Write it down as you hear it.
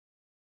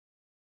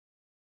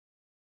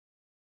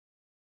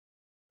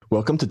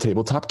Welcome to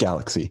Tabletop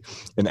Galaxy,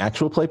 an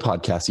actual play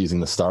podcast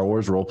using the Star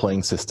Wars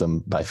role-playing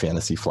system by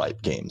Fantasy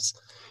Flight Games.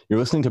 You're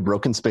listening to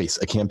Broken Space,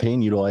 a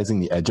campaign utilizing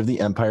the Edge of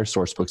the Empire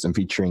sourcebooks and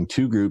featuring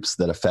two groups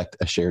that affect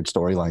a shared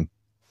storyline.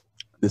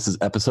 This is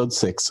episode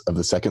 6 of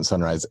The Second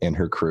Sunrise and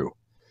her crew.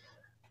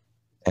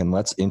 And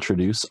let's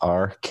introduce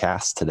our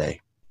cast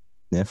today.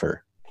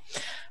 Niffer.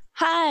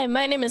 Hi,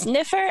 my name is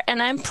Niffer,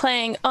 and I'm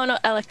playing Ono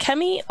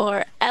Elekemi,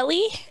 or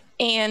Ellie,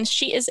 and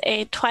she is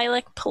a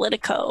Twi'lek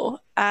Politico.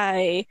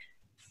 I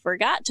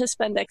forgot to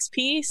spend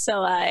XP,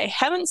 so I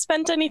haven't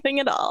spent anything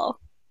at all.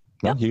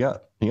 No, you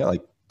got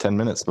like 10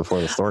 minutes before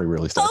the story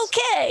really starts.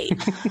 Okay.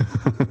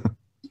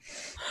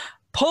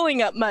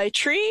 Pulling up my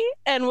tree,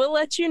 and we'll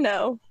let you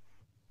know.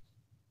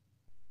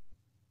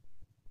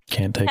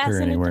 Can't take her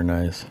anywhere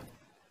nice.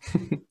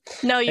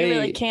 No, you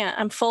really can't.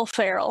 I'm full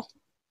feral.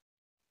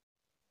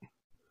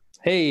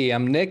 Hey,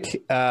 I'm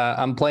Nick.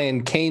 I'm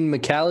playing Kane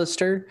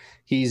McAllister.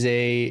 He's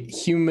a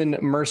human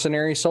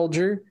mercenary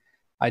soldier.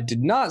 I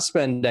did not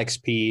spend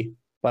XP,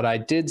 but I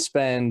did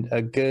spend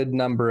a good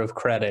number of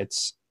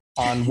credits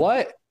on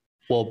what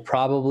we'll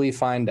probably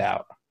find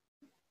out.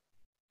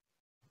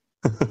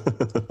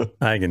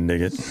 I can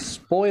dig it.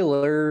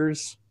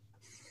 Spoilers.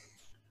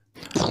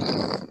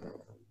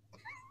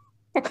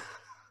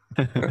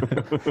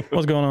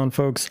 What's going on,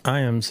 folks? I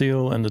am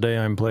Seal, and today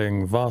I'm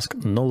playing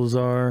Vosk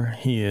Nolazar.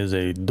 He is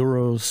a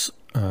Duros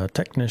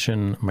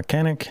technician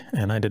mechanic,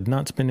 and I did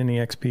not spend any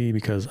XP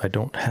because I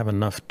don't have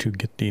enough to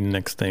get the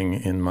next thing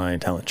in my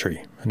talent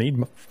tree. I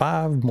need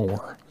 5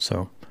 more,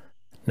 so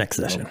next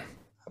session.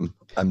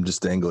 I'm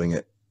just dangling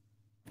it.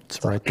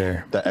 It's right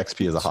there. That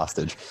XP is a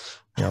hostage.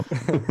 Yep.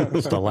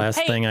 It's the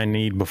last thing I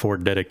need before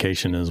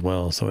dedication as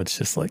well, so it's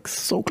just like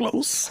so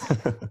close.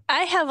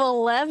 I have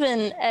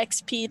 11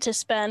 XP to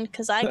spend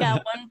because I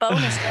got one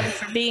bonus one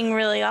for being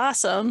really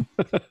awesome.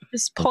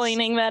 Just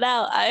pointing that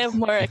out. I have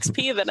more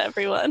XP than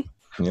everyone.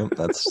 Yep,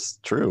 that's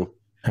true.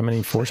 How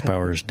many force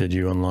powers did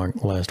you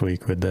unlock last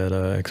week with that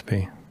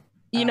XP?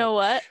 You know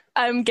what?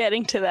 I'm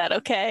getting to that,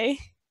 okay?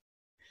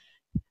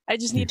 I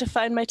just need to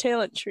find my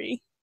talent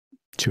tree.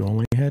 You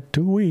only had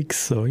 2 weeks,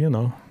 so you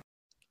know.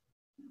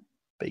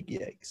 Big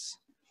yikes.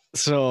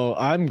 So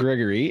I'm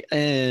Gregory,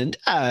 and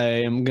I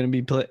am going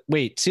to be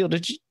Wait, Seal,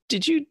 did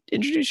you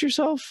introduce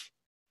yourself?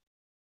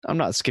 I'm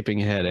not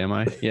skipping ahead, am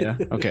I? Yeah.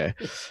 Okay.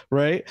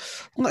 Right.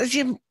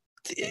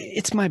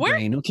 It's my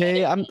brain.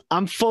 Okay.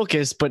 I'm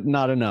focused, but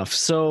not enough.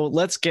 So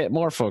let's get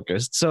more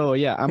focused. So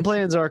yeah, I'm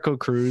playing Zarko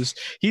Cruz.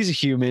 He's a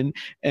human,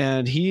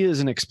 and he is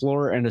an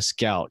explorer and a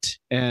scout.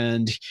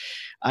 And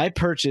I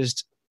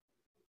purchased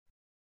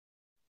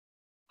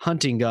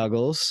hunting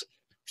goggles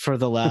for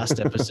the last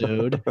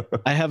episode.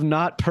 I have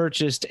not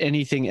purchased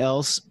anything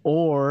else,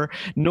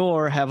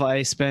 nor have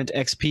I spent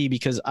XP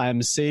because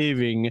I'm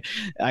saving.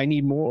 I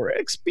need more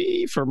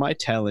XP for my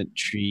talent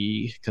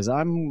tree because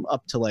I'm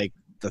up to like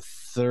the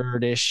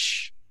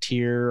 3rd-ish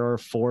tier or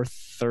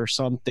 4th or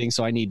something.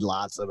 So I need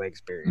lots of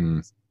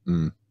experience.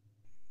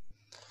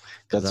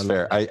 That's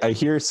fair. I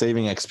hear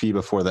saving XP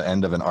before the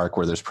end of an arc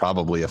where there's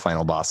probably a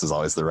final boss is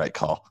always the right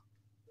call.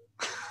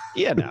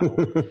 Yeah, no.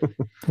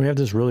 We have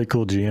this really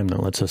cool GM that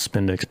lets us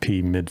spend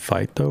XP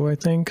mid-fight, though, I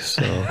think.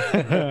 So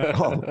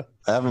I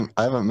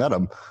haven't met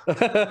him.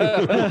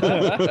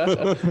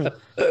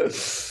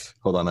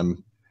 Hold on,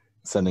 I'm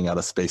sending out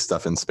a space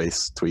stuff in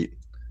space tweet.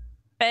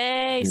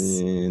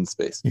 In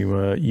space.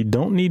 You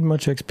don't need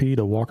much XP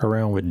to walk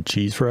around with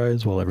cheese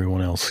fries while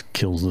everyone else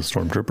kills the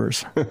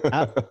stormtroopers.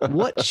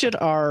 What should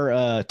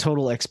our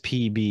total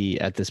XP be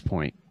at this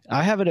point?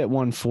 I have it at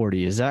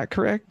 140. Is that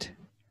correct?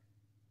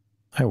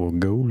 I will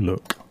go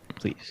look.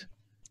 Please.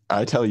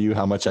 I tell you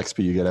how much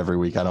XP you get every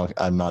week.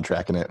 I'm not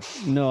tracking it.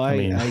 No,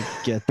 I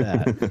get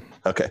that.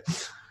 Okay.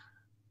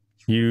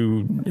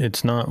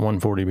 It's not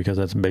 140 because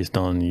that's based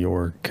on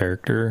your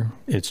character.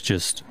 It's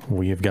just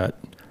we have got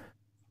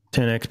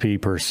 10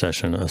 XP per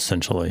session,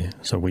 essentially.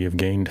 So we have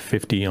gained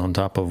 50 on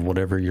top of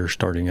whatever your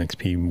starting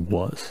XP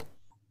was.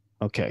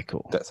 Okay,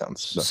 cool. That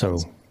sounds.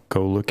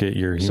 Go look at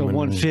your human. So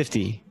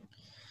 150.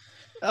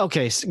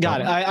 Okay,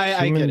 got it.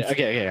 I get it.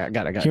 Okay, I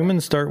got it.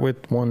 Humans start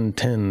with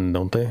 110,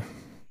 don't they?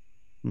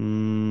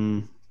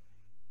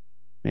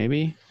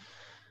 Maybe.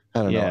 I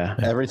don't know.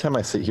 Every time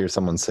I hear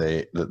someone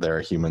say that they're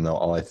a human, though,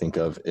 all I think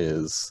of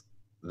is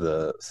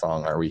the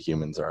song "Are We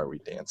Humans or Are We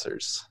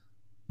Dancers?"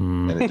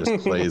 And it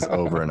just plays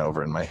over and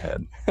over in my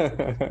head.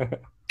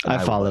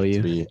 I follow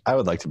you. I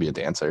would like to be a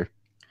dancer.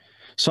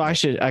 So I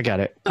got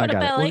it. Go to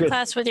ballet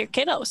class with your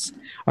kiddos.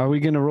 Are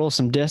we going to roll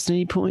some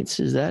destiny points?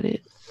 Is that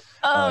it?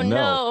 Oh,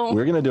 no.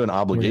 We're going to do an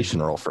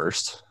obligation roll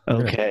first.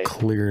 Okay.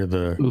 Clear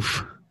the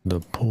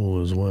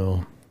pool as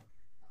well.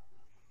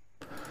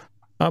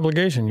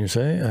 Obligation, you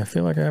say? I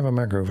feel like I have a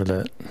macro for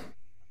that.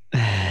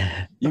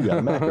 You got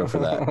a macro for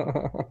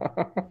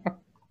that.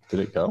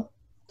 Did it go?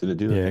 Did it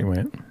do that? Yeah, it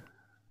went.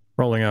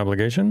 Rolling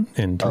obligation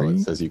in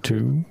 3,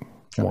 2,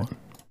 1.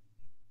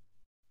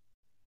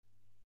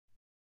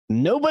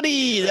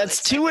 Nobody!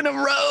 That's 2 in a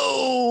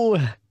row!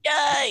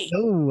 Yay!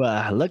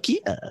 Oh,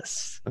 lucky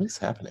us. What is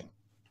happening?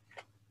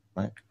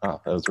 Right. Oh,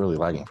 that was really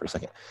lagging for a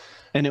second.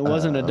 And it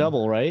wasn't a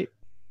double, right?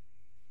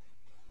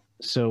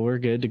 So we're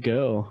good to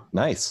go.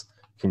 Nice.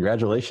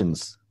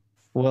 Congratulations.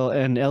 Well,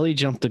 and Ellie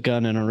jumped the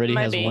gun and already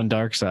has Maybe. one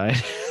dark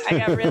side. I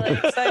got really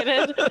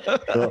excited.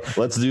 Well,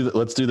 let's do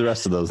the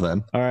rest of those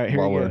then. All right, here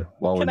while we we're go.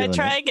 while we're Can I doing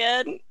try it.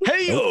 again?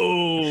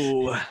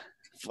 Hey-o!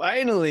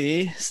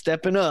 Finally,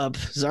 stepping up.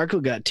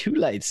 Zarko got 2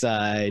 light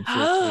side.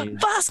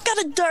 Boss got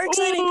a dark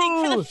side, I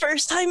think, for Ooh. the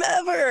first time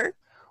ever.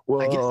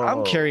 I guess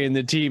I'm carrying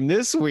the team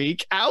this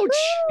week. Ouch!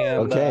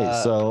 And,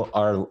 Okay, so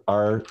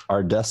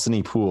our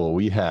destiny pool,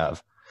 we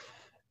have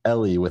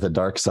Ellie with a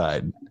dark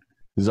side,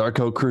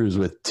 Zarko Cruz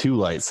with 2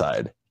 light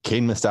side,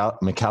 Kane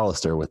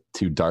McAllister with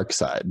 2 dark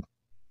side,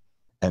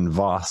 and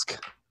Vosk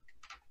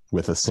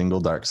with a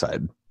single dark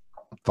side.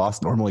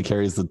 Vosk normally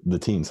carries the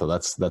team, so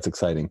that's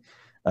exciting.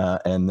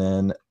 And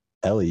then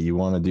Ellie, you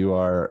want to do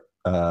our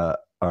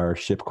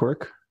ship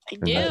quirk? I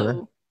Remember?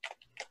 do.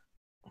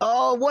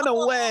 Oh, what a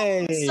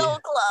way! So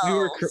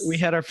close. We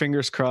had our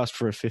fingers crossed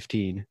for a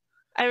 15.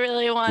 I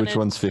really wanted. Which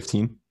one's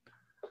 15?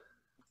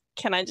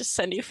 Can I just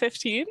send you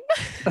 15?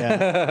 I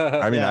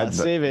mean, Yeah,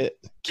 save it.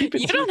 Keep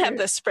it. You don't have secret.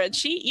 the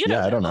spreadsheet. You yeah,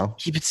 don't I don't know.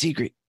 Keep it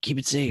secret. Keep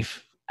it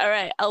safe. All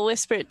right, I'll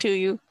whisper it to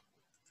you.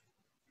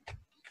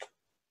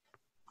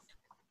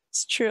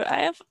 It's true.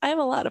 I have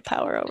a lot of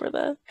power over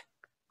the.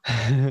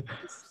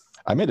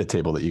 I made a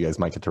table that you guys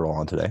might get to roll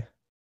on today.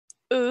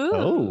 Ooh.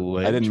 Oh,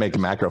 I didn't make a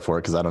macro for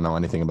it because I don't know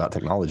anything about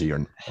technology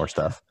or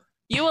stuff.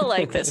 You will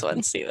like this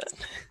one, Steven.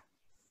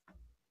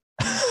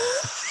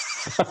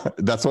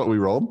 That's what we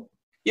rolled?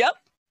 Yep.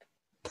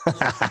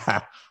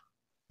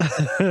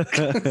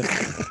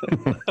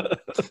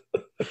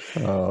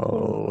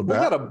 Oh,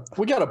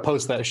 we gotta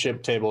post that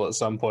ship table at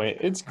some point.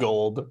 It's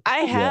gold. I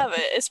have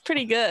it. It's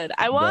pretty good.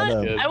 I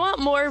want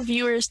more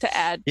viewers to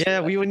add. To Yeah,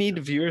 it. we would need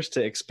viewers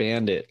to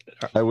expand it.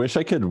 I wish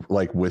I could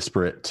like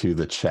whisper it to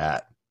the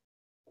chat.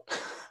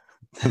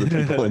 To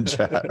the people in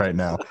chat right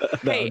now.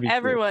 Hey,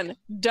 everyone,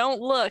 don't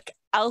look.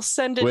 I'll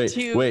send it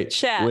to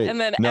chat, and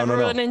then No.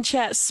 everyone in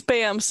chat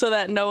spam so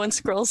that no one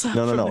scrolls up.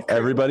 No.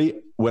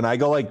 Everybody, when I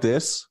go like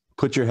this,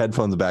 put your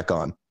headphones back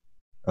on.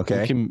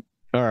 Okay.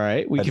 All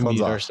right, we can Headphones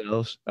mute off.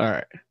 ourselves. All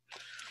right.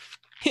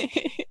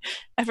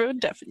 Everyone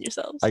deafen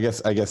yourselves. I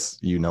guess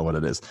you know what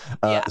it is.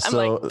 Yeah, I'm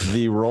so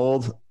the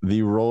rolled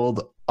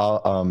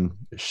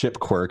ship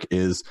quirk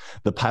is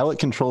the pilot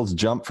controls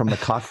jump from the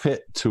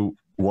cockpit to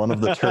one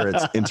of the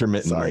turrets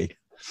intermittently.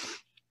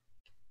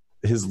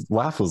 His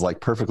laugh was like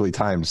perfectly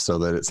timed so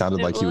that it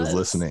sounded like he was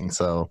listening.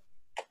 So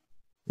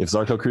if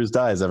Zarko Cruz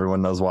dies,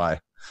 everyone knows why.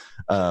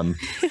 All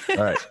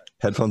right,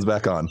 headphones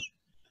back on.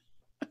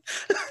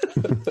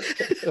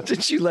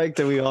 Did you like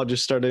that we all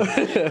just started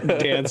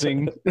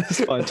dancing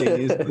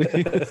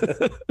spontaneously?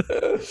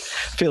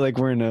 Feel like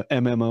we're in a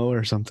MMO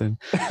or something.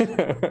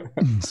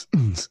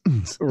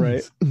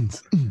 Right.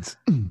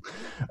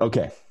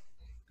 Okay.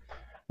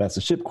 That's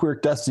the ship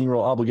quirk, destiny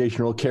roll,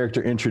 obligation roll,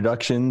 character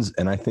introductions,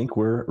 and I think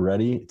we're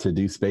ready to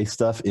do space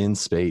stuff in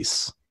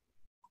space.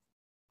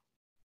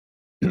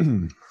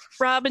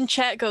 Rob in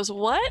chat goes,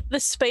 "What?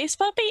 The space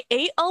puppy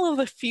ate all of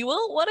the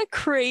fuel? What a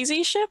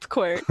crazy ship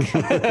quirk!"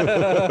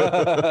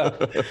 That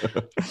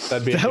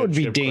would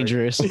be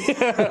dangerous.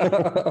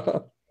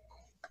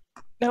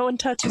 No one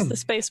touches the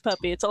space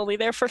puppy. It's only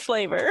there for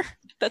flavor.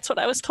 That's what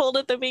I was told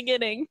at the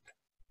beginning.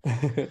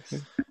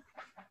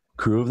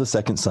 Crew of the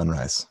Second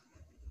Sunrise.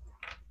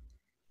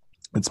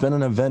 It's been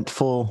an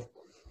eventful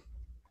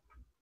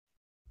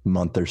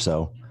month or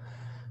so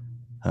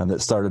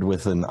that started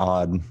with an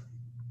odd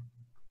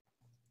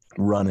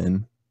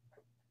run-in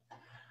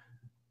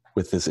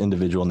with this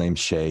individual named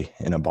Shay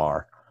in a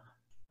bar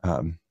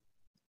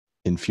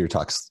in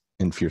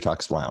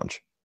Feartalk's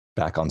lounge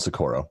back on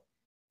Socorro.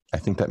 I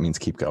think that means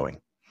keep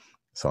going.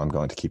 So I'm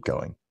going to keep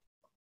going.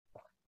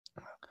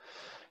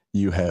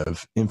 You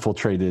have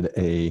infiltrated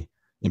a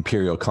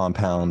Imperial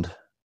compound,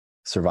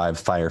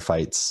 survived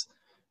firefights,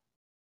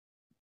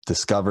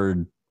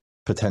 discovered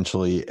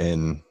potentially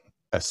in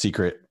a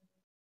secret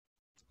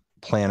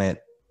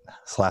planet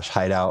 /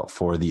 hideout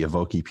for the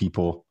Evoki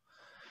people.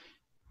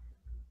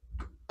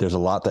 There's a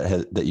lot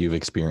that you've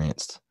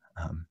experienced.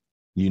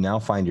 You now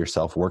find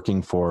yourself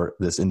working for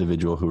this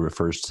individual who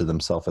refers to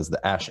themselves as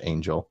the Ash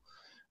Angel.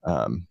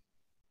 I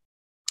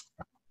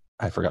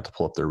forgot to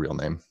pull up their real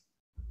name,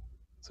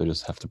 so I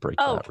just have to break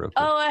that real quick.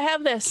 Oh, I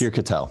have this. Kier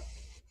Cattell.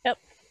 Yep.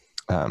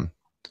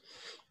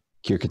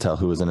 Kier Cattell,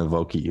 who was an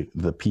Evoki,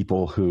 the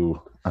people who,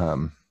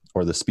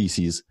 or the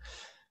species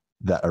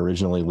that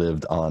originally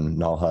lived on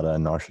Nal Hutta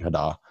and Nar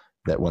Shaddaa,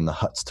 that when the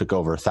Hutts took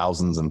over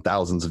thousands and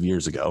thousands of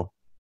years ago,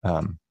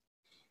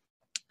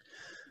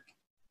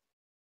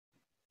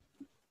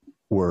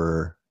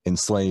 were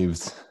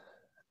enslaved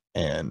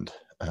and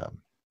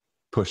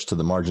pushed to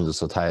the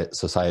margins of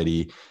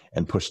society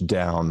and pushed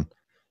down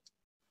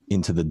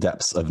into the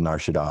depths of Nar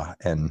Shaddaa.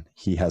 And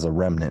he has a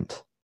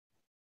remnant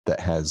that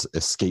has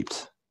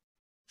escaped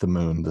the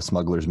moon, the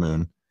smuggler's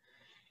moon,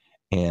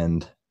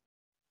 and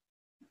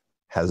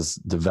has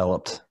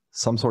developed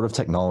some sort of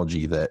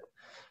technology that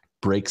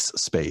breaks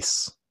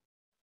space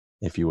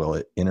if you will.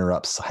 It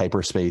interrupts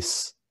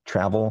hyperspace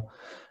travel,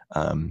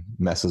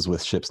 messes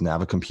with ships'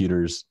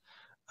 navicomputers,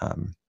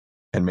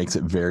 and makes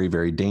it very,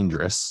 very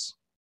dangerous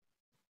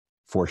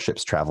for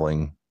ships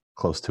traveling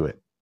close to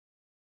it.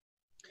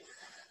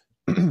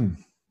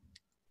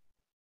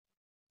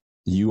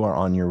 You are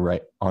on your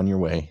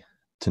way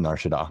to Nar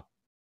Shaddaa.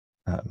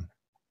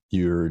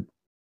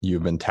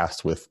 You've been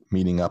tasked with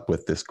meeting up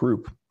with this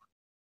group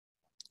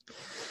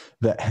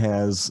that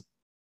has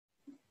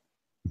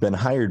been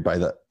hired by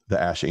the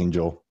Ash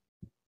Angel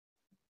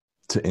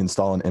to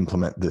install and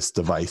implement this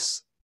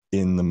device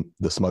in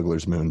the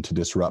smuggler's moon to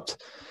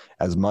disrupt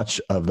as much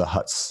of the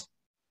Hutt's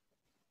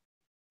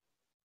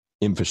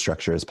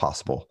infrastructure as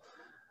possible,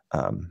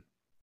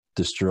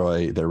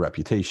 destroy their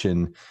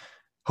reputation,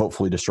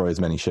 hopefully destroy as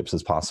many ships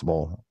as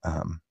possible,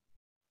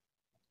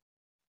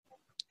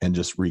 and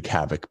just wreak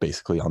havoc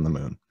basically on the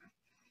moon.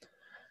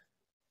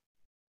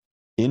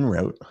 En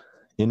route,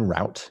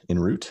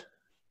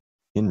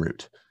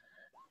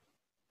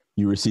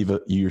 you receive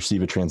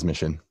a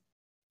transmission.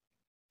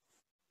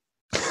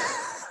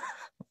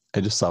 I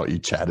just saw what you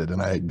chatted,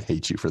 and I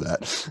hate you for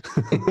that.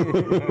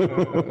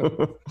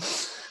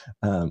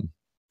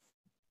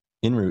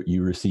 En route,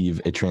 you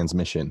receive a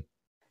transmission. It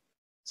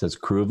says,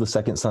 "Crew of the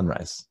Second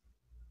Sunrise,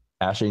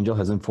 Ash Angel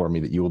has informed me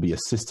that you will be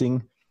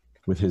assisting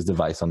with his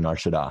device on Nar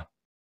Shaddaa.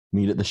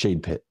 Meet at the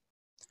Shade Pit.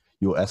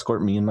 You will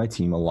escort me and my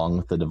team along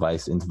with the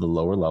device into the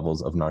lower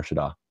levels of Nar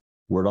Shaddaa.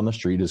 Word on the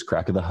street is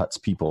Crack of the Hutt's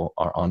people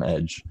are on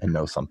edge and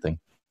know something.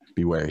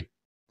 Be wary.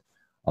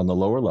 On the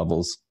lower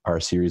levels are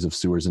a series of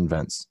sewers and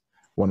vents.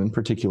 One in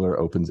particular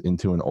opens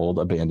into an old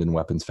abandoned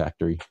weapons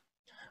factory.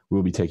 We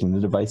will be taking the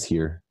device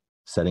here,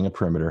 setting a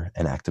perimeter,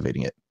 and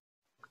activating it.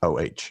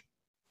 OH."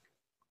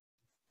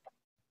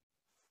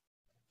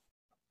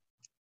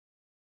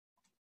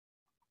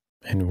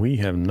 And we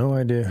have no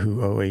idea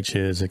who OH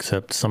is,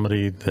 except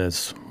somebody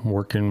that's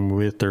working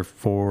with or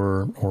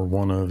for or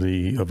one of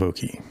the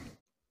Evoki.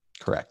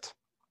 Correct.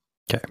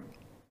 Okay.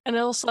 And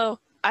also,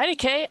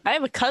 IDK, I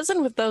have a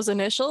cousin with those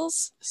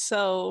initials,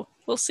 so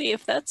we'll see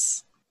if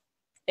that's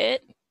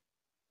it.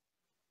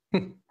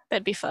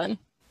 That'd be fun.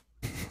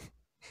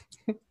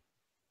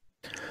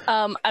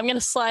 I'm going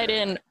to slide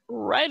in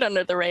right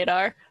under the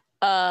radar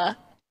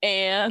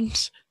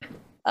and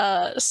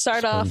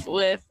start off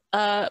with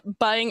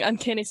buying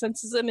Uncanny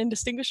Senses and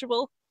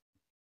Indistinguishable.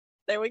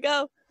 There we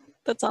go.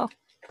 That's all.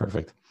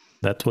 Perfect.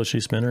 That's what she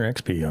spent her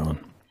XP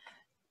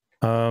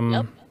on.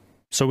 Yep.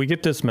 So we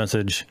get this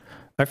message.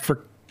 I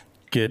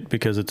forget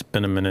because it's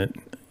been a minute.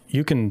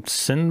 You can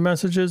send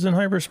messages in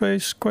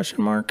hyperspace? ?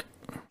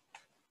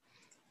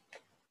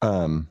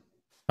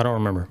 I don't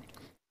remember.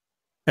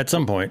 At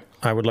some point,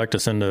 I would like to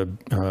send a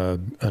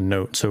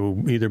note.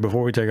 So either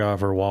before we take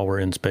off or while we're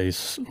in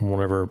space,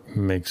 whatever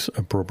makes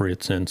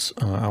appropriate sense.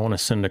 I want to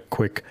send a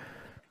quick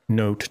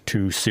note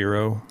to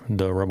Ciro,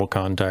 the rebel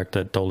contact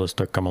that told us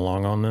to come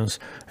along on this,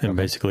 and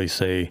basically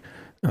say,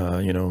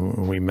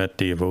 we met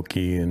the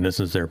Evoki and this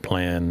is their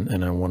plan,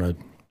 and I want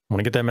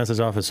to get that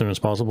message off as soon as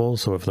possible.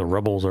 So if the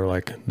rebels are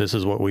like, this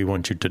is what we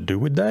want you to do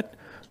with that,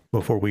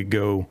 before we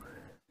go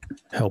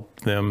help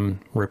them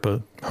rip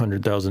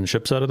 100,000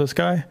 ships out of the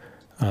sky,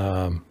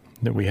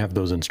 that we have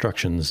those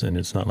instructions, and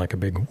it's not like a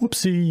big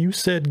whoopsie, you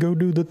said go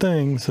do the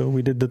thing, so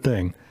we did the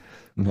thing.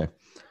 Okay.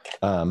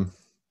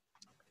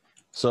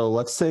 So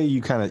let's say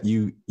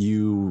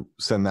you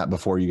send that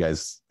before you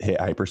guys hit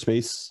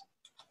hyperspace.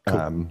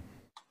 Cool.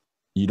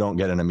 You don't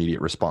get an immediate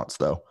response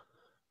though.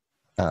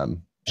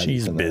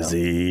 She's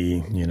busy,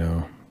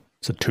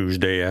 it's a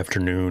Tuesday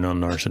afternoon on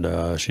Nar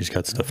Shaddaa. She's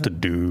got stuff to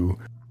do.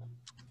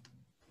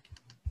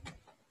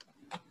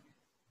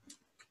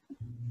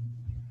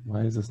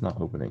 Why is this not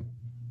opening?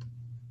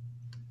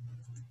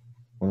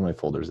 One of my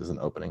folders isn't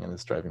opening and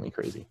it's driving me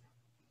crazy.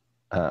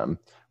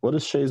 What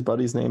is Shay's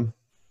buddy's name?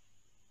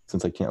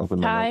 Since I can't open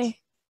my notes.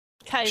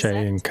 Kai.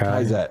 Shay and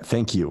Kai. Kaizet,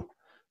 thank you.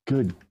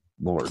 Good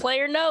Lord.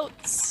 Player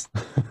notes.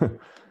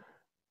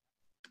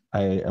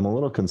 I am a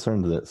little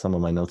concerned that some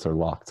of my notes are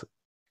locked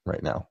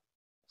right now.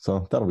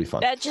 So that'll be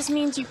fun. That just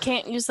means you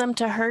can't use them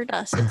to hurt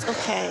us. It's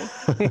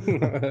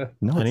okay.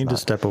 No, I need to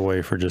step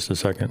away for just a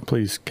second.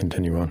 Please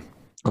continue on.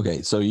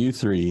 Okay, so you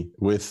three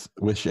with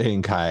Shay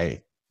and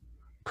Kai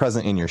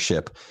present in your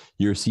ship,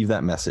 you receive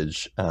that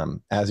message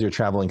as you're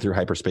traveling through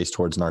hyperspace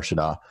towards Nar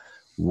Shaddaa.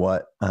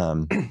 What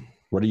are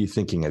you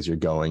thinking as you're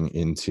going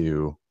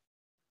into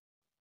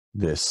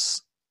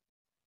this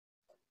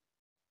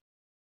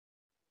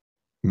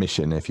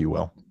mission, if you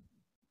will?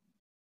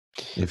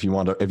 If you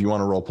want to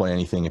role play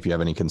anything, if you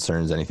have any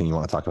concerns, anything you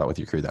want to talk about with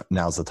your crew,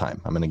 now's the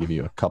time. I'm going to give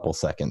you a couple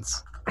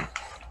seconds.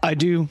 I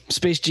do.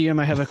 Space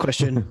GM, I have a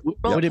question.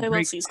 Would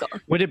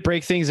it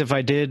break things if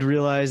I did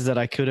realize that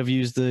I could have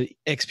used the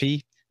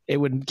XP? It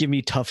would give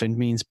me toughened,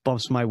 means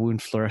bumps my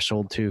wound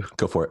threshold too.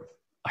 Go for it.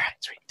 All right,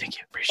 sweet. Thank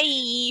you. Appreciate it.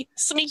 Hey,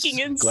 sneaking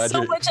in Glad so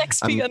you're- much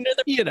XP under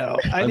the. You know,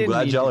 I I'm didn't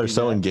glad need y'all to are do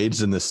so that.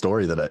 engaged in this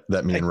story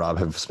that me and Rob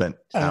have spent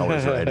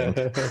hours writing.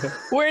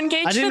 We're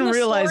engaged. I didn't in the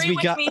realize story, we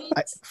which got means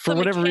for the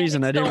whatever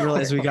reason I mechanics didn't don't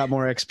realize we work. got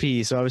more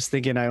XP, so I was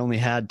thinking I only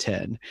had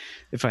 10.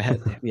 If I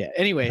had, yeah.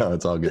 Anyway, No,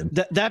 it's all good.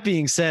 that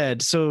being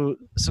said, so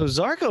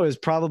Zarko is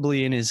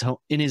probably in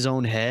his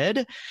own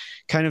head,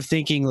 kind of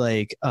thinking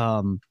like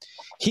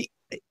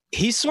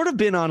he's sort of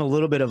been on a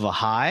little bit of a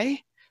high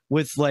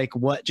with like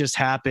what just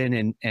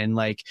happened and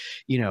like,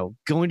 you know,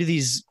 going to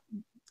these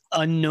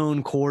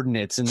unknown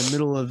coordinates in the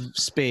middle of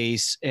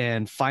space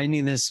and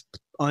finding this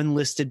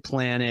unlisted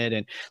planet.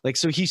 And like,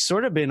 so he's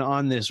sort of been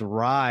on this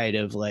ride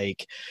of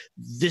like,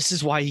 this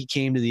is why he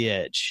came to the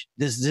edge.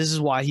 This is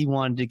why he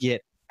wanted to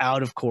get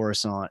out of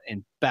Coruscant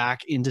and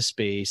back into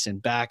space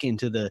and back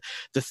into the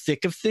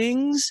thick of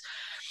things.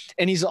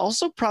 And he's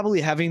also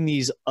probably having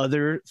these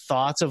other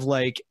thoughts of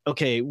like,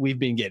 okay, we've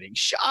been getting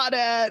shot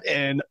at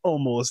and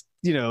almost,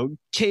 you know,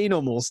 Kane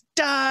almost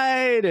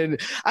died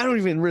and I don't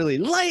even really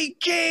like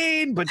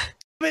Kane, but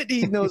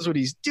he knows what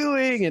he's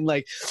doing. And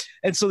like,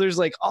 and so there's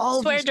like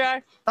all Swear these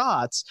jar.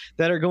 thoughts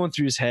that are going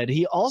through his head.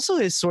 He also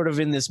is sort of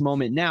in this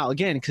moment now,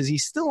 again, because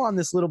he's still on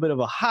this little bit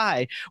of a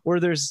high where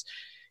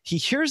he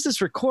hears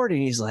this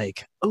recording. He's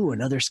like, oh,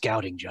 another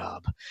scouting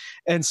job.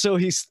 And so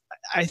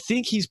I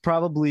think he's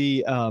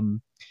probably,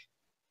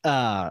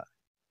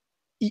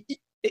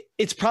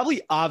 it's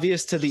probably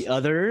obvious to the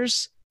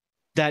others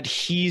that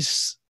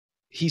he's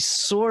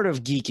sort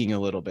of geeking a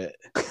little bit.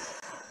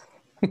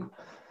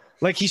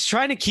 Like he's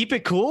trying to keep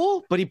it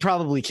cool, but he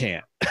probably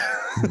can't.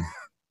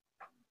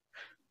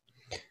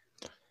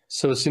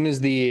 So as soon as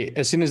the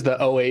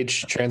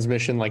OH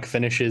transmission like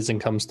finishes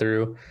and comes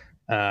through,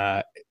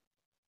 I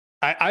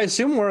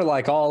assume we're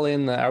like all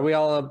in the. Are we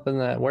all up in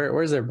the?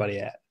 Where's everybody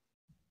at?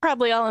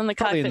 Probably all in the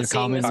Probably cockpit in the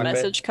seeing this cockpit.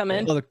 message come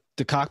in. Oh,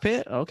 the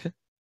cockpit? Okay.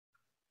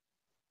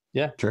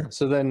 Yeah, Sure.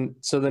 So then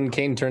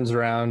Kane turns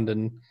around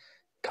and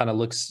kind of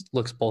looks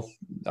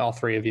all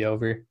three of you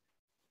over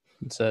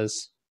and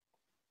says,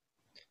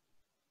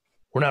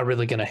 "We're not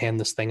really going to hand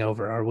this thing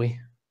over, are we?"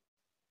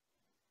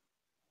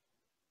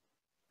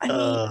 I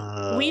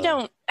mean, we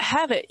don't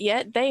have it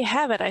yet. They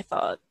have it, I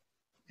thought.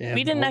 Yeah,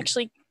 We didn't we're-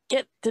 actually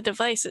get the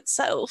device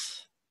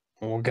itself.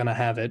 We're going to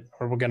have it,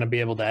 or we're going to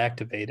be able to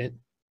activate it.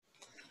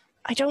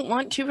 I don't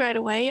want to right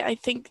away. I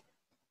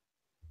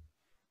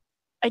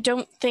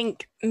don't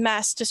think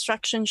mass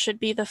destruction should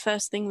be the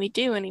first thing we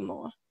do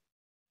anymore.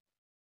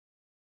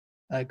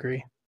 I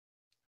agree.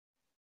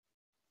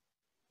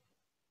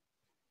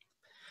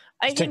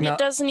 I It's think techno- it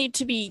does need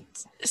to be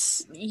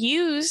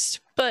used,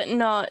 but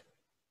not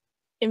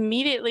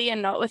immediately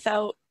and not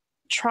without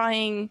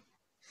trying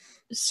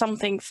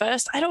something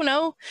first. I don't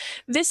know.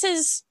 This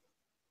is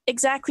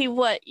exactly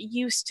what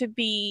used to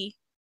be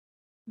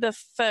the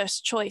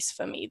first choice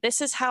for me. This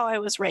is how I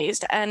was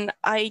raised, and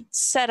I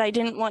said I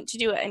didn't want to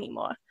do it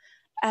anymore.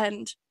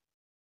 And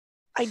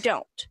I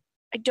don't.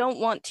 I don't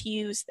want to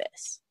use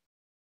this.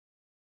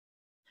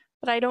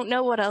 But I don't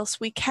know what else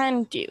we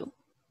can do.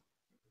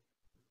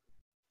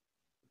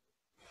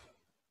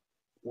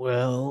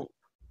 Well,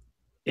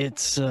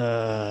 it's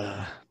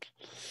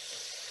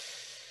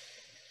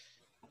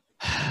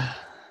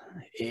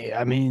yeah,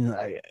 I mean,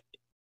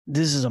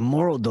 this is a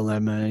moral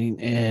dilemma,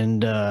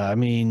 and I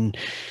mean,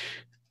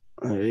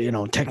 you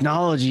know,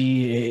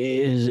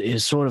 technology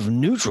is sort of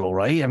neutral,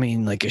 right? I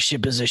mean, like a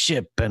ship is a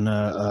ship, and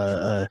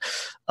a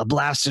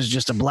blaster is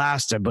just a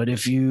blaster. But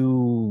if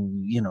you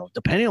know,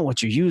 depending on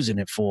what you're using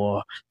it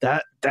for,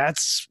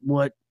 that's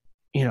what,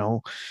 you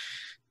know,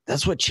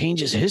 that's what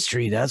changes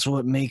history. That's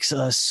what makes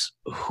us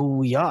who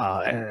we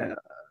are.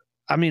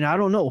 I mean, I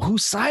don't know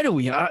whose side are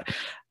we on.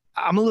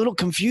 I'm a little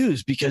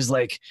confused because,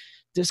 like,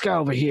 this guy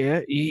over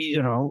here, he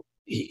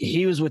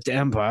was with the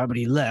Empire, but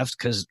he left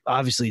because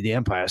obviously the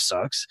Empire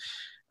sucks.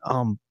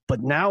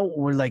 But now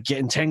we're like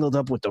getting tangled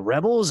up with the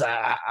rebels.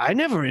 I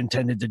never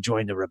intended to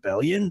join the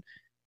rebellion.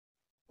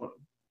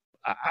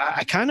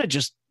 I kind of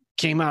just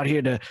came out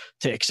here to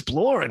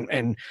explore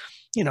and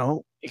you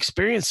know,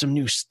 experience some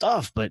new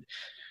stuff. But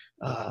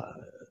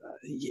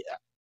yeah,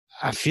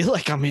 I feel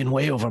like I'm in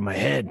way over my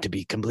head, to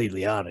be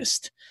completely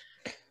honest.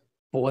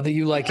 But whether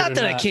you like Not it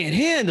or that not, I can't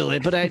handle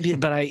it, but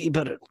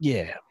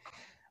yeah.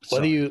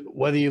 whether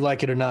you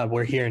like it or not,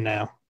 we're here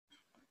now.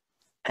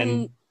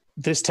 And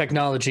this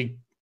technology,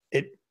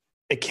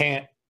 it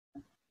can't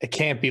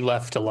be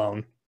left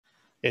alone.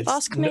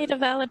 Vosk made a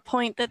valid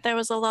point that there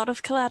was a lot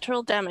of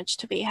collateral damage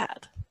to be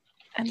had.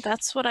 And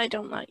that's what I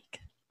don't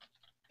like.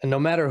 And no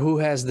matter who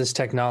has this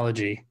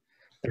technology,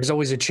 there's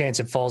always a chance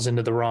it falls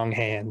into the wrong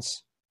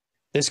hands.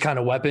 This kind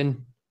of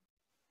weapon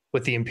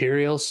with the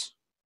Imperials,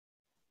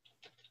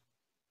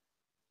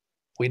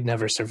 we'd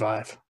never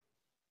survive.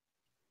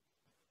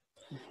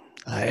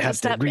 I have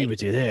to agree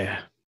with you there.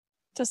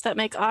 Does that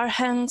make our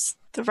hands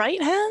the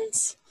right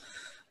hands?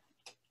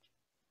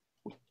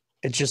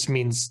 It just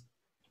means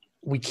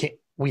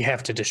we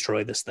have to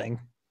destroy this thing.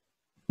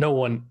 No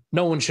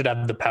one should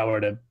have the power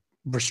to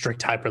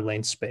restrict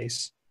hyperlane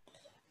space.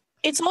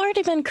 It's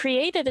already been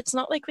created. It's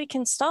not like we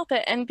can stop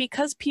it. And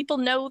because people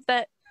know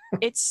that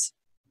it's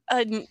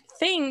a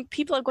thing,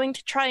 people are going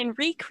to try and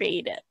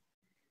recreate it.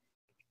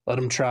 Let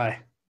them try.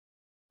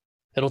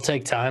 It'll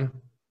take time.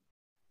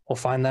 We'll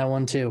find that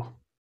one too.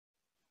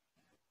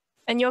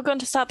 And you're going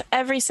to stop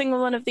every single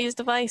one of these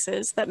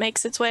devices that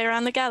makes its way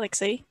around the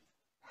galaxy.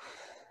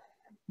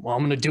 Well,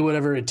 I'm going to do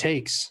whatever it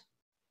takes.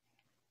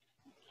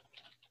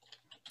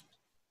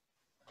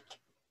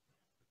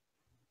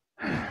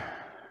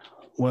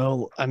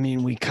 Well, I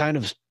mean, we kind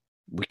of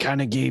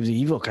gave the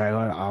evil guy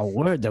our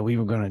word that we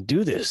were going to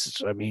do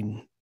this. I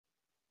mean,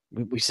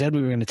 we said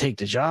we were going to take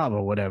the job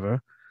or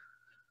whatever.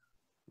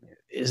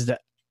 Is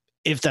that,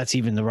 if that's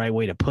even the right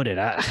way to put it?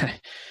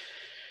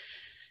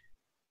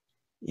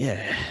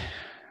 Yeah.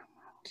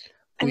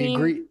 We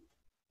agreed.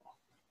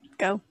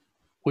 Go.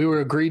 We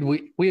agreed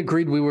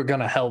we were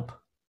going to help.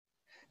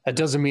 That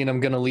doesn't mean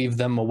I'm going to leave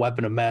them a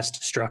weapon of mass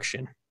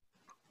destruction.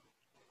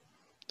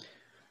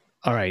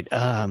 All right.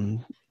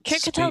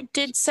 Kirkatel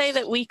did say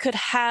that we could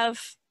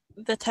have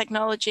the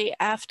technology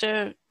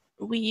after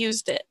we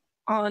used it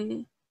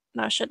on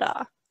Nar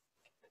Shaddaa,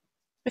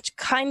 which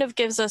kind of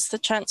gives us the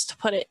chance to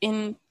put it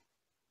in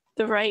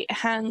the right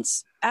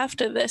hands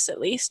after this, at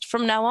least.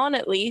 From now on,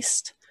 at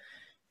least.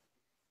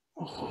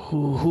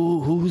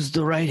 Who's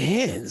the right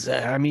hands?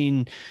 I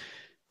mean,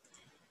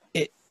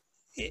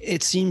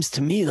 it seems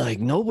to me like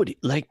nobody,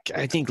 like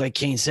I think, like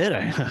Kane said,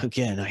 I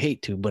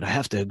hate to, but I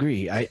have to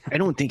agree. I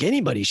don't think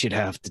anybody should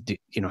have to do,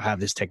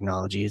 have this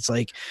technology. It's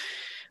like,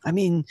 I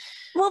mean,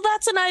 well,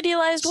 that's an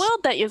idealized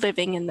world that you're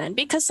living in then,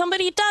 because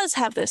somebody does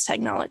have this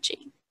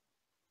technology.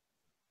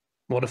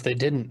 What if they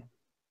didn't?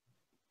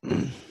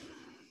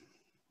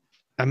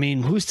 I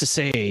mean, who's to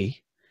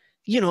say?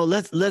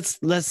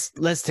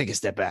 Let's take a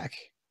step back.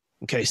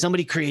 Okay,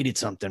 somebody created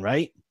something,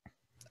 right?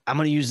 I'm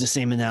going to use the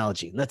same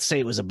analogy. Let's say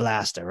it was a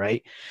blaster,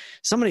 right?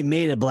 Somebody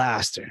made a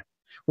blaster.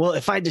 Well,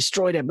 if I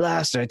destroy that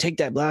blaster, I take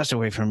that blaster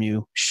away from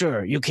you.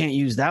 Sure, you can't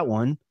use that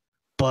one,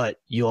 but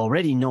you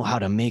already know how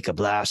to make a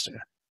blaster.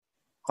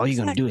 All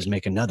you're going to do is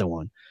make another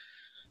one.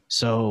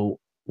 So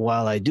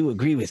while I do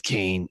agree with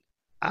Kane,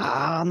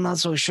 I'm not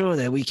so sure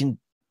that we can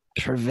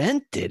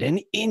prevent it.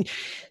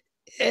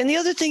 And the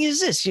other thing is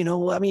this,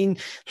 I mean,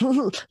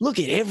 look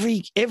at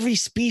every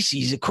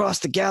species across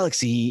the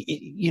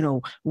galaxy.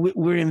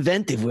 We're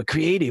inventive, we're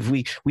creative,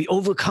 we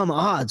overcome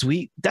odds.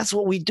 That's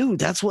what we do.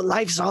 That's what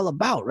life's all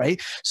about,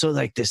 right? So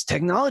like this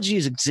technology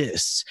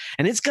exists,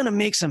 and it's gonna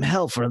make some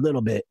hell for a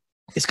little bit.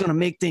 It's gonna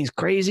make things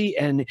crazy,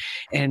 and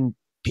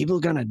people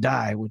are gonna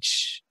die,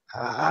 which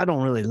I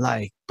don't really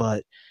like.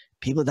 But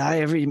people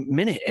die every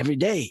minute, every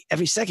day,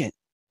 every second.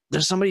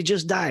 There's somebody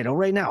just died. Oh,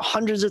 right now,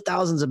 hundreds of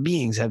thousands of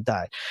beings have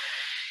died.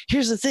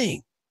 Here's the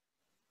thing.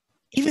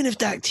 Even if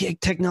that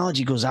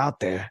technology goes out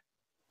there,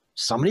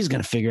 somebody's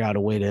going to figure out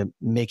a way to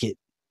make it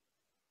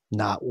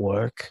not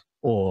work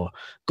or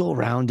go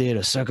around it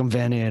or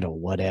circumvent it or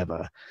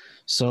whatever.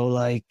 So,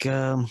 like,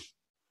 I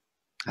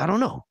don't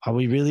know. Are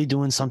we really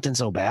doing something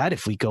so bad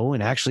if we go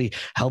and actually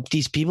help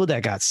these people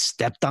that got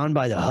stepped on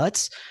by the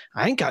Hutts?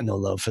 I ain't got no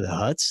love for the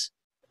Hutts.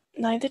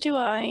 Neither do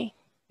I.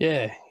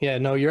 Yeah,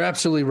 no, you're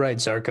absolutely right,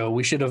 Zarko.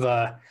 We should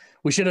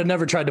have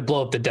never tried to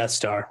blow up the Death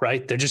Star,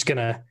 right? They're just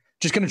gonna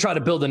try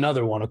to build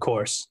another one, of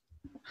course.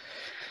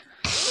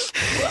 I'm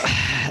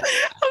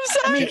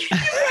sorry.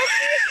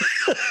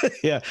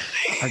 Yeah,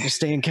 I just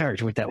stay in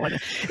character with that one.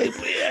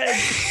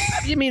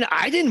 I mean,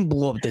 I didn't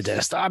blow up the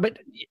Death Star, but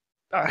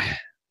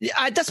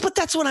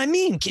that's what I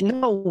mean.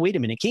 No, wait a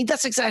minute, King.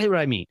 That's exactly what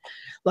I mean.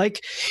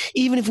 Like,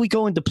 even if we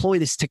go and deploy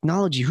this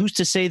technology, who's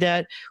to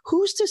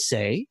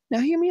say? Now,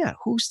 hear me out.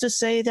 Who's to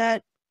say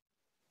that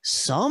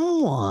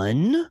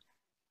someone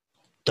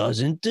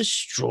doesn't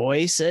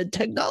destroy said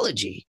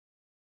technology?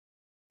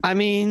 I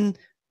mean,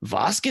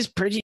 Vosk is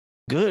pretty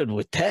good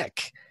with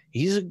tech.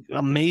 He's an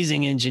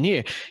amazing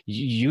engineer.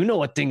 You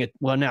know a thing.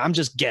 Well, now I'm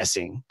just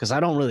guessing because I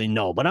don't really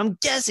know, but I'm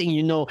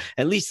guessing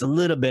at least a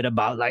little bit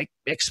about like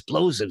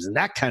explosives and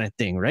that kind of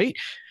thing, right?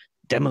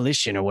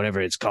 Demolition or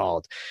whatever it's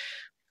called.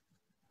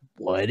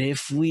 What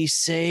if we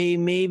say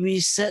maybe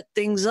set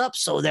things up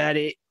so that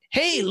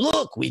hey,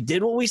 look, we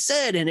did what we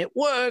said and it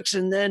works,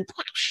 and then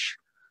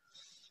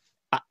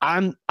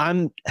I'm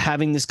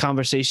having this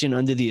conversation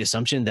under the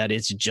assumption that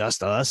it's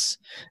just us.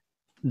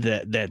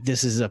 That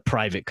this is a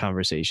private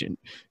conversation.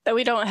 That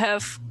we don't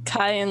have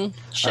Kai and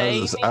Shay.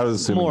 I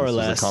was assuming more or this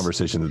less was a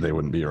conversation that they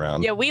wouldn't be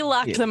around. Yeah, we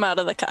locked them out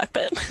of the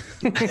cockpit.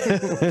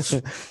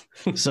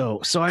 So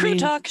I Crew mean,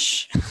 talk.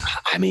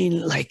 I mean,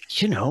 like,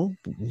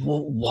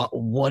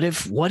 what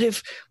if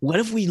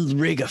we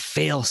rig a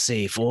fail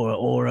safe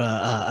or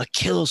a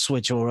kill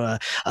switch or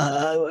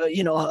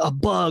a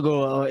bug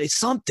or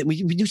something?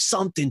 We do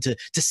something to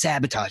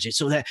sabotage it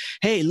so that,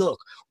 hey, look,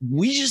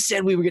 we just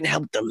said we were going to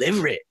help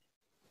deliver it.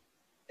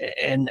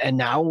 And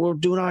now we're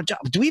doing our job.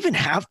 Do we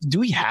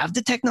have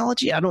the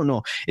technology? I don't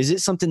know. Is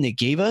it something they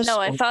gave us? No,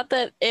 I thought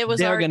that it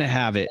was. They're going to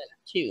have it.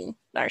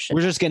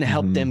 We're just going to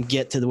help them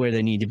get to where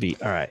they need to be.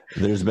 All right.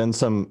 There's been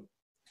some,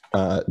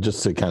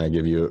 just to kind of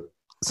give you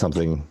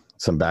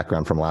some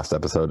background from last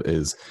episode,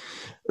 is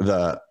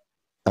the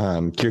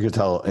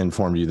Kirkatel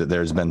informed you that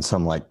there's been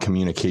some like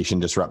communication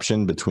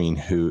disruption between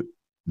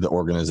the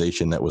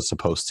organization that was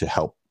supposed to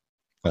help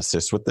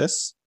assist with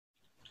this.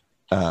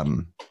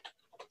 And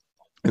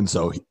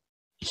so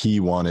he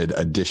wanted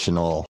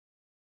additional.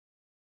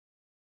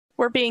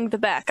 We're being the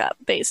backup,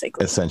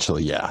 basically.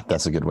 Essentially, yeah,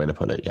 that's a good way to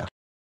put it. Yeah.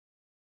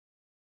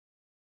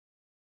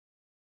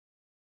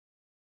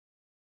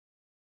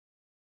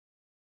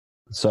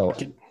 So,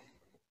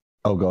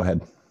 go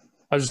ahead.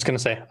 I was just going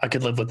to say, I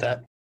could live with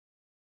that.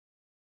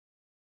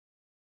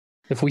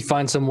 If we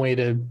find some way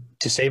to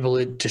disable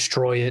it,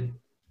 destroy it,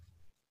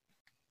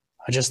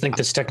 I just think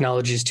this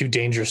technology is too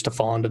dangerous to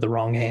fall into the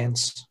wrong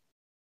hands.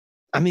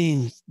 I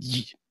mean,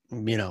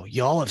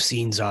 y'all have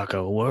seen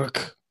Zarko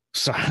work.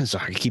 Sorry,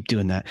 I keep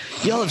doing that.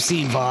 Y'all have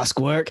seen Vosk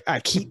work.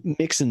 I keep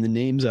mixing the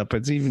names up.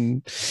 It's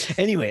even...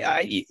 Anyway,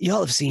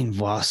 y'all have seen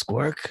Vosk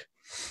work.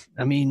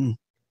 I mean,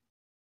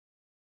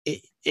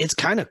 it's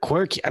kind of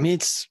quirky. I mean,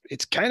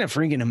 it's kind of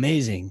freaking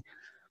amazing.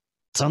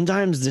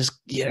 Sometimes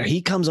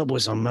he comes up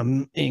with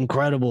some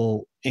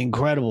incredible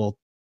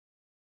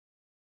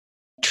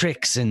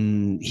tricks,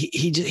 and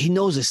he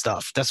knows his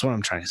stuff. That's what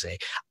I'm trying to say.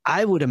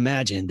 I would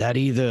imagine that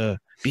either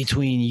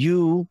between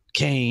you,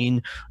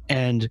 Kane,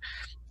 and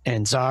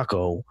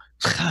Zarko,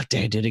 God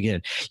damn, I did it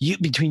again.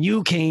 Between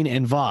you, Kane,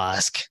 and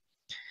Vosk,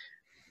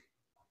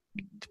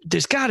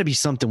 there's got to be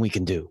something we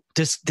can do.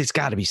 There's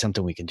got to be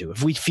something we can do.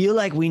 If we feel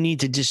like we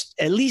need to just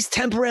at least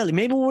temporarily,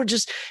 maybe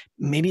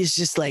it's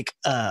just like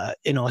a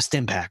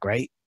stim pack,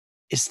 right?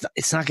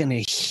 It's not going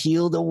to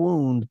heal the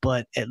wound,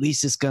 but at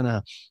least it's going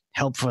to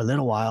help for a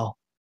little while.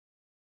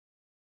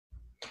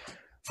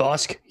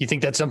 Vosk, you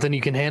think that's something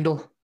you can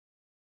handle?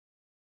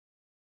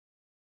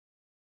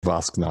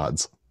 Vosk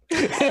nods.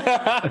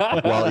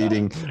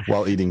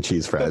 while eating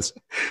cheese fries.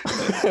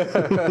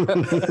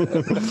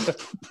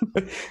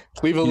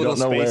 Leave a little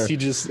space. You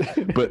just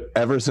but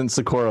ever since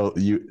Socorro,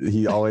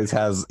 he always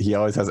has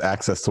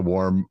access to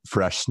warm,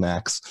 fresh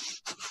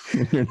snacks.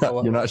 You're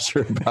not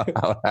sure about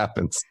how it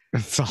happens.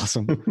 It's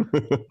awesome.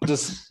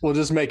 We'll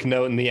just make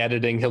note in the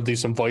editing. He'll do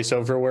some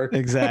voiceover work.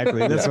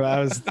 Exactly. That's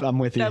what I'm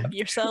with you. Up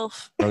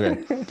yourself.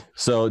 Okay.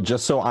 So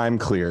just so I'm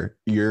clear,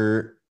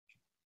 you're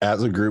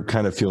as a group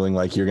kind of feeling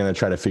like you're going to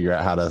try to figure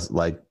out how to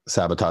like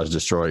sabotage,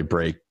 destroy,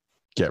 break,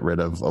 get rid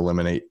of,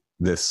 eliminate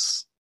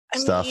this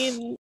stuff.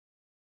 I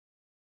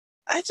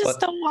just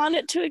don't want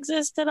it to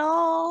exist at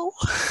all.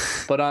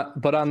 But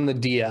on the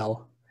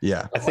DL,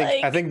 yeah,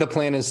 I think the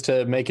plan is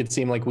to make it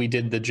seem like we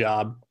did the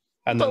job,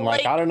 and then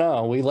I don't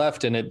know, we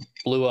left and it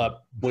blew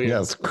up.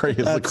 Yeah, it's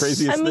crazy. It's the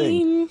craziest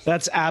thing.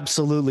 That's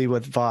absolutely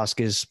what Vosk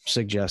is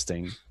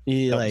suggesting.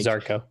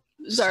 Zarko.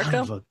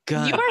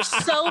 You are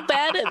so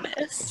bad at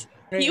this.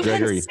 You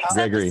Gregory,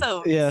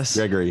 yes,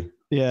 Gregory,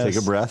 yes. Take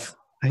a breath.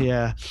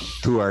 Yeah.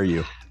 Who are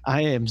you?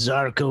 I am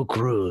Zarko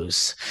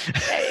Cruz.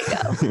 There you go.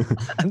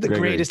 I'm the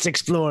greatest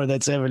explorer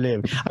that's ever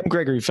lived. I'm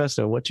Gregory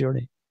Festo. What's your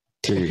name?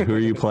 Who are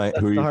you playing?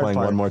 Who are you playing?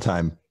 One more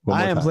time.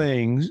 I am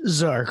playing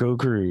Zarko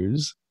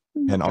Cruz.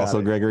 And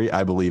also, Gregory,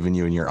 I believe in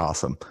you, and you're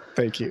awesome.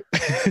 Thank you.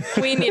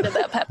 We needed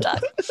that pep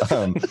talk.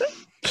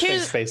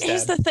 Here's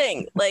the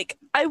thing. Like,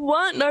 I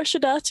want Nar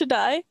Shaddaa to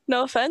die.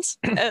 No offense.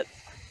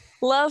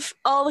 Love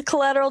all the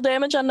collateral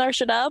damage on Nar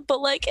Shaddaa, but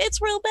like, it's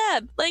real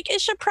bad. Like,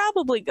 it should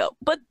probably go.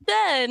 But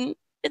then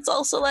it's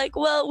also like,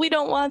 well, we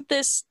don't want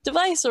this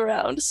device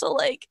around, so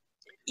like,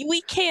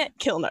 we can't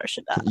kill Nar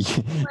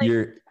Shaddaa. Like,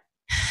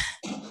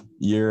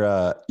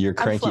 your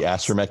cranky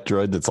astromech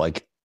droid that's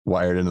like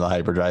wired into the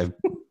hyperdrive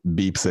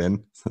beeps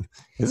in.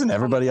 Isn't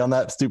everybody on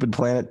that stupid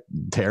planet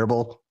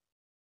terrible?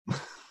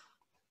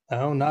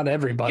 Oh, not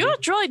everybody. You're a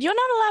droid. You're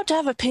not allowed to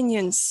have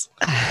opinions.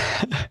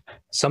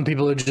 Some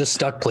people are just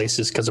stuck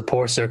places because of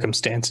poor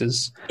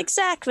circumstances.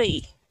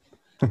 Exactly.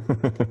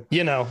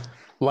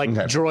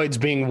 Droids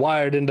being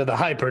wired into the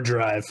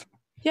hyperdrive.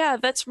 Yeah,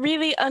 that's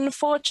really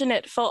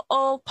unfortunate for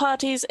all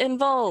parties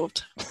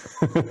involved.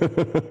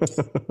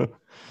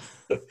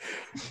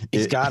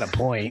 He's got a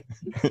point.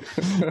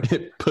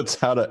 It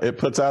puts out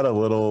a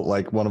little,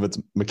 like, one of its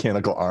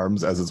mechanical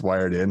arms as it's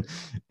wired in,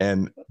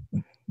 and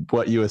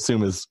what you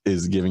assume is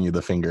giving you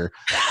the finger.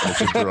 It's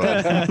a droid.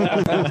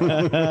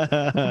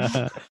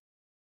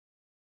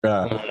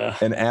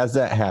 And as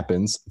that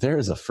happens, there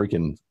is a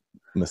freaking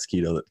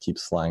mosquito that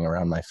keeps flying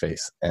around my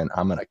face, and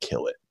I'm gonna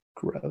kill it.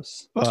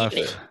 Gross.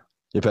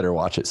 It better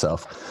watch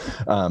itself.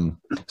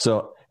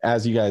 So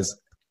as you guys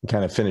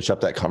kind of finish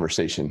up that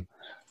conversation,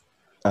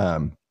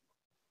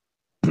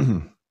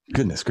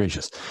 goodness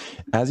gracious,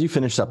 as you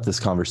finish up this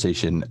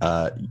conversation,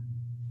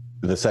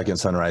 the second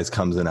sunrise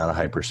comes in out of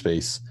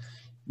hyperspace.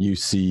 You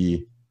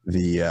see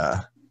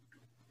the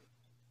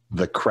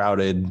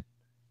crowded,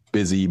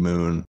 busy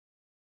moon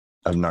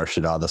of Nar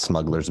Shaddaa, the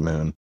smuggler's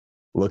moon,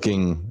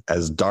 looking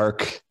as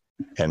dark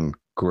and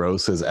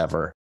gross as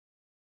ever.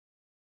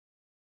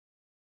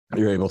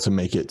 You're able to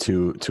make it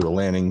to a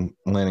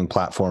landing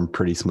platform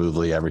pretty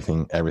smoothly.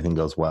 Everything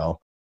goes well.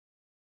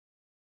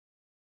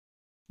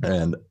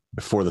 And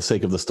for the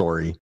sake of the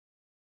story,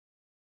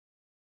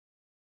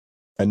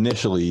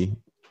 initially,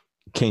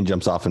 Kane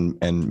jumps off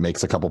and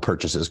makes a couple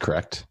purchases,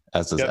 correct?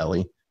 As does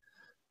Ellie.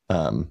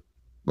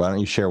 Why don't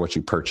you share what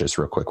you purchased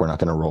real quick? We're not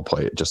going to role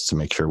play it just to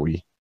make sure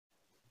we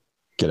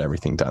get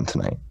everything done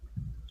tonight.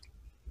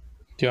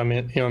 Do you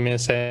want me to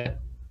say it?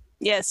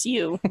 Yes,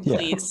 you.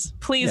 Yeah.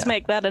 Please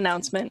make that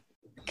announcement.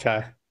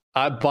 Okay.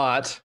 I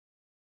bought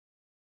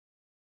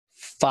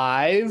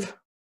 5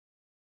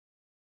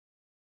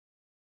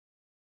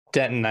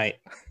 detonite.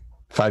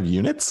 5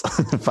 units?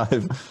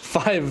 5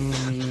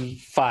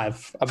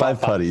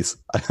 5 putties.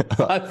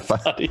 5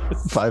 putties.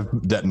 5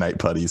 detonite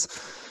putties.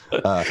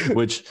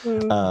 Which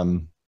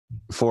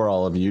for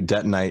all of you,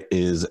 detonite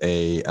is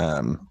a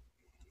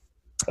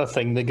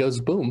thing that goes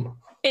boom.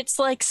 It's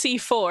like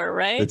C4,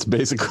 right? it's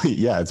basically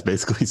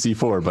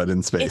C4 but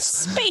in space. It's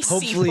space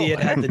Hopefully C4. it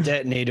had the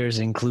detonators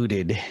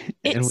included,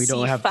 and It's we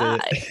don't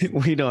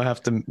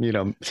have to.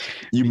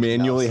 You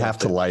manually have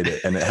to light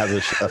it, and it has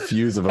a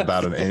fuse of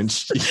about an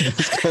inch.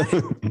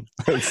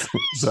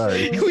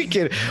 Sorry. We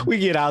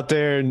get out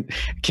there, and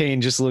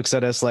Kane just looks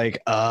at us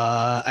like,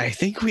 I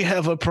think we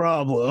have a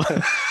problem.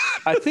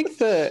 I think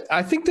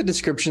the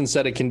description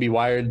said it can be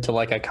wired to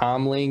like a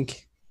comm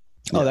link.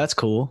 Oh, that's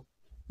cool.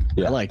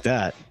 Yeah. I like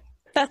that.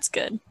 That's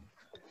good.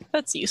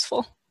 That's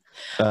useful.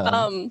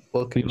 Um,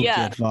 Well, We will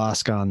Yeah. get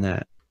Vosk on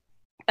that.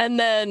 And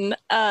then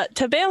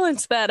to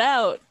balance that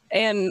out,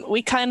 and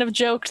we kind of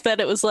joked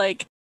that it was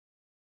like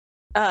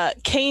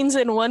Kane's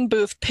in one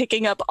booth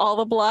picking up all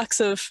the blocks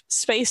of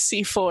space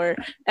C4,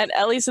 and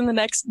Ellie's in the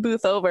next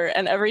booth over,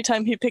 and every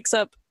time he picks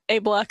up a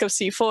block of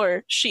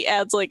C4, she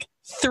adds like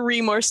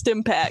 3 more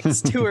stim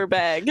packs to her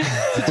bag.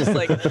 Just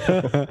like,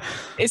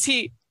 is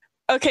he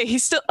okay?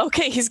 He's still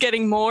okay. He's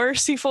getting more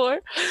C4.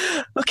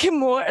 Okay,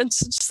 more, and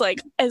it's just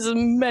like as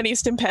many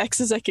stim packs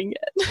as I can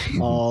get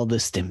All the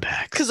stim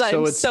packs. because So I'm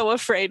it's- so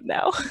afraid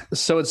now.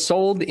 So it's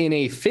sold in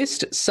a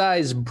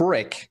fist-size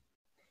brick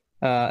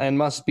and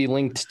must be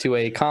linked to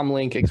a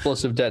comlink,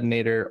 explosive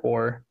detonator,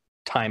 or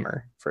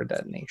timer for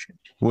detonation.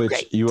 which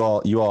Great. you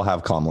all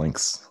have comm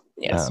links.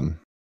 Yes.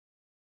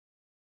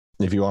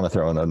 If you want to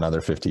throw in another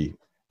 50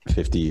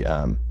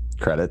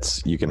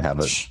 credits, you can have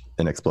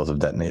an explosive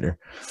detonator.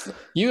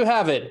 You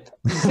have it.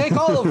 Take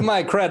all of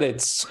my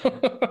credits.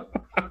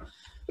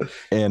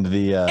 And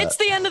the It's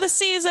the end of the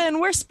season.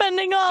 We're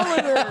spending all of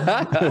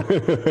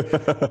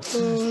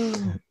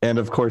it. and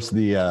of course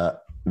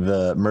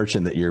the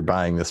merchant that you're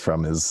buying this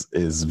from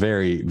is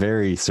very,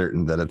 very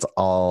certain that it's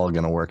all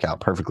going to work out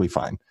perfectly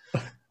fine.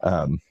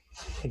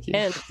 Thank you.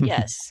 And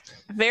yes,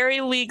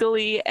 very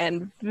legally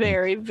and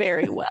very,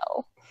 very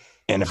well.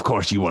 And of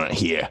course you weren't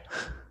here.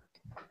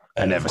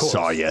 I never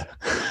saw you.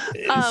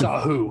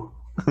 Saw who?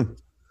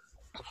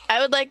 I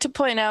would like to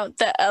point out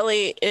that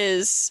Ellie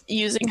is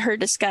using her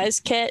disguise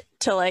kit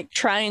to like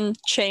try and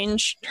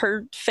change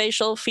her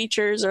facial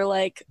features or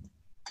like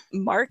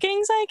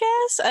markings, I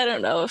guess. I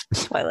don't know if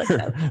Twilight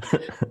have Her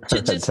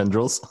head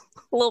tendrils.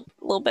 a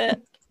little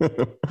bit.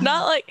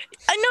 Not like,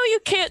 I know you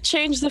can't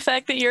change the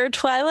fact that you're a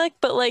Twi'lek,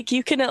 but like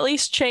you can at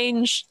least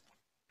change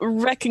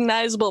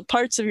recognizable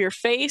parts of your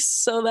face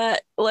so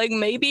that like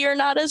maybe you're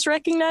not as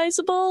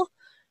recognizable.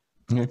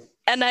 Okay.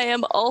 And I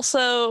am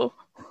also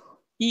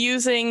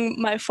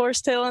using my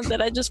force talent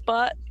that I just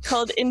bought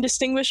called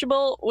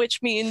Indistinguishable,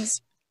 which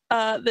means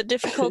the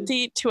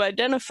difficulty to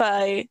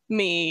identify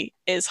me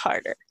is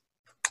harder.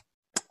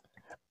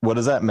 What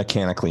does that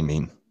mechanically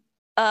mean?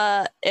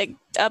 It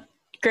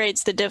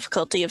upgrades the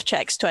difficulty of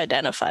checks to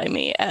identify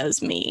me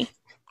as me.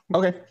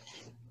 Okay.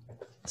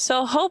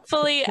 So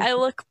hopefully I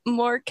look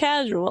more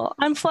casual.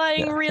 I'm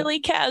flying really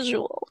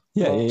casual.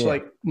 Yeah, It's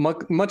like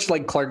much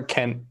like Clark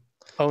Kent.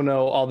 Oh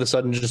no! All of a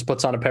sudden, just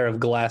puts on a pair of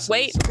glasses.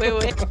 Wait.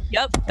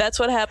 Yep, that's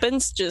what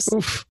happens. Just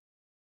Oof.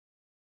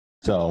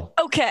 So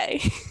okay.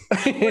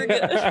 We're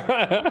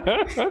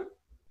good.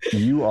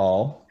 you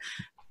all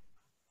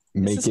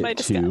make This is my it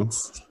to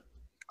disguise.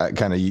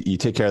 kind of you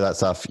take care of that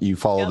stuff. You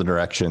follow Yep. the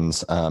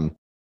directions.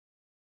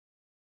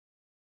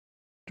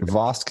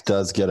 Vosk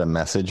does get a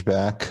message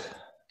back.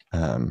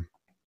 I'm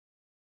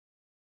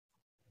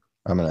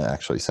gonna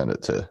actually send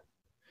it to.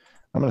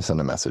 I'm gonna send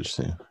a message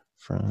to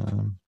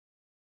from.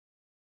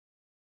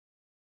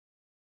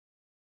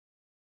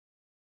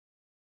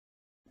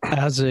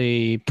 As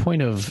a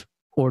point of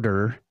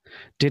order,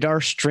 did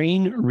our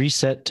strain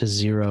reset to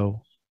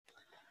 0?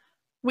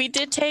 We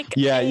did take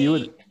Yeah, a, you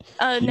would-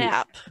 a you-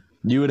 nap.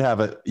 You would have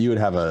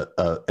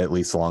a at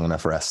least long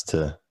enough rest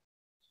to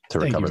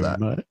Thank recover you very that.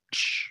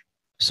 much.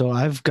 So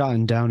I've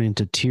gotten down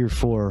into tier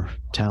 4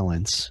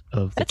 talents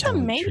of the That's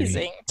talent tree.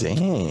 amazing.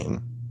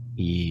 Dang.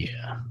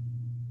 Yeah,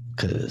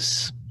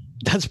 because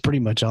that's pretty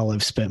much all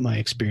I've spent my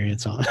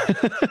experience on.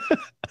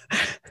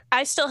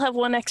 I still have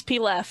 1 XP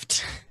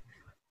left.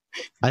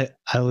 I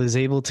was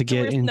able to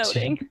get Worth into.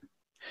 noting.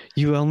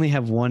 You only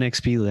have 1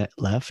 XP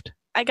left.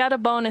 I got a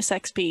bonus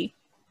XP.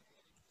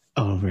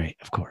 Oh right,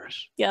 of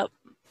course. Yep.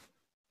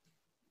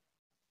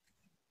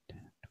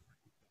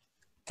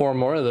 4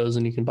 more of those,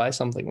 and you can buy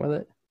something with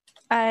it.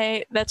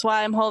 That's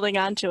why I'm holding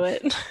on to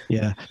it.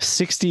 Yeah,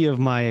 60 of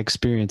my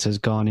experience has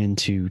gone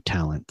into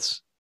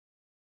talents.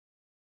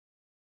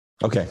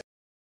 Okay.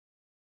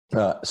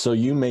 So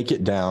you make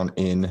it down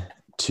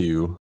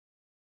into,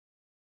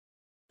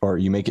 or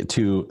you make it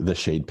to the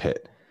Shade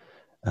Pit.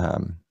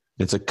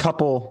 It's a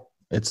couple.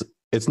 It's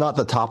not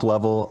the top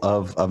level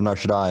of Nar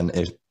Shaddaa,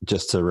 and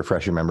just to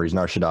refresh your memories,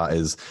 Nar Shaddaa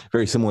is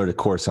very similar to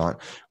Coruscant,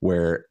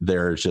 where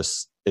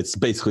it's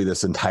basically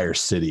this entire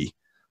city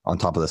on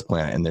top of this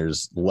planet, and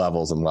there's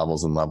levels and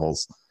levels and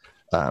levels.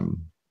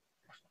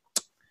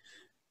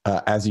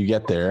 As you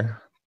get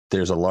there,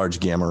 there's a large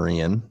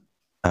Gamorrean.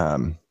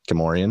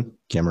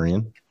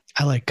 Gamorrean.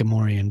 I like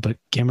Gamorrean, but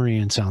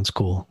Gamorrean sounds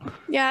cool.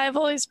 Yeah, I've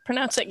always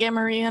pronounced it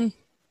Gamorrean.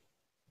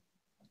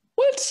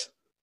 What?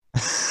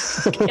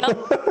 Yep.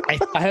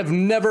 I have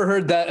never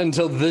heard that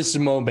until this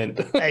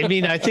moment. I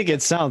mean, I think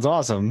it sounds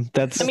awesome.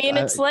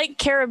 It's like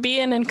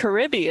Caribbean and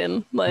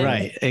Caribbean. Like,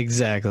 right,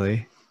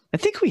 exactly. I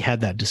think we had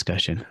that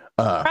discussion.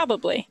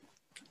 Probably.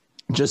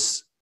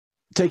 Just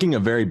taking a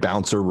very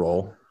bouncer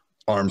roll,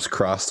 arms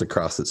crossed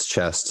across its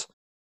chest.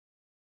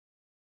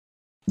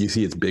 You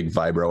see its big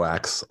vibro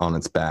axe on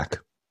its back.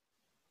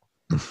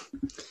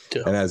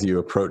 And as you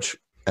approach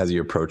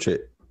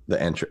it, at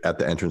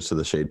the entrance to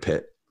the Shade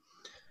Pit,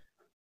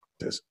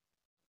 says,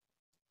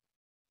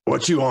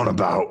 "What you on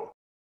about?"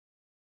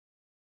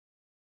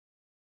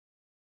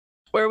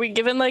 Were we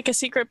given like a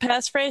secret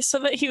passphrase so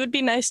that he would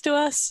be nice to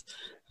us?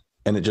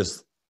 And it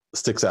just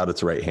sticks out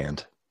its right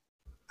hand.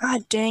 Ah,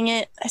 dang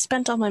it. I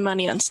spent all my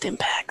money on stim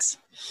packs.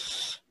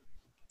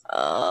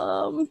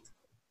 And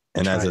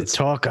as it's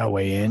talk our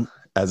way in.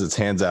 As its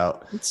hands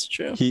out, it's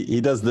true.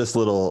 He does this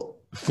little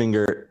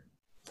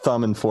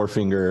thumb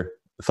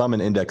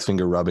and index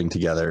finger rubbing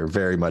together,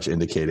 very much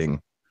indicating.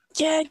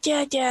 Yeah.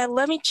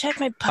 Let me check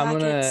my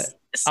pockets.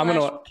 I'm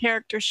gonna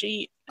character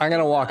sheet. I'm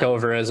gonna walk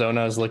over as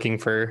Ono is looking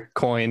for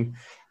coin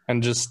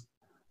and just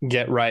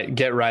get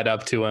right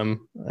up to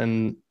him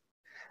and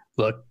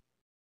look.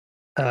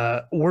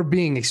 We're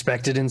being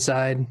expected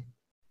inside,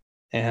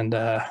 and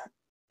I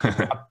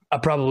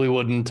probably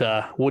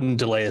wouldn't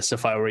delay us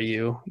if I were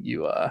you.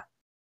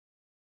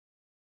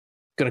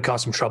 Gonna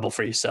cause some trouble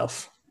for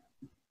yourself.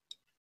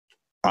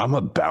 I'm a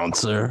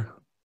bouncer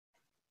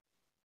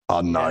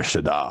on Nar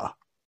Shaddaa.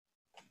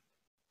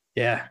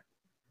 Yeah.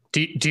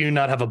 Do you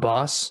not have a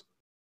boss?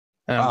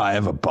 I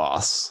have a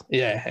boss.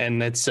 Yeah,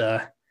 and it's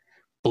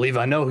believe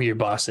I know who your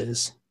boss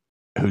is.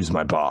 Who's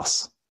my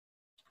boss?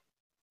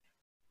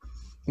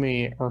 Let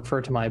me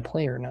refer to my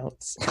player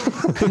notes.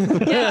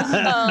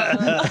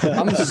 Yeah.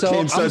 I'm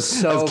so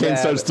Kane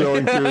starts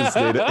throwing through his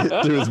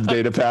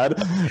data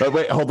pad.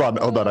 Wait, hold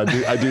on.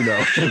 I do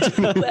know.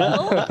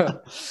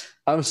 Well,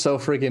 I'm so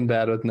freaking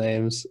bad with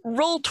names.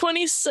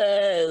 Roll20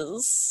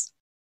 says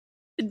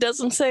it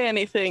doesn't say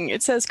anything.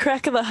 It says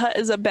Crack of the Hut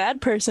is a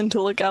bad person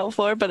to look out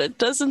for, but it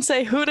doesn't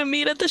say who to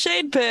meet at the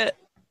Shade Pit.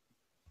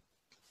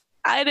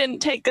 I didn't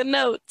take the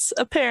notes,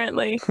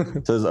 apparently.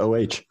 It says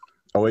OH.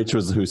 OH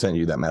was who sent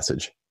you that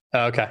message.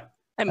 Okay.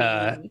 I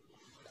mean,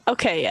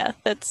 okay, yeah,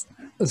 that's.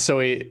 So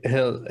he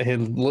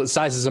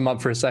sizes him up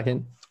for a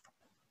second.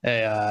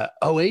 Hey,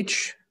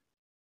 OH.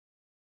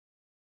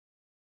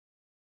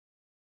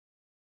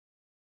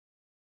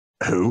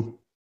 Who?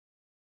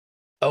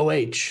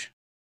 OH.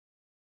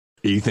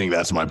 You think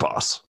that's my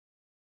boss?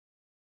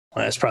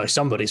 Well, that's probably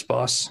somebody's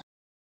boss.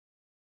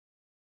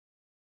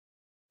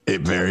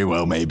 It very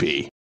well may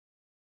be.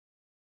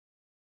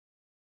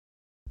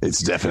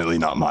 It's definitely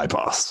not my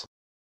boss.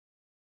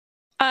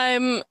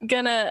 I'm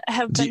gonna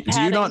have been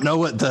Do you not know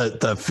what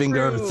the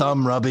finger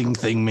thumb rubbing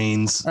thing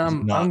means?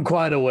 I'm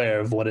quite aware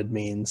of what it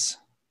means.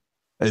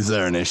 Is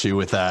there an issue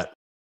with that?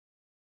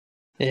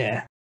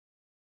 Yeah.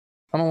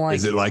 I don't like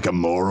Is it like a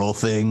moral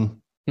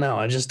thing? No,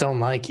 I just don't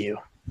like you.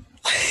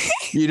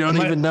 You don't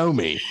even know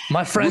me.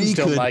 My friends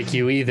don't like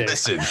you either.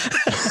 Listen.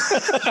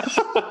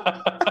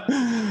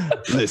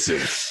 Listen.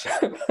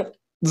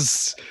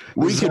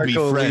 We could be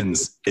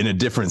friends in a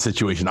different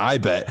situation. I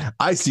bet.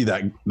 I see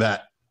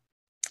that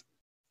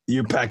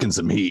you're packing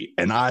some heat,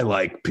 and I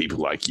like people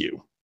like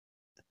you.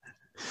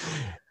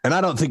 And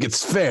I don't think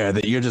it's fair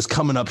that you're just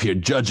coming up here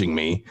judging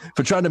me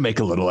for trying to make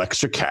a little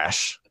extra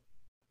cash.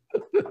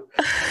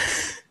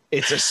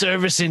 It's a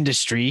service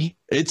industry.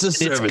 It's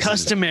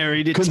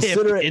customary to tip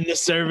in the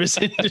service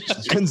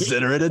industry.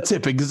 Consider it a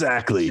tip,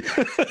 exactly.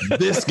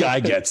 This guy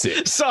gets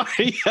it.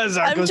 Sorry,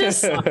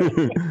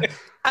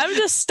 I'm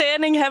just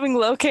standing, having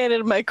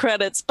located my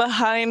credits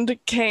behind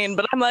Kane,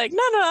 but I'm like,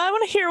 no, I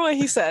want to hear what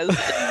he says.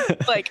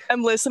 Like,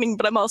 I'm listening,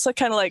 but I'm also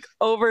kind of like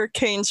over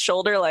Kane's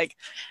shoulder, like,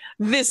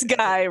 this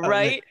guy,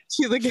 right?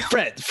 To the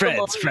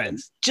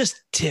friends,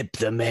 just tip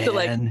the man. So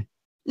like,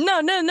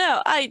 no,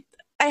 I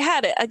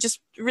had it. I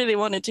just really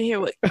wanted to hear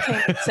what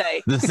Kane would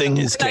say. The thing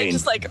is, Kane. I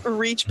just like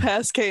reach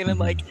past Kane and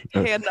like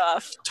hand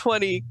off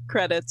 20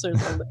 credits or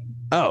something.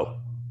 Oh,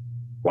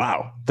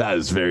 wow. That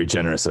is very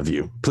generous of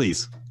you.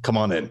 Please, come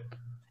on in.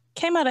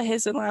 Came out of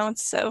his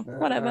allowance, so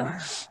whatever.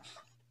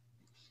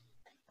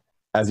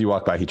 As you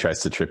walk by, he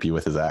tries to trip you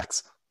with his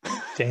axe.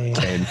 Dang.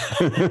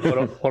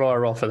 What do I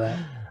roll for that?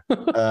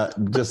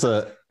 Just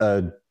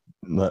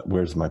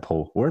where's my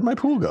pool? Where'd my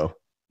pool go?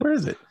 Where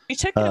is it? You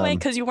took it away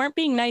because you weren't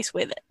being nice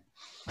with it.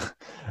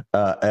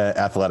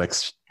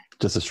 Athletics,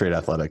 just a straight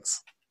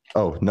athletics.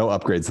 Oh, no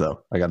upgrades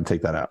though. I got to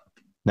take that out.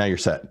 Now you're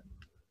set.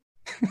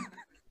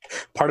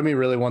 Part of me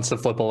really wants to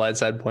flip a light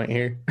side point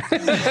here. The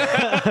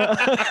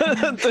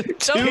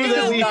two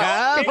that we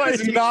have. I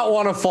do not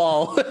want to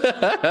fall. We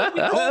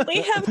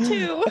only have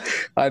 2.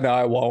 I know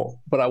I won't,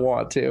 but I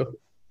want to.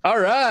 All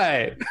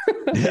right.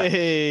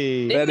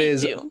 Hey. That Me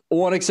is too.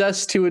 1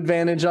 success, 2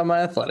 advantage on my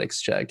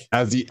athletics check.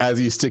 As he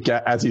sticks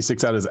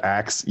out his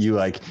axe, you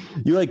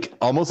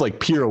almost like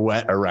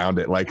pirouette around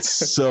it, like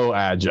so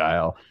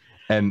agile,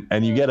 and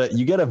you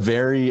get a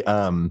very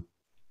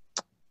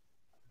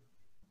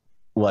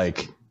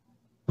like,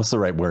 what's the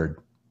right word?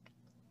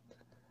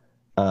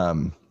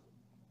 Dang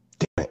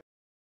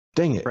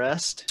it.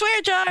 Rest.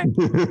 Swear jar.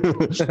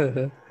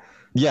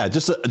 Yeah,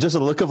 just a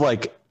look of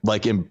like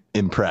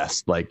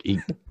impressed, like he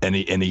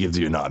gives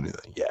you a nod. He's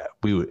like, yeah,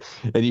 we would,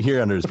 and you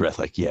hear under his breath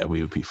like, yeah,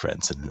 we would be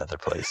friends in another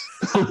place.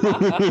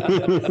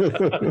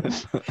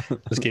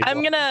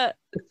 I'm gonna,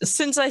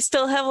 since I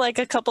still have like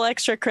a couple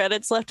extra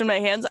credits left in my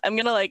hands, I'm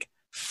gonna like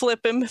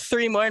flip him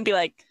 3 more and be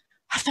like,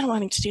 I've been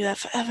wanting to do that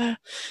forever.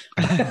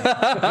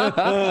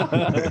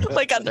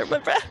 Like under my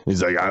breath.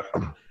 He's like,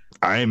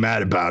 I ain't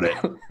mad about it.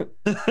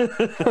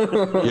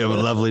 You have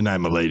a lovely night,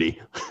 my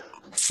lady.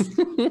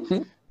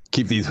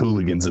 Keep these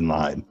hooligans in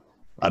line.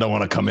 I don't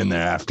want to come in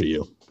there after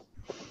you.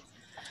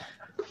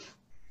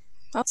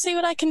 I'll see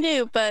what I can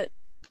do, but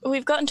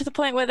we've gotten to the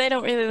point where they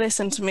don't really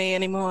listen to me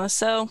anymore,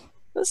 so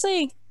we'll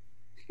see.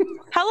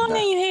 How long are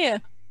you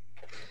here?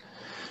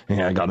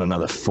 Yeah, I got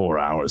another 4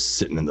 hours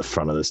sitting in the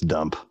front of this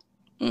dump.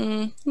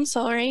 I'm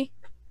sorry.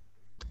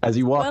 As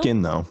you walk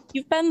in, though,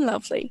 You've been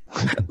lovely.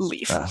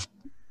 Leave.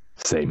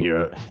 same.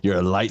 You're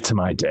a light to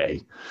my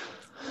day.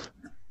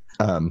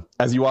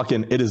 As you walk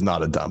in, it is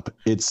not a dump.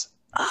 It's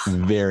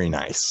very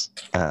nice.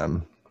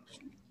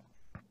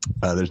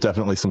 There's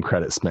definitely some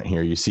credit spent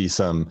here. You see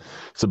some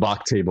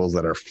sabacc tables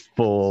that are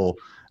full,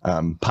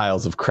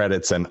 piles of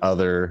credits and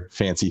other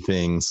fancy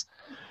things.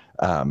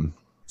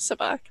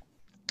 Sabacc.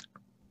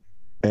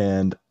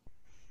 And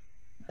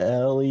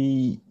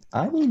Ellie,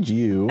 I need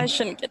you. I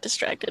shouldn't get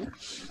distracted.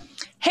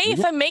 Hey,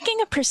 if I'm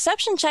making a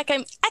perception check,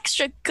 I'm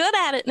extra good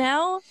at it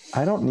now.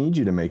 I don't need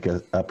you to make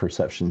a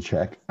perception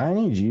check. I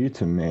need you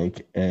to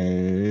make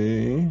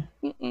a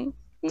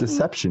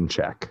deception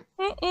check.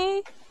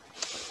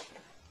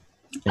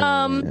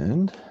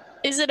 And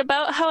Is it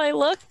about how I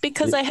look?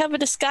 Because I have a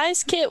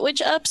disguise kit,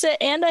 which ups it,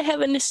 and I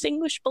have an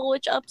indistinguishable,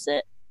 which ups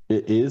it.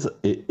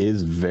 it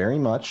is very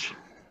much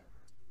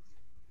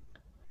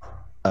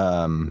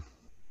about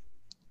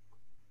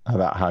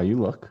how you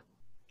look.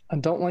 I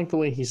don't like the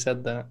way he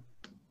said that.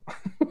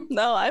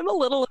 No, I'm a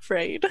little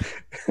afraid.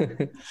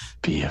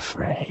 Be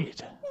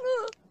afraid.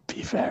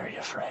 Be very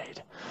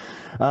afraid.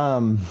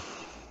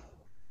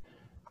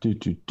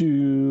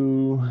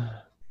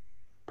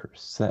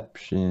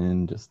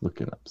 Perception. Just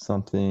looking up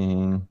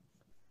something.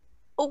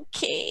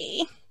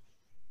 Okay.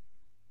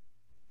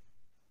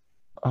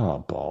 Oh,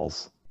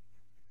 balls.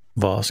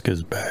 Vosk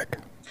is back.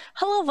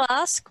 Hello,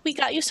 Vosk. We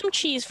got you some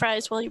cheese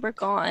fries while you were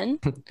gone.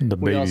 The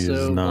We baby is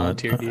also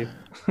not. volunteered you.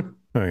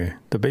 Okay,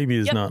 the baby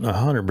is Yep. not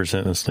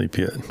 100% asleep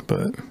yet,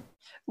 but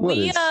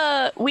We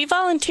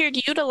volunteered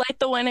you to light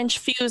the 1-inch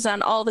fuse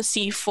on all the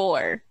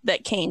C4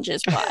 that Kane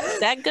just bought. Is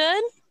that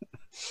good?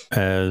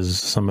 as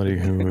somebody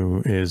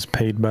who is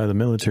paid by the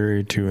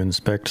military to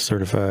inspect,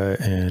 certify,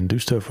 and do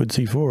stuff with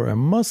C4, I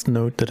must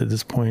note that at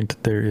this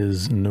point there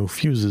is no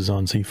fuses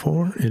on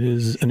C4. It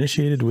is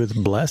initiated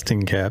with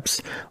blasting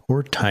caps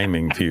or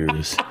timing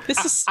fuse.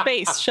 This is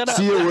space. Shut up.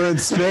 See it, we're in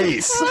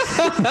space.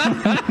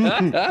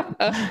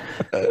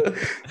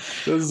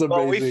 This is amazing.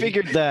 Well, we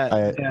figured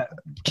that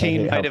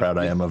Kane how might proud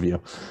I have am of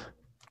you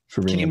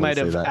for being Kane able might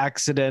to say have that.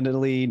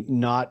 accidentally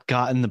not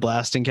gotten the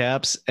blasting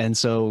caps, and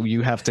so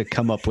you have to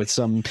come up with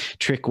some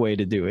trick way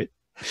to do it.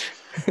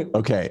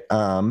 Okay.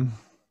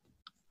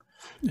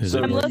 Is So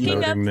it I'm worth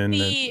looking up noting then that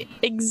the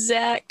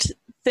exact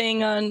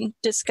thing on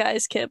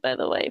Disguise Kit, by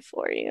the way,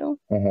 for you.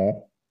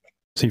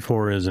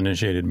 C4 is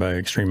initiated by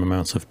extreme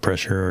amounts of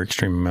pressure or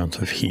extreme amounts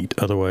of heat.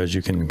 Otherwise,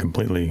 you can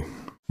completely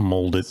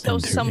mold it So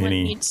into someone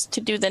any. needs to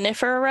do the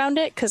niffer around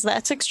it, because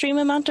that's extreme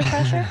amount of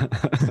pressure.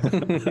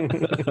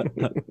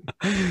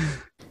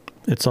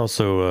 It's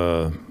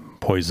also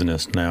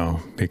poisonous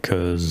now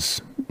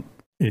because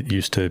it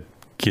used to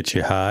get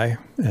you high,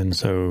 and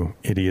so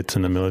idiots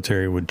in the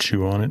military would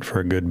chew on it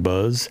for a good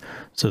buzz.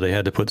 So they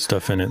had to put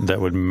stuff in it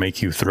that would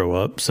make you throw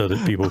up so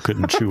that people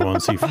couldn't chew on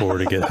C4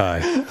 to get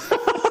high.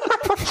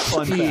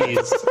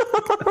 Jeez.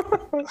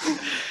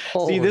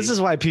 See, this is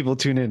why people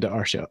tune into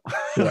our show.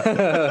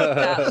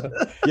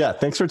 Yeah,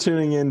 thanks for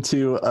tuning in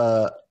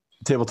to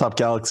Tabletop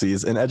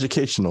Galaxies, an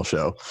educational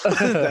show.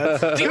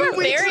 We were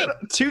very,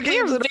 Two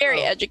we were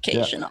very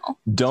educational.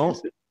 Don't,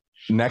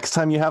 next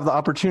time you have the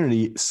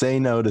opportunity, say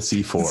no to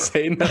C4.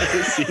 Say no to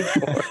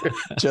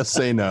C4. Just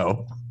say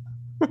no.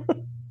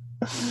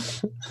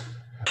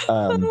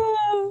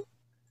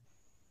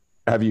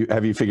 Have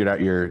you figured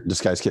out your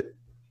disguise kit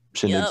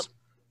shindigs? Yep.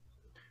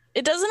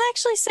 It doesn't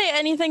actually say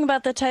anything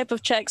about the type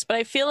of checks, but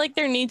I feel like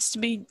there needs to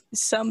be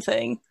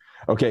something.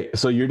 Okay,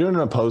 so you're doing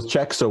an opposed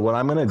check. So what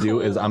I'm going to do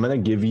is Cool. I'm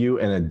going to give you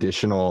an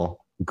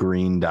additional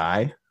green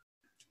die,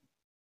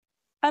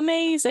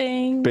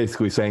 Amazing.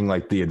 basically saying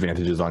like the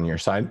advantage is on your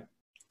side.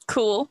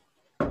 Cool.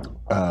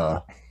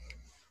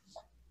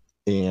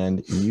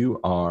 And you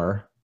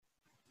are,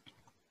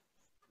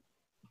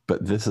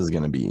 but this is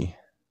going to be,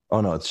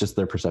 oh no, it's just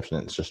their perception.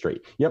 It's just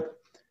straight. Yep.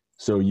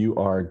 So you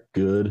are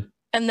good.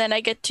 And then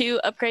I get to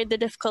upgrade the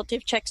difficulty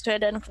of checks to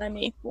identify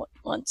me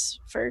once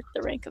for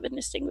the rank of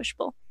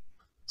indistinguishable.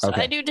 So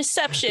Okay. I do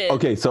deception.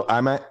 Okay, so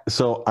I'm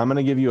going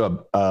to give you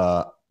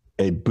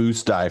a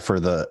boost die for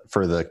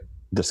the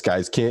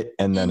disguise kit,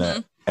 and then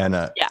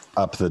Yeah.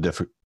 up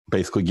the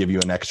basically give you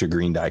an extra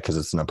green die because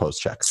it's an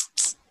opposed check.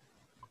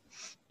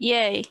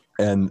 Yay.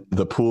 And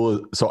the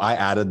pool, so I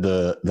added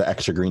the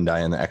extra green die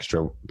and the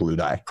extra blue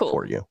die Cool.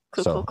 for you.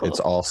 Cool, So cool, cool. it's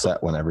all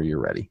set whenever you're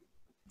ready.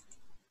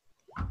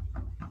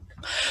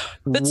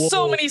 That's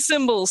so Whoa. many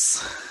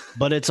symbols.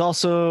 But it's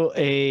also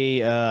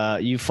a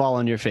you fall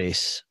on your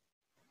face.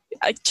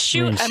 Shoot, she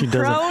I'm doesn't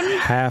prone.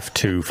 have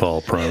to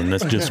fall prone.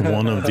 That's just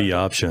one of the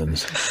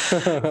options.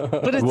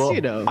 But it's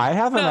Well, I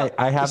have an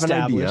idea.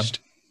 established.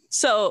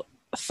 So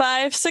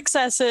 5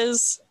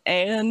 successes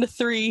and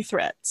 3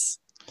 threats.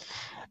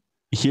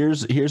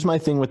 Here's my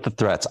thing with the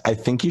threats. I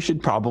think you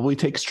should probably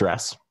take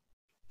stress.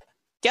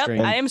 Yep,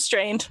 Strained. I am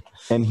strained.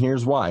 And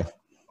here's why.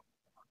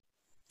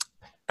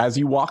 As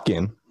you walk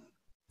in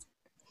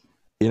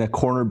a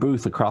corner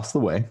booth across the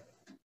way,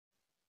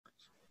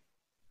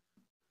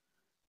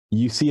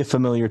 you see a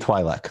familiar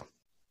Twi'lek.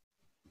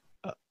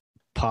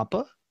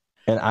 Papa?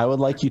 And I would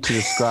like you to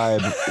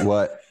describe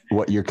what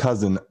your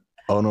cousin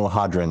Ono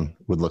Hadron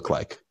would look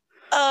like.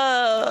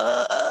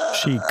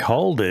 She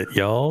called it,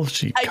 y'all.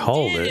 She I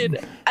called did.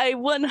 it. I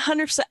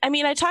 100%. I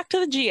mean, I talked to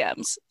the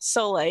GMs,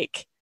 so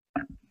like,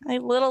 I a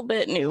little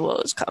bit knew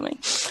what was coming.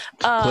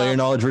 Player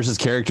knowledge versus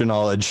character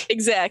knowledge.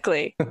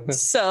 Exactly.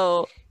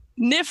 So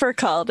Niffer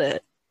called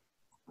it,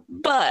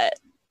 but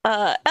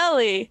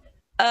Ellie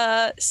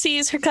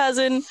sees her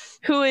cousin,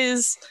 who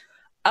is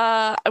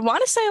I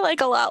want to say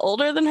like a lot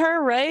older than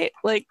her, right?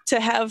 Like to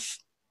have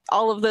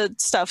all of the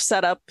stuff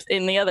set up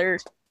in the other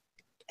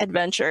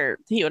adventure,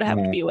 he would have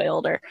to be way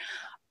older.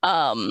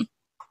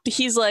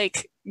 He's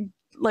like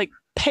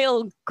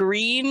pale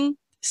green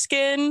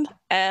skinned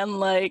and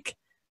like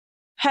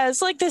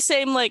has like the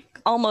same, like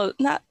almost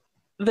not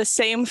the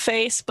same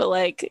face, but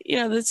like, you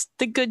know, that's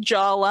the good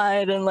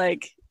jawline and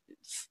like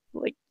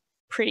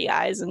pretty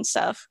eyes and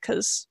stuff,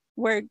 because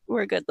we're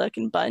a good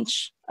looking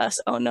bunch,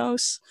 us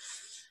Onos.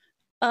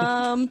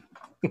 And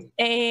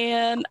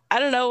I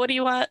don't know, what do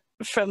you want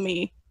from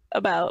me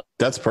about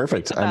That's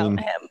perfect. I mean,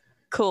 him?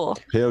 Cool.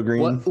 pale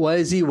green. What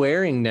is he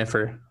wearing,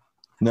 Niffer?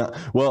 No,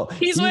 well,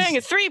 He's wearing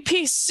a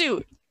 3-piece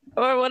suit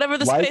or whatever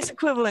the Like- space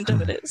equivalent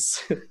of it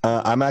is.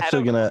 I'm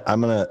actually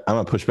I'm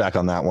gonna push back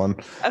on that one.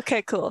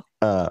 Okay, cool.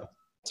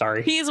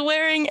 Sorry. He's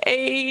wearing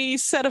a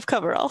set of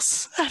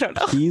coveralls. I don't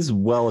know. He's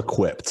well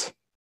equipped,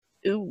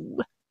 Ooh.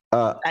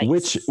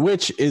 Nice.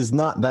 which is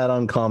not that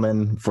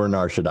uncommon for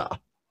Nar Shaddaa.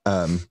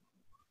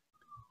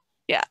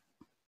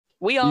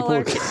 We all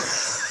are.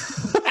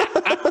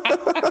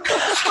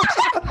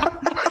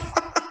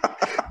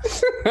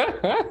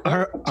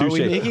 Are Touche.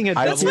 we making a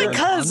That's double my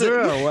cousin.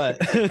 entendre or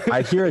what?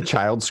 I hear a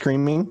child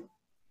screaming.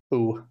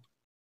 Ooh.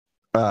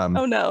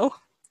 Oh no.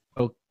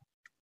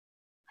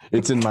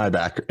 It's in my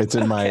It's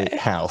in my Okay.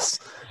 house.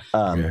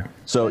 Okay.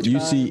 So That's you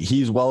fine. see,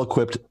 he's well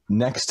equipped.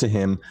 Next to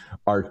him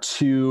are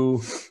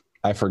two.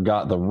 I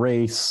forgot the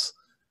race.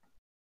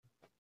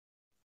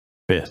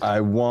 Fifth.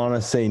 I want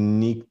to say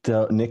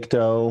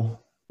Nikto.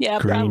 Yeah,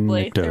 Green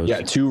probably. Niktos.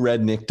 Yeah, two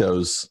red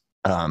Niktos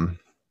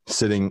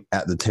sitting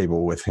at the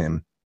table with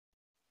him.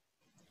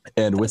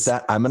 And with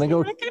that, I'm gonna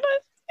go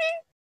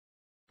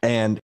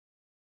and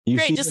you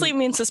Great, see just them- leave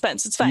me in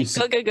suspense. It's fine. you see-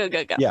 Go.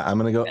 Yeah, I'm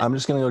gonna go. I'm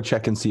just gonna go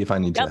check and see if I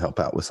need to Yep. help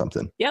out with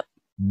something. Yep.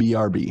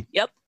 BRB.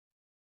 Yep.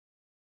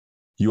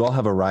 You all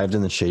have arrived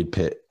in the shade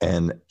pit,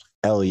 and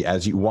Ellie,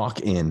 as you walk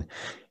in,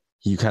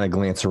 you kind of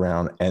glance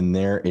around, and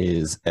there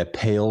is a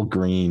pale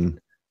green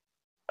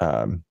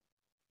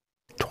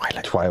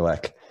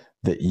Twi'lek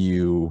that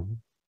you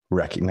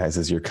recognize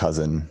as your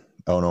cousin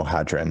Ono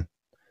Hadron.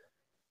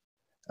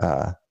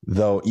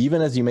 Though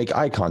even as you make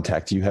eye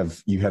contact, you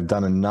have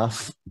done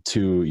enough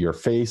to your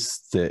face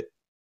that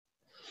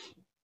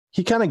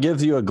he kind of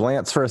gives you a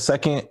glance for a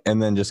second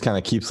and then just kind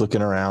of keeps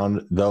looking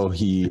around, though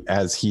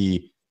as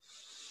he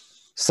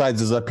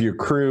sizes up your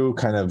crew,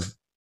 kind of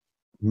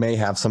may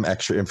have some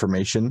extra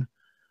information,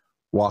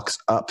 walks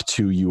up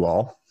to you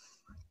all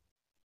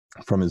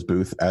from his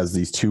booth as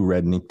these two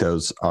red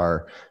Niktos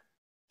are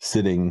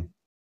sitting,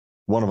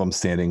 one of them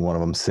standing, one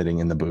of them sitting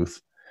in the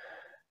booth.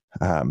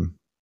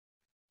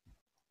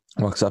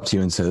 Walks up to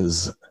you and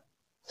says,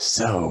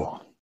 "So,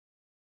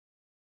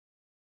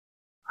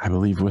 I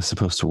believe we're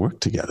supposed to work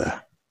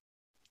together.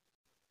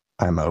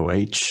 I'm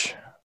OH.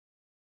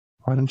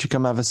 Why don't you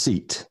come have a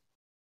seat?"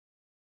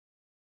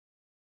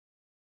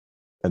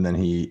 And then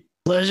he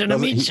Pleasure to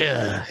Doesn't meet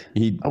you.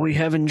 He Are we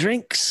having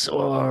drinks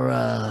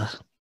or?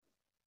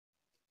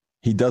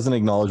 he doesn't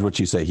acknowledge what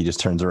you say. He just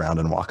turns around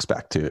and walks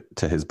back to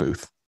his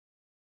booth.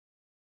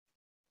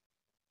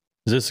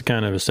 Is this the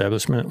kind of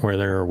establishment where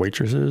there are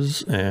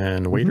waitresses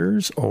and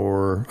waiters,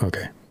 or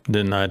okay?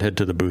 Then I'd head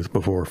to the booth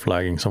before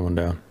flagging someone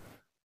down.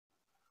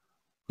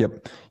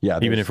 Yep. Yeah.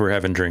 Even if we're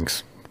having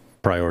drinks,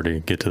 priority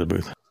get to the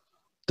booth.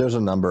 There's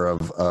a number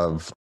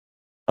of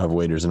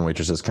waiters and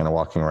waitresses kind of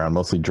walking around,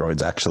 mostly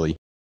droids actually.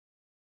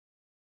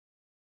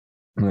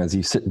 And as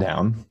you sit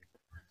down,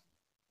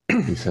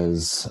 he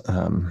says,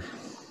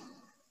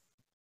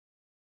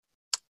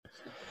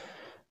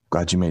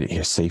 "Glad you made it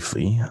here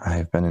safely. I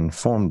have been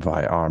informed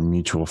by our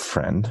mutual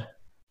friend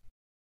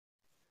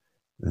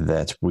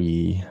that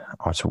we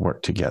are to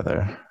work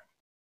together."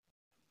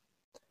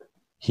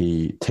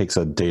 He takes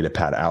a data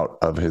pad out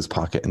of his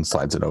pocket and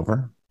slides it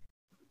over.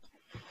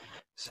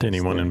 To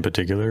anyone in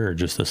particular, or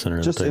just the center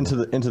of the table?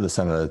 Just into the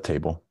center of the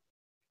table.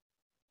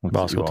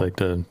 Boss will take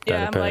the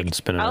data pad and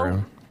spin it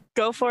around.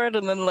 Go for it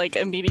and then like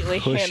immediately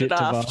Push hand it it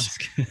to off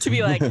Vosk. to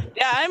be like,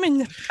 yeah,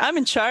 I'm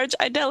in charge.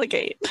 I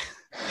delegate.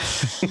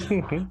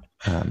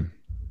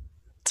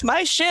 It's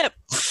my ship.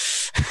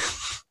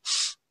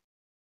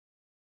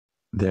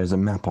 There's a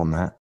map on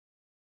that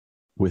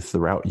with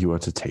the route you are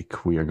to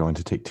take. We are going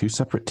to take 2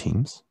 separate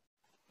teams.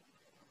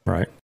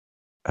 Right.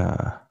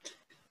 And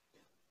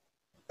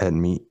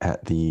meet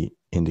at the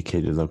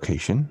indicated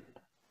location.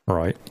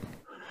 Right.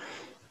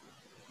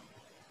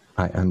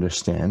 I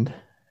understand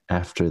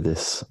after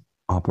this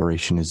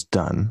operation is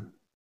done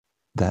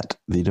that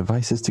the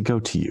device is to go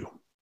to you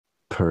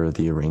per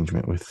the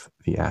arrangement with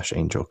the Ash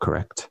Angel,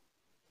 correct?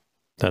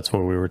 That's what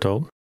we were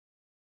told.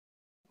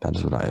 That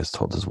is what I was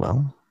told as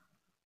well.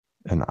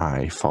 And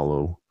I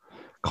follow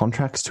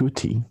contracts to a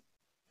T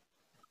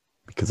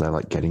because I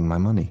like getting my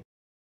money.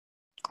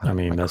 I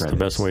mean, that's the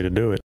best way to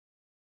do it.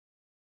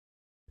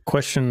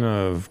 Question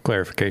of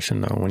clarification,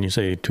 though. When you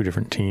say 2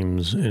 different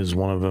teams, is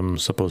one of them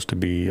supposed to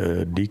be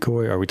a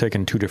decoy? Are we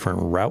taking 2 different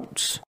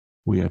routes?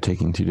 We are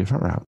taking 2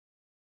 different routes.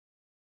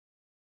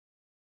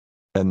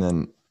 And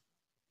then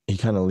he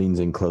kind of leans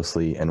in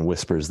closely and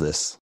whispers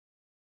this.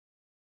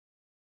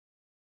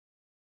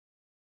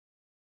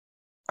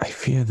 I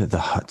fear that the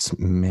Hutts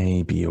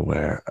may be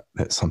aware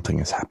that something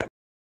has happened.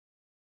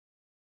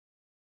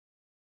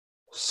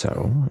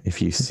 So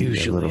if you see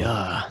Usually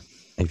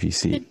if you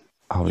see,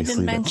 obviously, You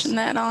did mention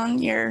that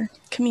on your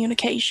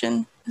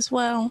communication as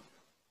well.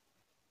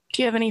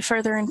 Do you have any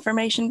further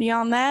information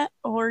beyond that,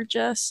 or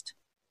just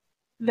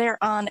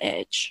they're on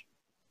edge?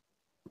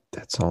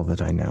 That's all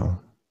that I know.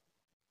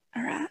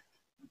 All right.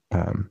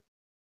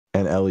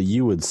 And Ellie,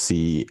 you would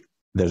see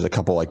there's a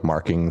couple like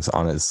markings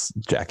on his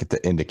jacket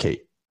that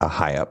indicate a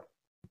high up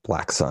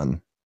black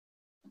sun.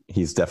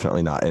 He's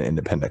definitely not an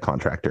independent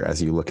contractor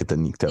as you look at the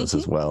Niktos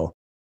as well.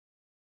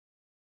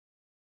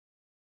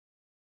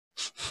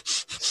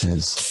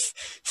 Says,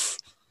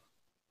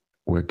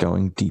 we're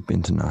going deep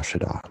into Nar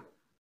Shaddaa.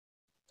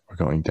 We're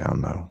going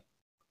down low.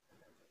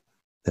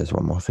 There's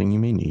one more thing you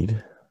may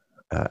need.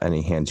 And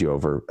he hands you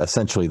over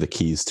essentially the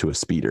keys to a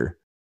speeder.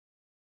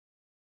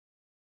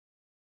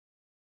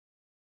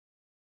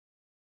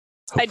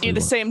 I do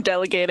the same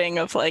delegating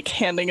of like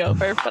handing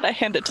over, but I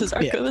hand it to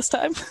Zarko this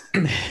time.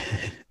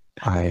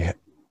 I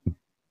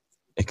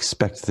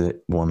expect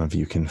that one of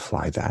you can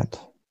fly that.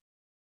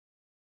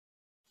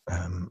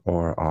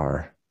 Or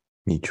our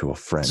mutual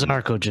friend.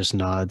 Zarko just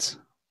nods.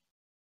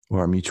 Or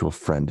our mutual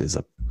friend is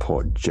a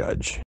poor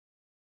judge.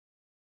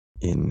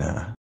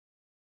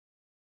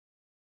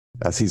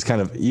 As he's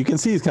kind of, you can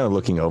see he's kind of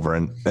looking over,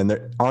 and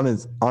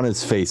on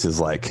his face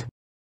is like,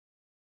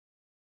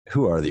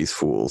 who are these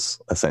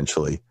fools?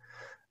 Essentially.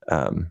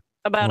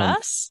 About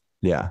us?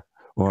 Yeah.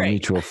 Or our Great.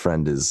 mutual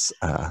friend is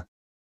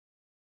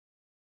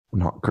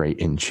not great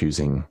in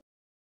choosing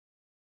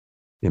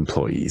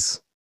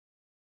employees.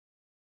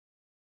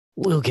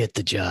 We'll get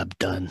the job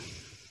done.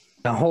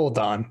 Now hold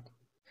on.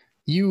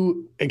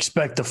 You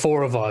expect the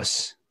 4 of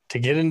us to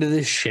get into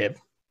this ship.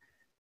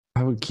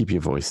 I would keep your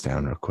voice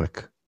down real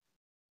quick.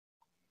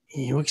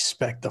 You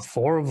expect the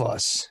 4 of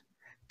us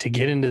to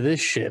get into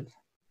this ship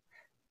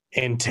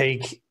and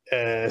take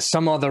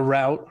some other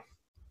route?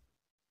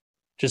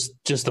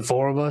 Just the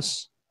 4 of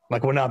us?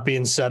 Like we're not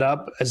being set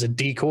up as a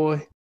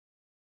decoy?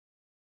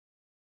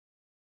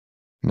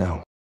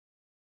 No.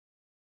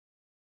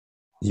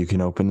 You can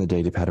open the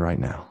datapad right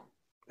now.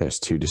 There's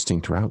 2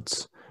 distinct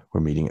routes.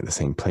 We're meeting at the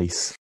same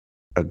place.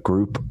 A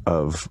group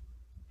of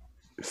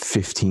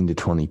 15 to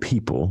 20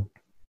 people.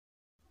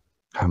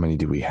 How many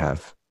do we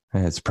have?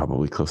 It's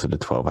probably closer to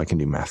 12. I can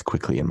do math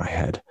quickly in my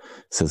head,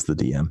 says the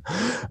DM.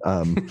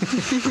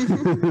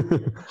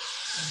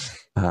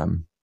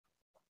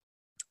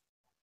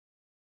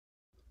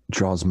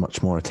 Draws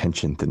much more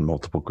attention than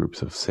multiple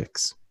groups of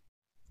 6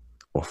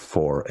 or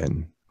 4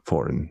 and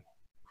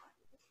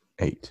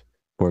 8.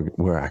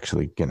 We're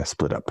actually going to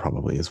split up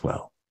probably as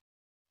well.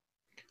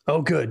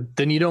 Oh, good.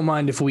 Then you don't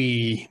mind if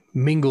we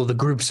mingle the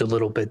groups a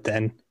little bit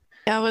then?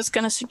 I was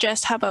going to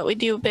suggest, how about we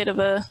do a bit of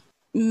a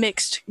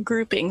mixed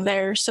grouping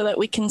there so that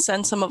we can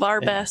send some of our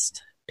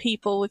best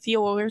people with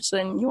yours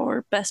and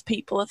your best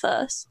people with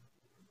us.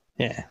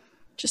 Yeah.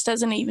 Just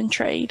as an even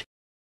trade.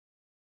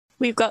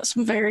 We've got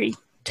some very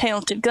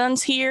talented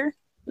guns here,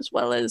 as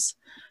well as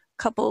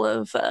a couple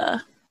of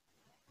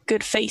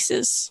good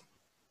faces.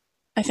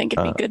 I think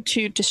it'd be good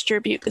to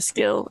distribute the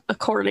skill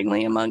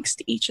accordingly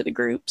amongst each of the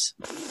groups.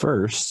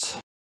 First,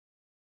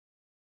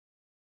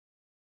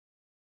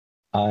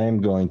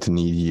 I'm going to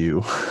need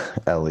you,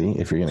 Ellie,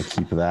 if you're going to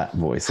keep that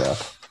voice up,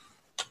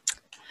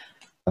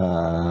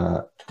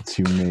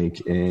 to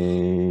make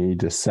a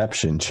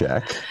deception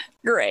check.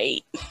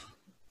 Great.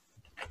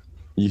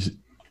 Yep.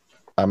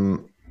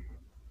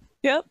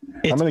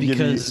 It's I'm going to give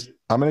you. because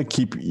I'm going to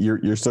keep.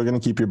 You're still going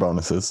to keep your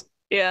bonuses.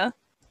 Yeah.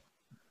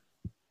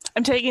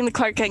 I'm taking the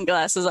Clark Kent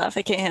glasses off.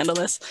 I can't handle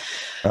this.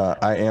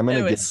 I am going to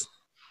get. Anyways,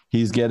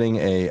 He's getting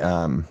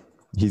a.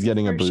 He's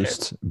getting a For sure.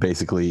 boost.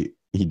 Basically,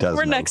 he does.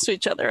 we're know- next to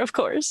each other, of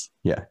course.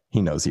 Yeah,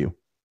 he knows you.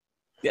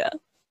 Yeah.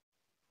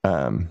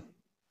 Am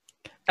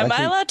Am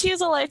I allowed to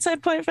use a light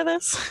side point for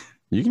this?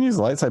 You can use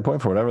the light side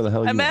point for whatever the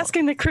hell you I'm want.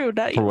 asking the crew,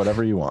 not For you.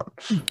 whatever you want.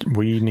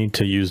 We need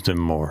to use them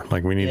more.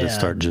 Like we need to Yeah.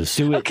 start just.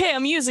 do it. Okay,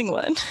 I'm using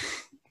one.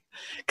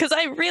 Because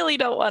I really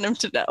don't want him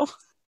to know.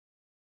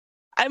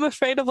 I'm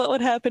afraid of what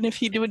would happen if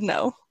he would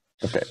know.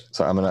 Okay,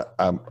 so I'm gonna.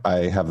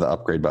 I have the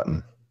upgrade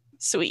button.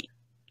 Sweet.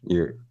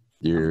 You're.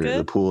 good?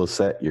 The pool is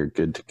set. You're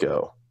good to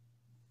go.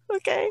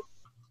 Okay.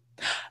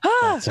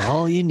 Ah, That's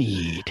all you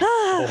need.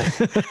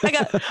 I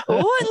got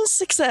one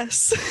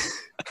success.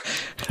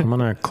 I'm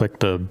gonna click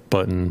the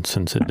button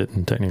since it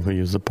didn't technically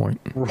use the point.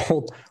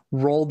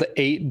 Rolled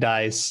 8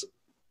 dice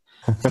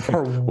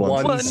for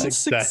one One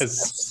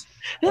success.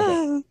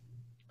 Ah,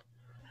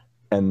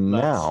 And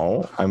Nice.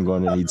 now I'm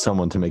going to need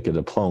someone to make a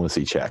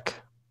diplomacy check.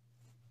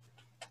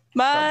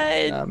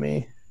 My Not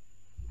me.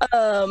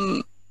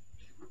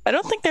 I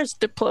don't think there's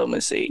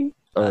diplomacy.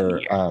 Or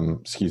Here.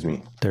 excuse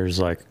me. There's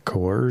like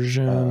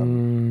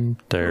coercion.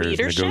 There's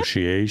Leadership?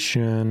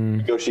 negotiation.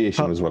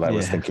 Negotiation was what I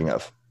was yeah. thinking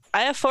of.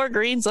 I have 4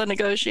 greens on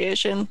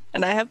negotiation,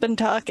 and I have been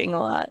talking a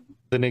lot.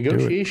 The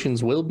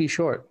negotiations will be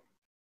short.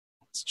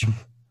 It's true.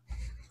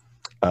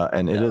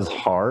 And it is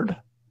hard.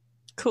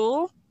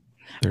 Cool.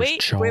 There's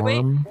Wait,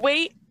 charm.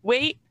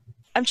 wait.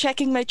 I'm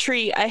checking my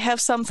tree. I have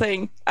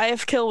something. I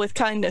have kill with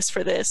kindness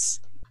for this.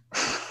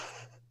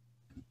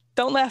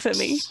 Don't laugh at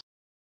me.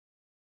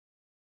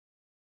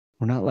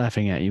 We're not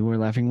laughing at you. We're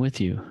laughing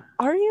with you.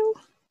 Are you?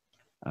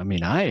 I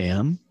mean, I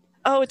am.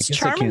 Oh, I it's guess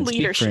charm I can't and speak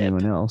for leadership.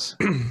 anyone else.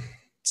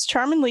 It's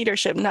charm and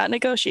leadership, not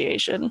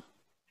negotiation.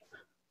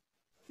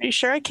 Are you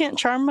sure I can't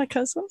charm my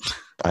cousin?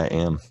 I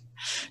am.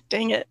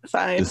 Dang it.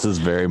 Fine. This is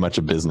very much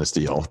a business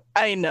deal.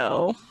 I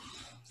know.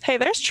 Hey,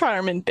 there's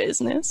charm in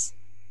business.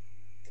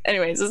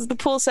 Anyways, is the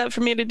pool set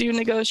for me to do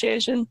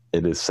negotiation?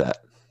 It is set.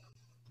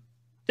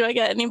 Do I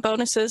get any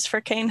bonuses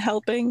for Kane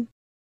helping?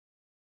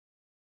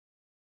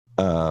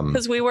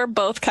 Because we were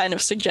both kind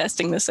of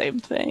suggesting the same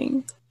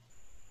thing.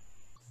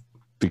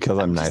 Because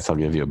I'm nice, I'll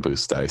give you a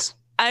boost dice.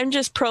 I'm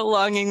just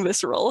prolonging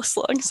this roll as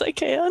long as I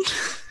can.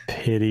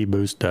 Pity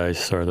boost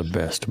dice are the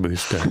best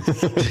boost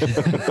dice.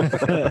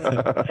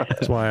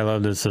 That's why I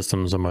love this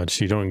system so much.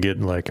 You don't get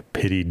like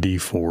pity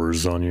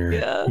D4s on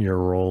your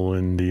roll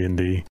in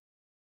D&D.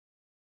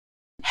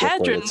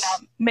 Hadron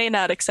it's- may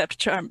not accept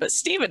charm, but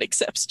Steven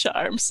accepts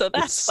charm, so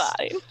that's It's-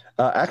 fine.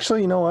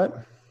 Actually, you know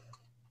what?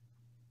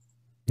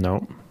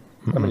 Nope.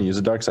 I'm going to use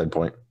a dark side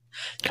point.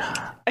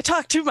 I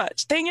talk too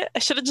much. Dang it. I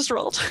should have just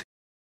rolled.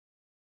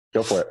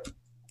 Go for it.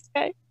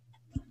 Hey,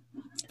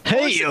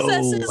 Four yo.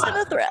 successes and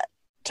a threat.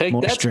 Take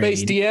More that,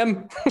 Space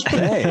strain. DM.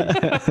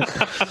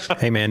 Hey.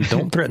 Hey man,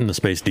 don't threaten the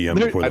space DM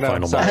before I the know,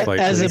 final sorry. boss fight.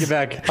 As please. Take it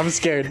back. I'm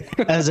scared.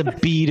 As a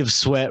bead of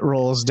sweat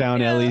rolls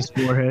down Yeah. Ellie's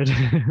forehead.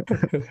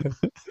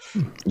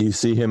 You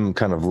see him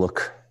kind of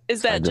look.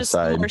 Is that Side to just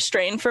side. more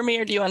strain for me,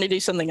 or do you want to do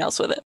something else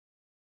with it?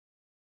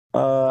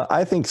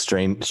 I think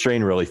strain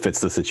really fits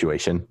the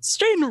situation.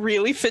 Strain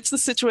really fits the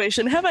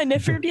situation. Have I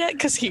niffered yet?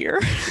 Because here.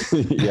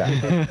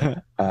 Yeah.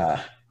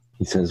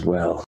 He says,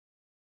 well,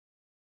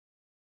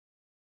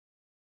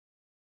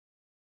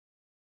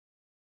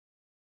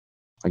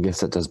 I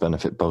guess that does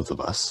benefit both of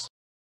us.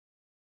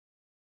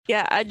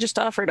 Yeah, I just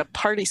offered a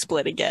party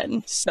split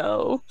again,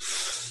 so.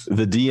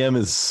 The DM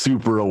is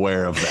super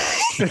aware of that.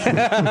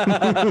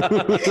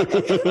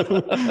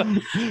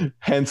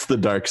 Hence the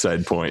dark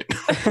side point.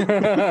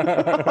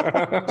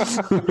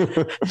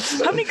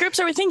 How many groups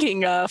are we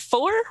thinking?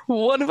 4?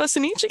 One of us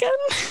in each again?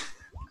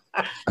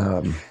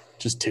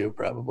 Just 2,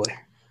 probably.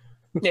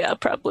 Yeah,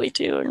 probably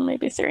 2 or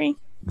maybe 3.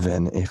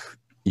 Then if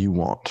you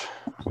want,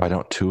 why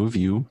don't 2 of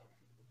you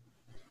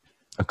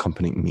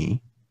accompany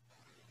me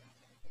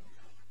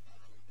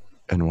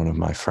and one of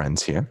my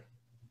friends here?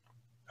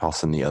 I'll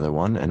send the other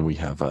one, and we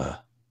have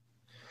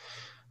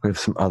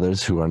some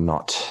others who are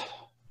not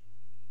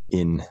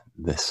in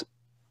this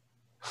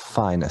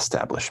fine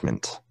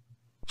establishment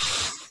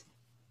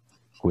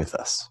with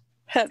us.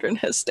 Hadron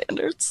has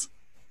standards.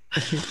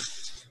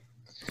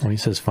 When he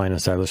says fine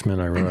establishment,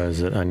 I realize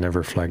that I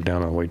never flagged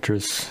down a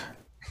waitress.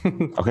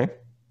 Okay.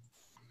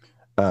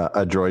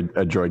 A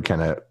droid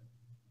kind of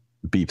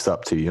beeps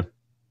up to you.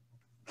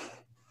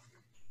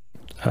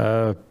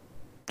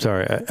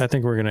 Sorry, I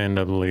think we're gonna end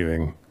up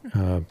leaving.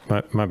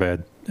 My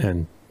bad.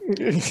 And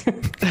it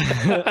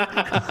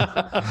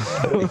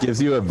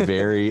gives you a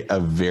very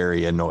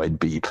annoyed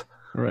beep.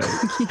 Right.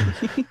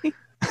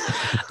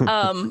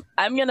 I'm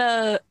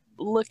gonna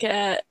look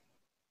at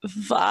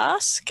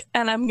Vosk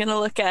and I'm gonna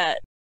look at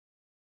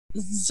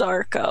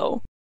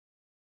Zarko.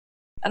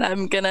 And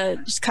I'm gonna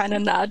just kind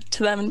of nod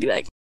to them and be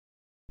like,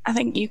 I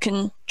think you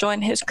can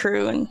join his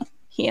crew and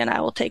he and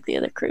I will take the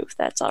other crew if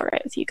that's all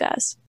right with you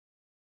guys.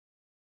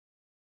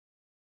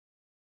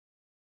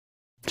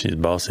 She's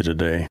bossy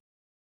today.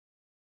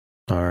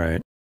 All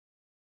right.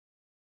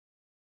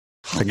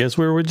 I guess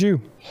where would you?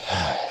 I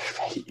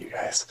hate you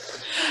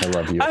guys. I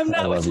love you. I'm I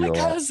not love with you my a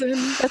lot. cousin.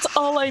 That's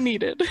all I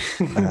needed.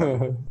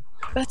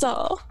 That's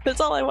all. That's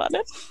all I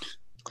wanted.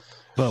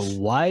 But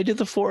why do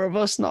the four of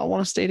us not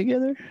want to stay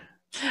together?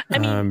 I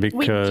mean,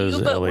 Because we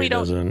do, but Ellie we don't.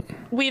 doesn't.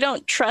 We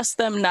don't trust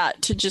them not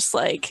to just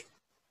like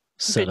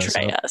Set us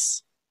betray up.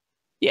 us.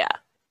 Yeah.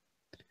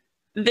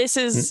 This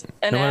is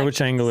an No matter act-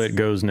 which angle it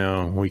goes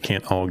now, we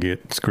can't all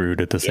get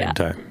screwed at the same Yeah.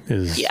 time,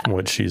 is Yeah.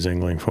 what she's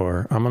angling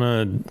for. I'm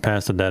going to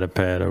pass the data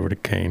pad over to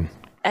Kane.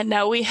 And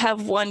now we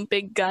have one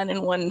big gun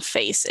and one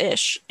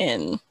face-ish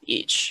in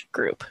each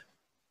group.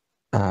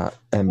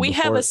 And We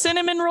have a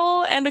cinnamon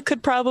roll and it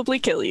could probably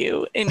kill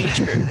you in each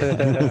group.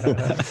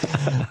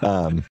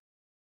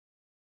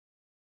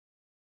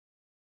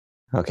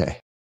 Okay.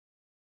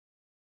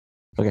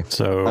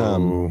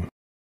 So,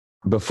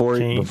 Before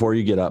Kane. before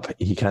you get up,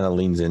 he kind of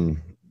leans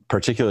in,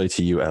 particularly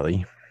to you,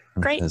 Ellie.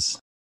 and Great. says,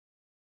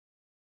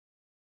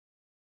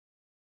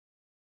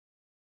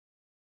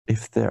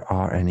 if there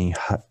are any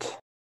hut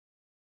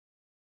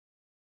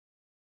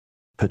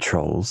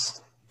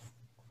patrols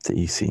that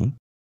you see,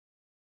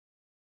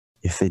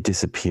 if they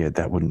disappeared,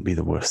 that wouldn't be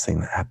the worst thing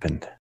that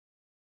happened.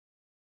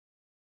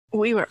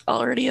 We were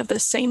already of the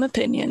same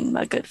opinion,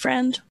 my good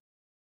friend.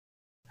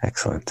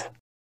 Excellent.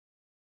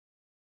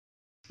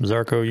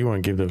 Zarko, you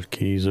want to give those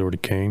keys over to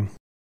Kane?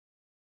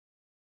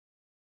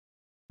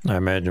 I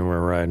imagine we're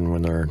riding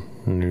with our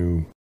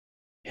new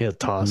He'll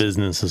toss. it.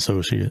 business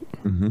associate.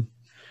 Mm-hmm.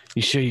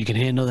 You sure you can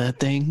handle that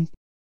thing?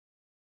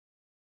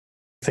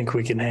 Think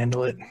we can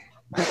handle it.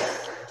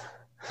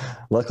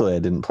 Luckily, I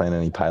didn't plan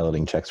any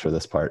piloting checks for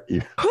this part.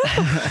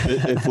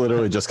 It's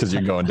literally just because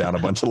you're going down a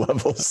bunch of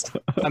levels.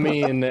 I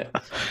mean,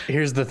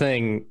 here's the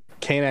thing.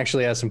 Kane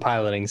actually has some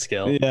piloting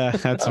skill. Yeah,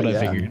 that's what Oh, I yeah.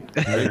 figured.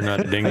 Better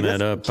not ding I guess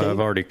that up. Kane- I've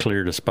already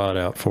cleared a spot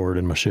out for it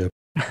in my ship.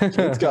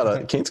 Kane's got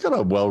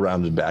a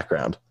well-rounded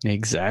background.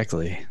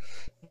 Exactly.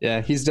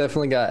 Yeah, he's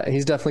definitely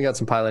got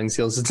some piloting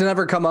skills. It's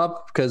never come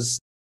up because,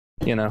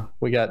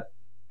 we got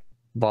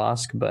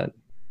Vosk, but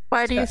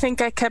Why do you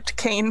think I kept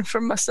Kane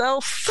for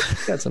myself?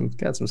 got some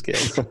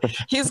skills.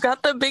 He's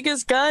got the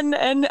biggest gun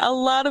and a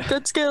lot of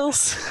good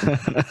skills.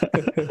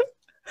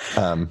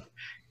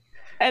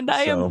 And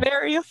I So- am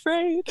very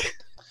afraid.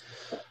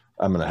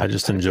 I'm gonna. I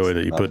just enjoy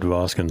that you put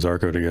Vosk and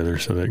Zarko together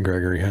so that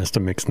Gregory has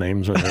to mix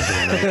names with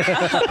everyone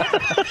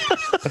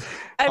else.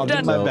 I've do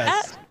done my that.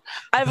 best.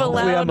 I've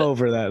Hopefully I'm allowed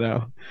over that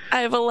now.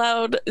 I've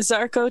allowed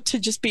Zarko to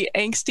just be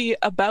angsty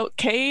about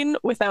Kane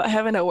without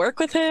having to work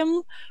with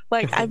him.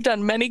 Like I've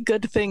done many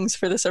good things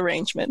for this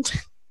arrangement.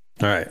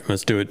 All right,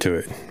 let's do it to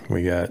it.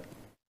 We got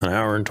an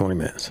hour and 20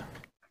 minutes.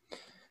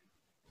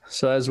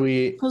 So as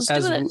we Let's do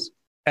this.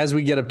 as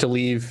we get up to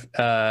leave,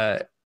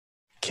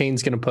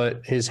 Kane's gonna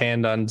put his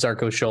hand on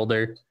Zarko's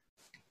shoulder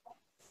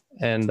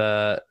and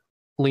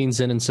leans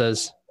in and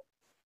says,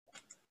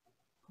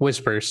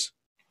 whispers,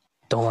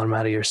 "Don't let him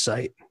out of your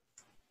sight."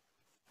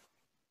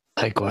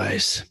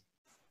 Likewise.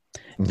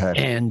 Okay.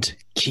 And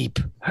keep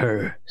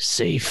her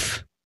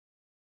safe.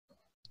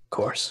 Of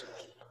course.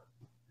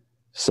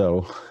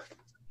 So,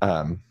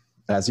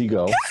 as you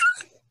go,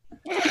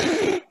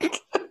 I'm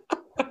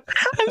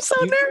so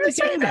nervous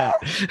right now.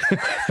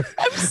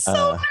 I'm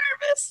so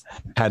nervous.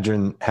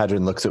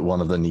 Hadron looks at one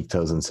of the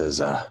Niktos and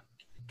says,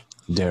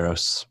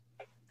 Daros,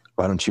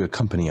 why don't you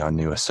accompany our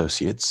new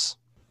associates?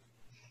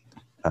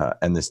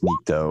 And this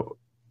Nikto,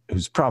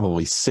 who's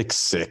probably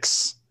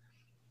 6'6",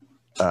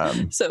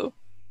 So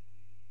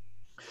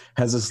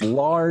has this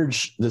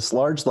large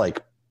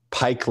like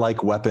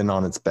pike-like weapon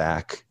on his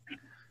back,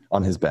 a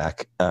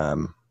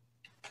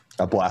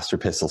blaster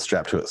pistol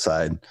strapped to its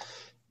side,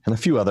 and a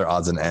few other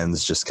odds and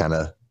ends, just kind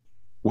of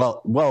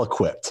well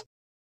equipped.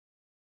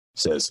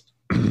 Says,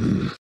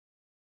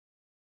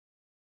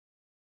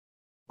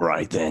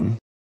 right then.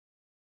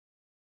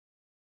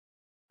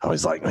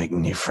 Always like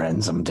making new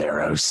friends. I'm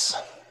Daros.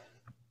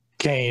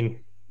 Kane.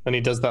 And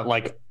he does that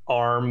like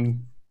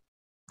arm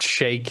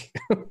shake.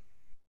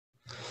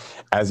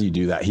 As you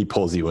do that, he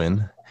pulls you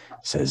in.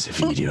 Says, if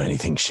you do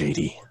anything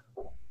shady,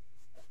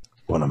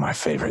 one of my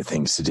favorite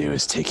things to do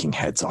is taking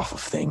heads off of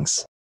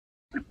things.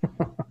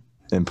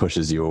 And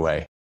pushes you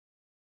away.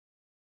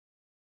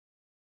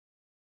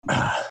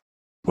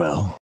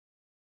 Well,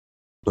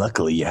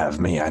 luckily you have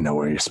me. I know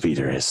where your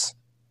speeder is.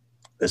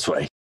 This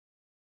way.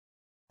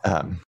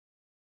 And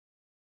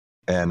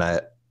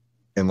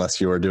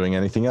unless you are doing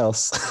anything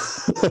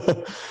else.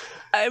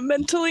 I'm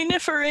mentally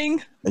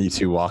niffering. You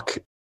two walk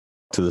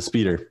to the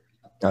speeder.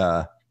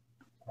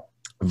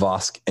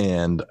 Vosk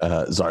and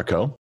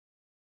Zarko.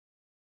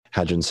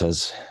 Hadron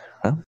says,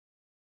 well,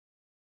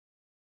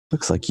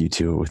 looks like you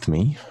two are with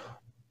me.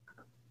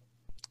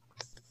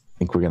 I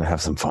think we're going to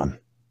have some fun.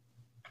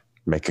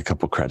 Make a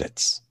couple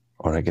credits.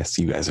 Or I guess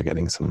you guys are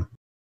getting some.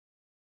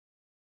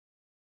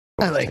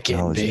 I like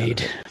getting technology out of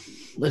paid. it.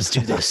 Let's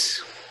do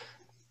this.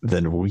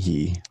 Then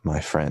we, my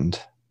friend,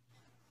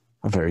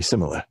 are very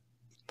similar.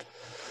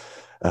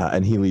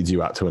 And he leads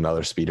you out to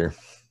another speeder.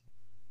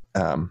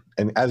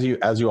 And as you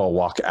all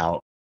walk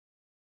out,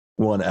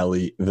 one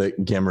Ellie, the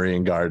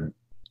Gamorrean guard,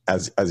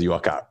 as you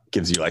walk out,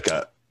 gives you like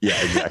a,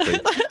 yeah, exactly.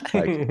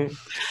 Like,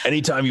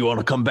 anytime you want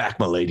to come back,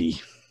 my lady,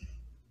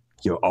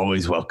 you're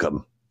always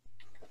welcome.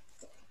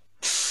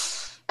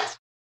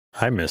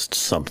 I missed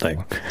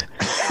something.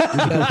 we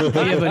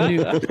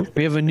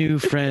have a new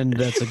friend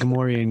that's a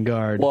Gamorrean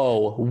guard.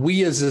 Whoa,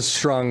 we is a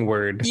strong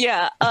word.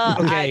 Yeah, I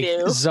Okay,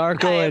 do.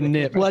 Zarko and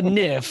Nif. Well,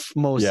 Nif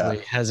mostly Yeah.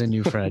 has a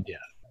new friend. Yeah.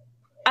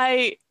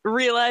 I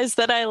realized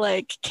that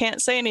I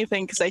can't say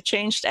anything because I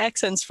changed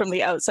accents from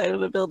the outside of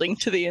the building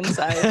to the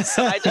inside.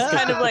 So I just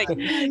kind of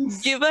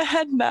give a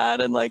head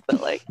nod and hey,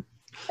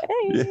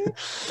 Yeah.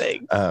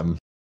 thing.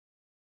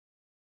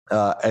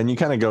 And you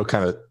kind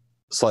of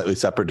slightly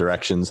separate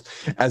directions.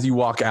 As you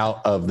walk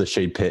out of the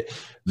shade pit,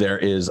 there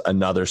is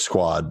another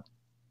squad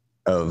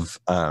of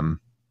 1,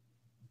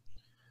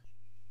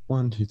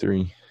 2,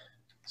 3.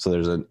 So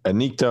there's a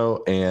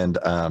Nikto and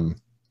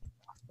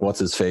what's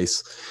his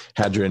face,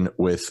 Hadron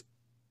with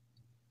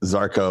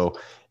Zarko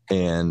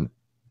and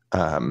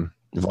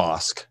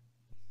Vosk.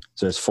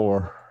 So there's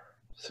 4.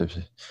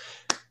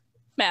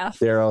 Math.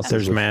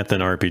 There's math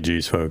and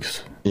RPGs,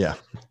 folks. Yeah.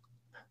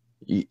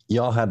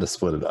 Y'all had to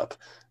split it up.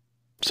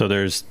 So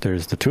there's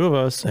the two of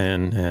us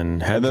and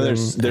then Hadron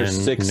there's and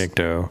 6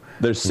 Nikto.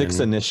 There's 6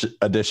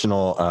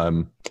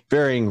 additional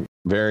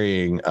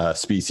varying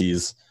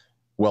species,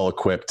 well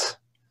equipped,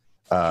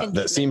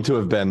 that seem to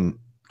have been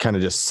kind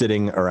of just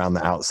sitting around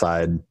the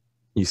outside.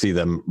 You see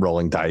them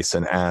rolling dice,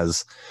 and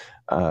as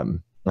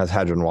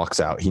Hadron walks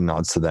out, he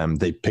nods to them.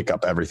 They pick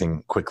up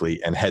everything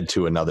quickly and head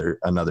to another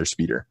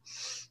speeder.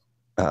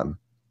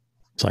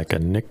 It's like a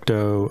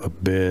Nikto, a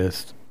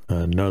Bith,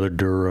 another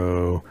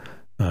Duro.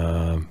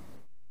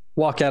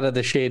 Walk out of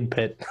the shade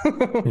pit.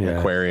 Yeah,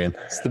 Aquarian.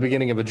 It's the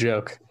beginning of a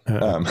joke.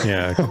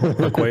 yeah,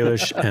 a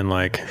Quailish and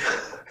like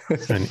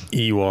an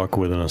Ewok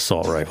with an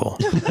assault rifle.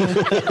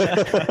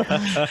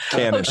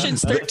 Canon.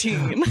 Ocean's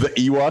 13. The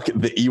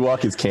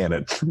Ewok is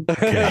canon.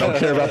 I don't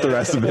care about the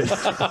rest of it.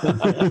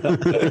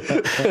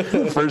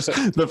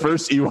 the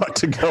first Ewok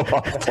to go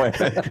off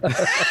planet.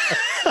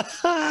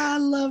 I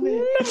love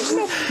it.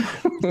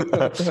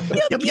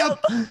 Yep.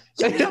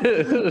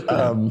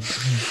 I'm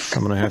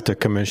gonna have to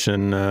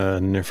commission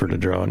Niffer to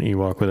draw an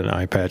Ewok with an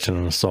eye patch and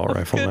an assault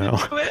rifle now.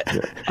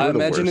 I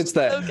imagine worst. it's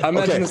that. I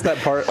imagine it's that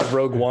part of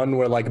Rogue One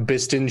where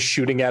Biston's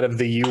shooting out of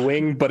the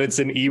U-wing, but it's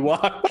an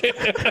Ewok.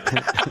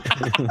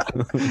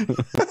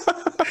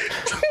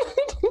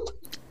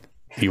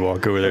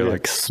 Ewok over there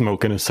like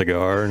smoking a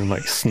cigar and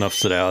like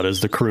snuffs it out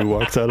as the crew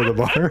walks out of the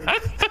bar.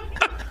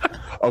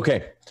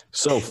 Okay,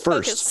 so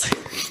first,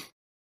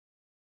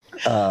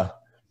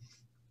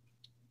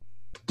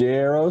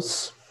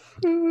 Daros,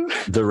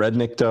 the Red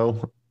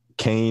Nikto,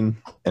 Kane,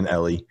 and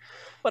Ellie.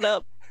 What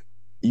up?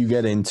 You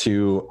get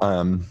into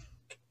a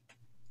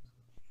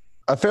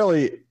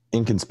fairly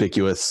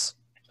inconspicuous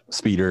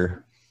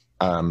speeder.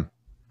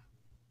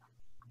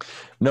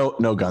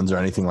 No guns or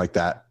anything like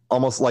that.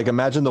 Almost like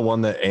imagine the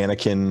one that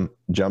Anakin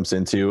jumps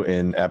into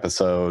in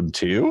episode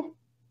 2.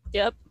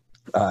 Yep.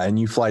 And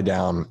you fly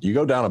down. You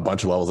go down a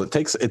bunch of levels. It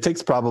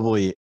takes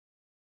probably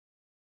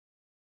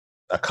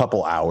a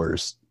couple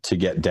hours to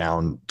get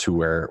down to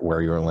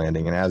where you're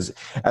landing. And as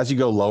you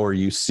go lower,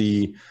 you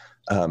see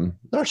Nar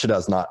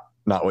Shadda''s not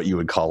what you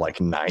would call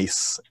like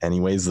nice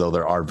anyways, though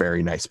there are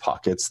very nice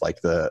pockets like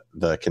the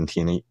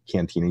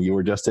cantina you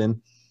were just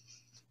in.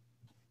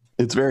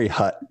 It's very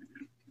Hutt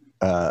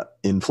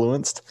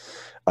influenced.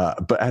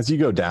 But as you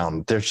go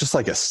down, there's just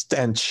like a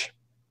stench.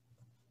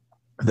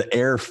 The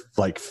air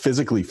like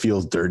physically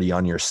feels dirty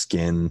on your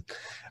skin.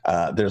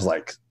 There's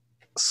like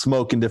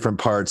smoke in different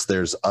parts.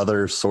 There's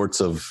other sorts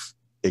of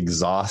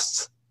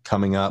exhausts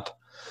coming up.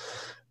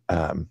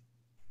 And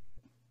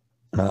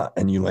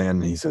you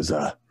land and he says,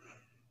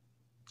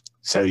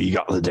 so you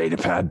got the data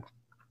pad?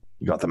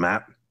 You got the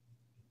map?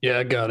 Yeah,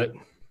 I got it.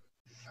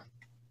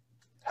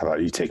 How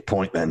about you take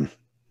point then?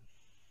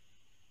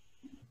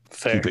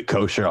 Fair. Keep it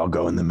kosher. I'll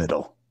go in the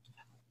middle.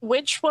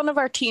 Which one of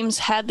our teams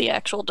had the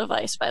actual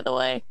device, by the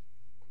way?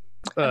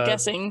 I'm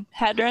guessing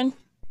Hadron.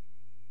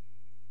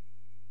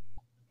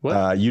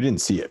 What? You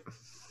didn't see it.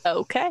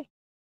 Okay.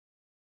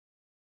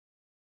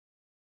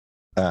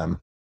 Yeah.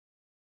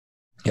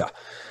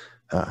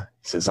 He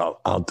says,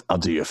 I'll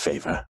do you a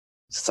favor.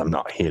 Since I'm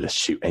not here to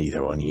shoot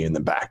either one of you in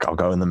the back, I'll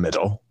go in the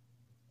middle.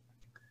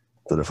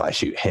 But if I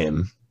shoot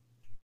him,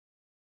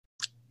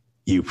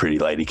 you, pretty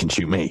lady, can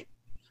shoot me.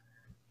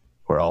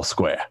 We're all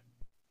square.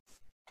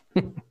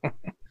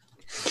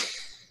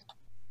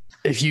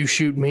 If you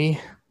shoot me,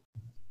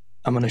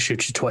 I'm going to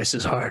shoot you twice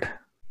as hard.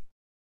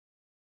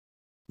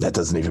 That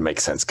doesn't even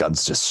make sense.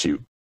 Guns just shoot.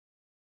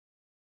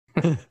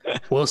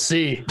 We'll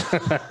see.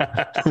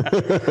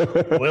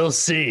 We'll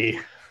see.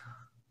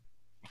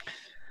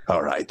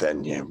 All right,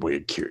 then. Yeah,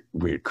 weird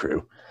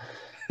crew.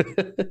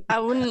 I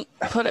wouldn't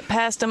put it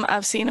past him.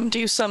 I've seen him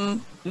do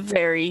some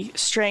very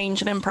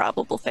strange and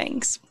improbable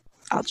things.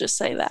 I'll just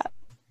say that.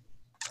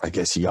 I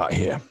guess you got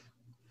here.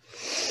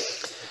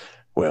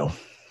 Well,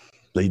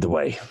 lead the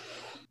way.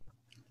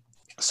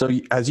 So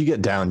as you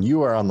get down,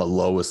 you are on the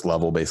lowest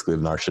level, basically,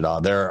 of Nar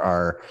Shaddaa. There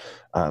are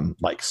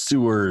like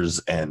sewers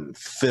and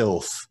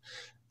filth.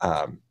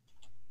 And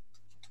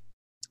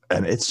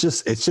it's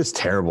just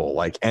terrible.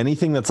 Like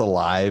anything that's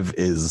alive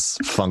is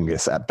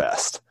fungus at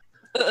best.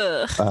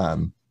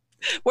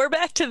 We're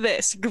back to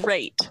this.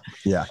 Great.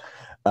 Yeah.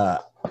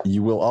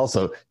 You will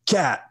also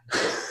cat.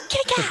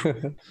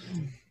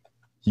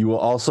 You will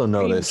also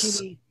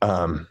notice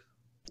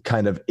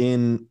kind of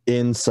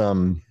in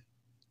some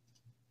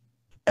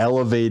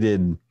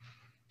elevated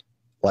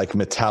like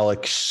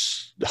metallic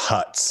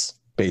huts,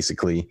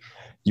 basically,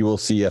 you will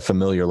see a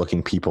familiar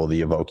looking people,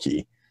 the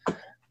Evoki,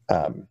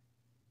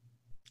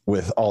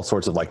 with all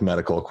sorts of like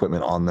medical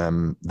equipment on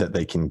them that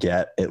they can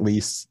get, at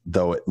least,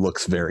 though it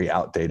looks very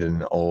outdated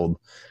and old.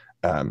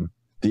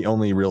 The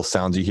only real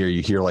sounds you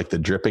hear like the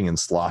dripping and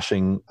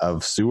sloshing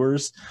of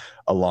sewers,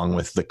 along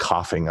with the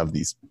coughing of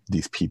these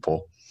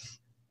people.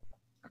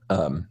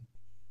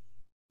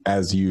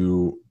 As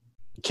you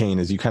kind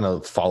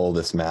of follow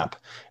this map,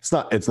 it's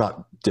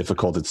not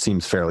difficult. It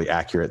seems fairly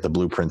accurate. The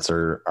blueprints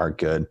are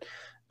good.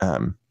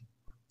 I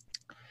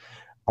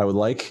would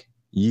like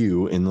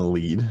you in the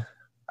lead.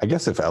 I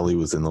guess if Ellie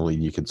was in the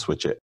lead, you could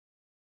switch it.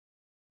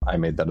 I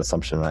made that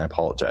assumption and I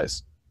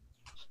apologize.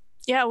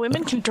 Yeah,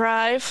 women can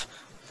drive.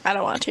 I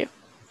don't want to.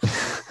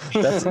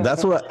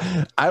 That's what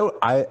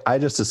I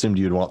just assumed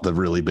you'd want the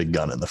really big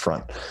gun in the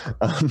front.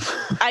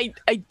 I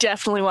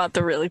definitely want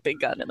the really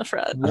big gun in the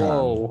front.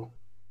 Whoa.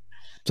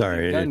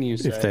 Sorry, Gun, you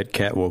if say. that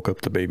cat woke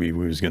up the baby,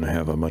 we was going to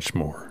have a much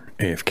more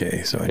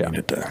AFK, so I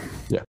needed to.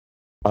 Yeah.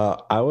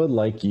 I would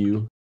like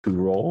you to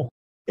roll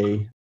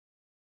a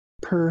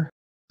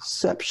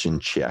perception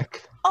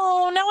check.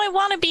 Oh, now I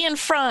want to be in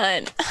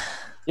front.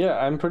 Yeah,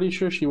 I'm pretty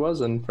sure she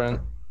was in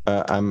front.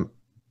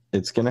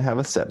 It's going to have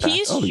a setback.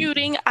 He's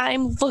shooting,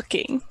 I'm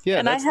looking. Yeah,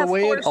 and that's I have the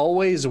way it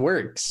always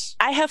works.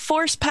 I have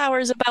force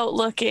powers about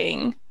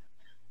looking.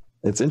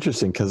 It's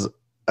interesting because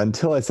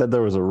until I said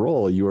there was a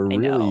roll, you were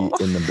really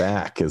in the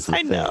back is the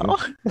I thing.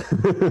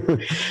 know.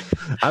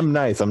 I'm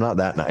nice. I'm not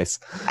that nice.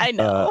 I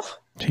know.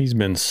 He's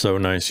been so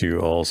nice to you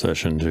all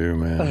session too,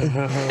 man.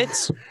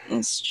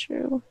 It's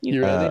true.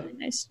 You ready? Really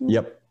nice to me.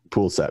 Yep.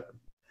 Pool set.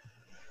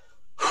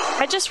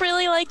 I just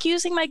really like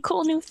using my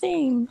cool new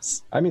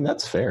things. I mean,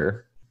 that's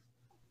fair.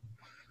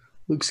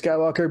 Luke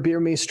Skywalker, beer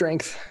me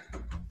strength.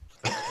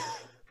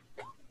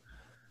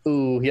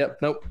 Ooh, yep,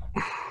 nope.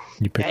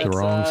 You picked the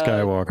wrong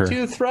Skywalker.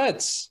 2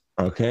 threats.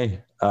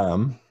 Okay.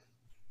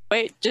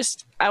 Wait,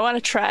 I want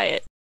to try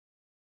it.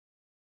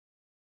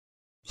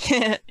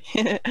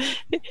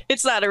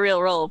 It's not a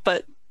real roll,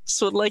 but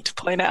just would like to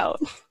point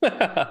out.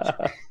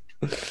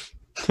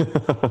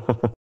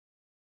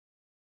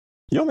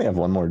 You only have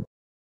one more.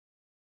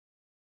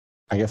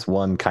 I guess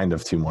one, kind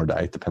of 2 more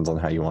die. It depends on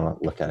how you want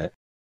to look at it.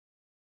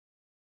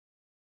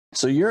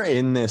 So you're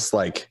in this,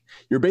 like,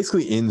 you're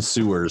basically in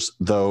sewers,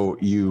 though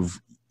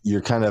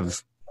you're kind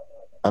of,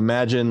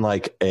 imagine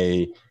like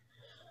it's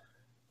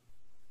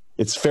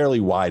fairly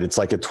wide. It's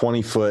like a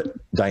 20-foot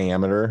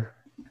diameter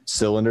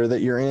cylinder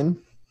that you're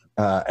in.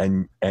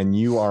 And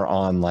you are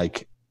on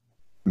like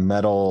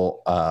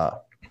metal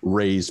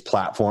raised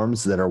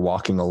platforms that are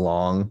walking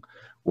along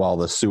while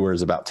the sewer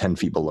is about 10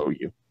 feet below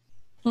you.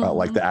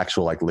 Like the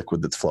actual like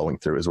liquid that's flowing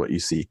through is what you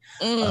see.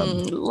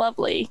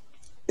 Lovely.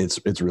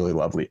 It's really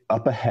lovely.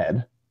 Up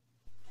ahead,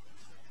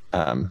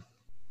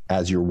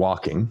 as you're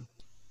walking,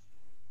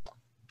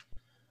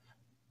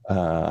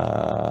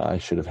 I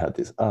should have had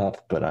these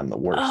up, but I'm the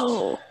worst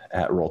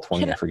at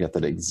Roll20. I forget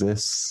that it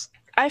exists.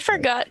 I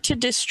forgot to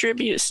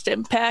distribute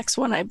stim packs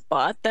when I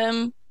bought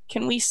them.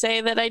 Can we say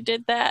that I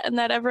did that and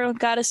that everyone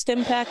got a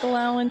stim pack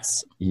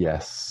allowance?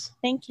 Yes.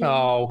 Thank you.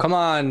 Oh, come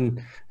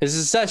on. This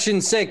is session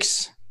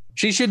 6.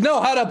 She should know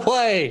how to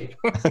play.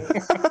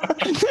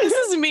 This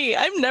is me.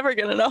 I'm never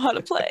going to know how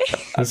to play.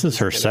 This is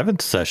her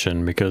 7th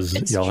session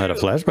because y'all had a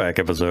flashback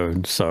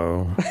episode,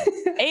 so.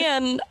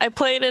 And I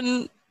played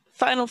in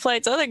Final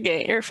Flight's other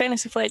game, or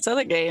Fantasy Flight's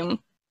other game.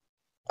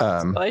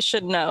 So I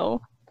should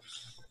know.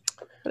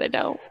 But I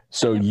don't.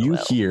 So you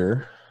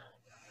hear,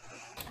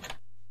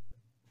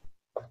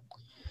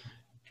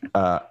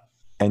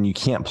 and you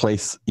can't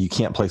place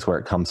where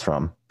it comes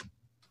from.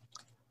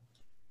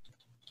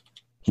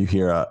 You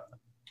hear a,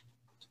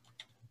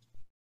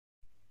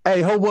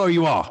 "Hey, ho, where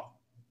you are?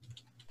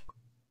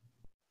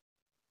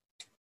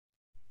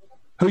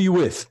 Who you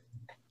with?"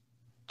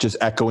 Just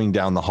echoing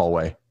down the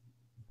hallway.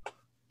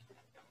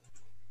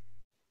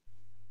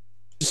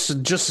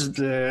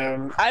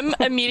 I'm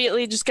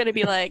immediately just gonna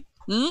be like,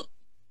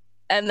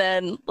 and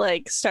then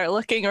like start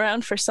looking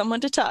around for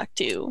someone to talk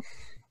to,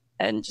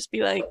 and just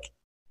be like,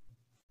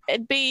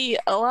 it'd be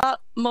a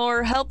lot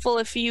more helpful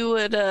if you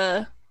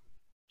would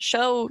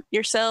show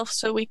yourself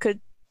so we could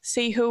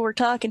see who we're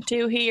talking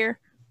to here.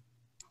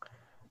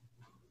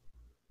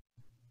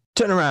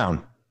 Turn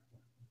around.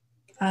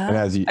 And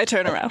as you, I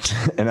turn around.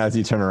 And as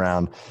you turn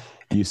around,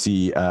 you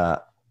see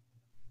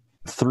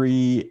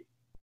 3.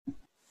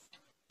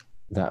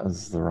 That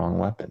was the wrong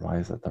weapon. Why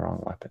is that the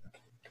wrong weapon?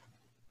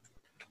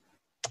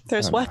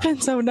 There's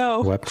weapons? Oh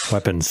no.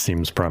 Weapons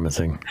seems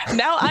promising.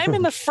 Now I'm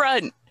in the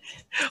front.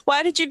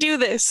 Why did you do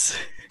this?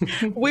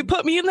 We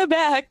put me in the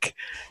back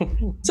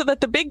so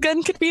that the big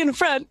gun could be in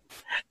front,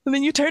 and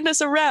then you turned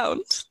us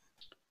around.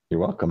 You're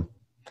welcome.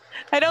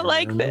 I don't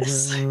like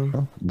this.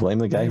 Well, blame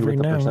the guy who with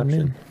the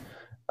perception.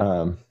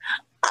 I'm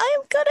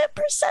good at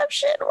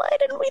perception. Why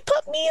didn't we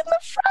put me in the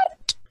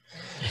front?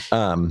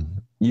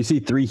 You see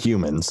 3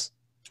 humans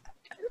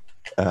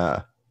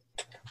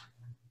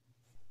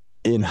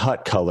in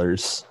hut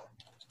colors,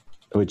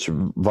 which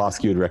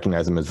Vosk would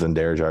recognize them as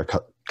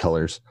Vendarejar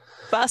colors.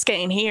 Vosk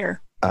ain't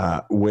here.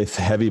 With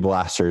heavy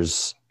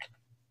blasters.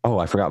 Oh,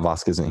 I forgot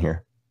Vosk isn't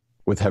here.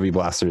 With heavy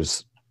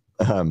blasters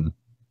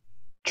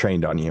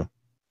trained on you.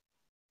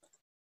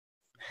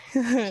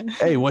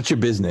 Hey, what's your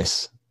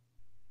business?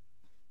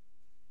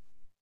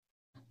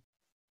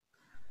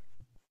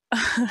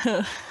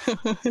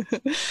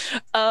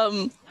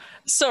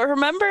 So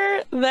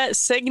remember that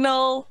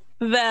signal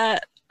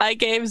that I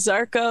gave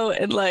Zarko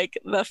in like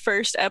the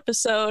first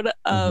episode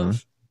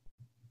of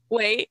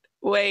wait,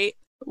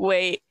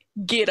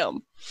 get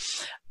him.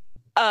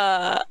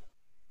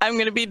 I'm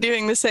gonna be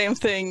doing the same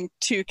thing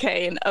to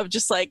Kane of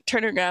just like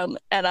turning around,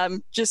 and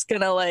I'm just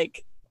gonna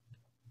like,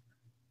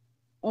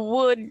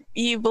 would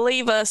you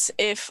believe us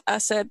if I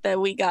said that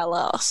we got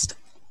lost?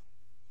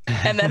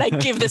 And then I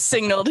give the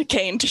signal to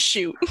Kane to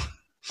shoot.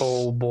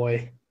 Oh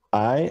boy.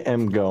 I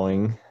am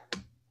going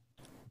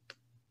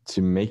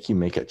to make you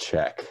make a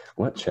check.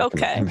 What check am I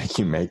gonna make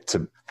you make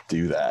to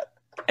do that?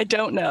 I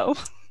don't know.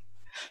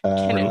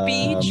 Can it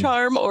be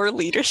charm or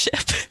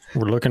leadership?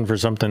 We're looking for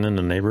something in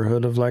the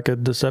neighborhood of like a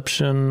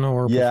deception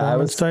or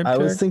performance type check? I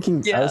was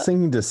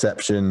thinking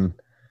deception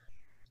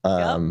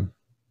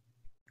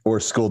or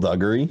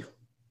skullduggery.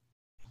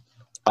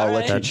 I'll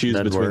let you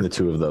choose between the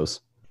 2 of those.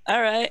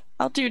 All right,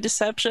 I'll do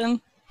deception.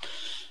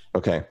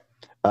 Okay.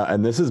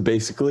 And this is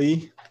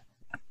basically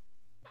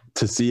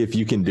to see if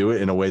you can do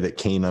it in a way that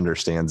Kane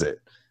understands it.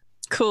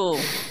 Cool.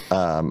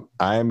 I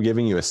am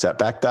giving you a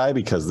setback die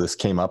because this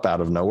came up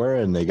out of nowhere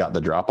and they got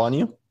the drop on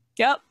you.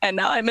 Yep, and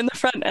now I'm in the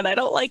front and I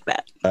don't like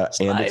that.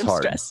 And it's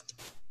hard.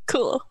 Stressed.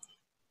 Cool.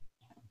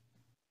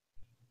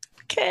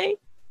 Okay.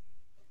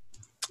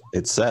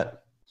 It's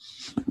set.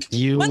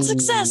 One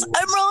success.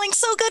 I'm rolling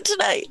so good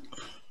tonight.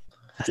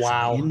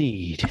 Wow. You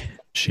need.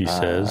 She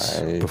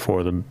says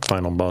before the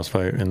final boss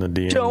fight in the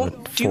DM Don't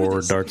with do 4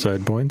 this. dark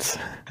side points.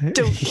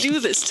 Don't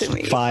do this to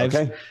me. 5.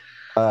 Okay.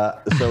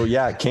 So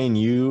yeah, Kane,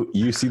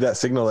 you see that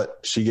signal that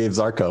she gave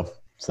Zarko.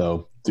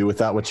 So do with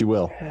that what you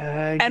will.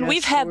 And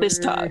we've had this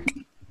talk.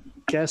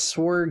 Guess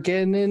we're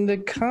getting into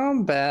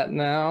combat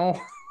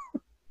now.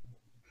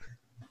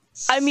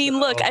 I mean,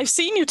 look, I've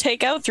seen you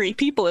take out 3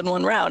 people in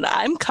one round.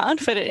 I'm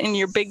confident in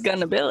your big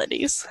gun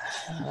abilities.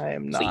 I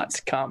am not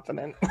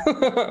confident.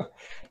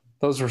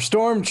 Those were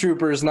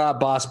stormtroopers, not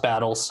boss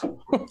battles.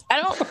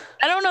 I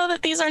don't know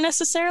that these are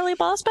necessarily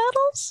boss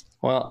battles.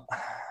 Well,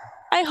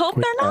 I hope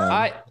they're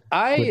not.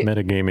 Quit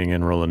metagaming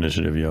and roll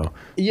initiative, yo.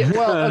 Yeah,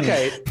 well,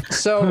 okay.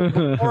 So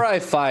before I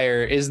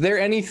fire, is there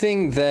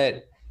anything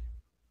that...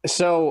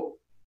 So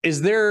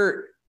is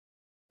there...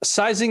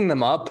 Sizing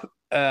them up,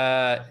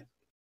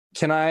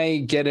 can I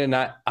get an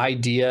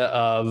idea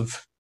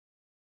of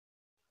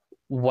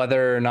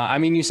whether or not... I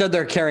mean, you said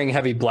they're carrying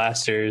heavy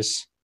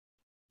blasters.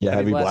 Yeah,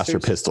 heavy blaster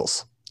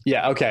pistols.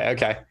 Yeah,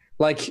 okay.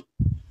 Like,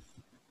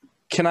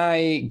 can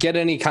I get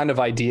any kind of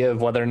idea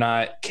of whether or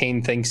not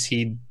Kane thinks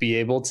he'd be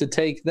able to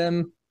take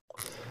them?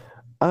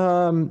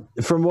 From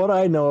what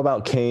I know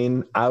about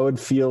Kane, I would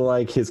feel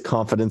like his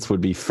confidence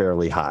would be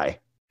fairly high.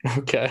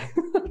 Okay.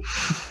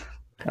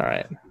 All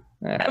right.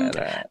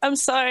 I'm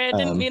sorry, I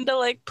didn't mean to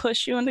like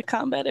push you into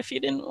combat if you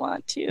didn't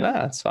want to. No,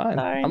 that's fine.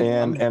 Sorry.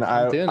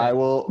 I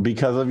will,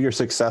 because of your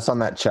success on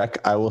that check,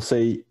 I will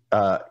say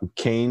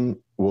Kane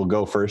will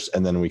go first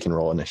and then we can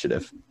roll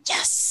initiative.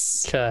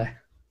 Yes. Okay.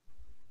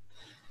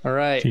 All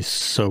right. She's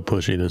so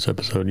pushy this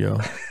episode, yo.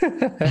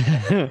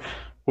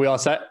 We all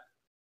set?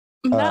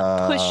 I'm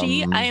not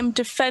pushy. I am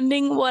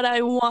defending what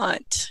I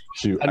want.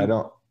 Shoot, I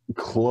don't.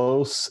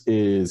 Close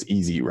is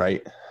easy,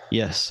 right?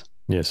 Yes.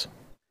 Yes.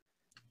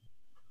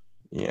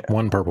 Yeah.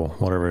 1 purple,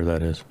 whatever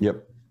that is.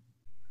 Yep.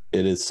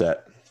 It is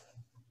set.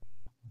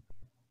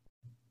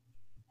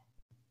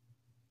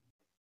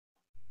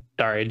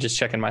 Sorry, just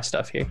checking my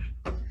stuff here.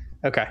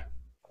 Okay.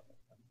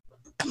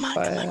 Come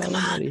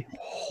on.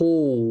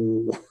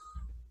 Oh.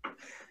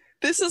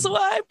 This is why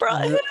I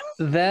brought him.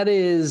 That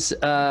is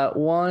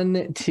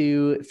 1,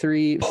 2,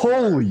 3, 4,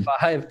 Holy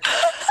 5,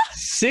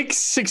 6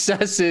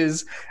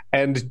 successes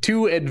and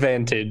 2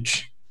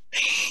 advantage.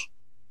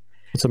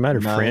 What's the matter,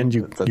 Nine, friend?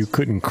 You that's-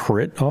 couldn't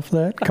crit off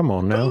that? Come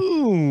on now.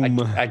 Boom.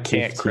 I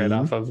can't crit 15.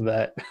 off of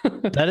that.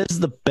 That is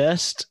the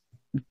best.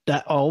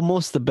 That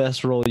almost the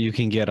best roll you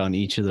can get on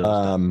each of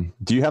those.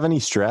 Do you have any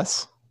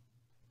stress?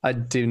 I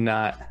do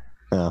not.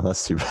 Oh,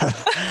 that's too bad.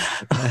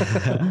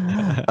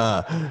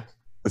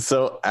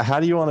 So how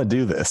do you want to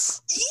do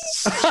this?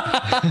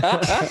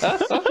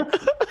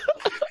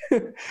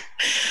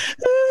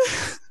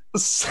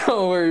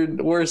 So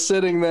we're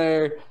sitting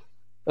there.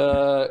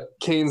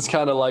 Kane's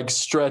kind of like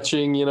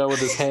stretching, with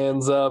his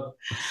hands up,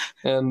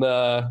 and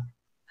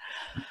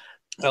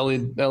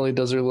Ellie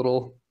does her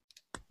little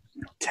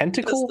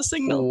tentacle. Does the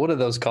signal. What are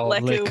those called?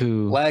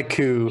 Leku.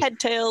 Leku. Head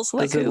tails,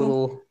 Does a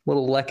Leku.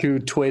 little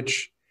Leku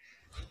twitch,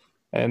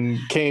 and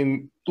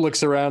Kane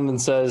looks around and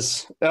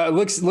says,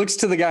 looks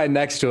to the guy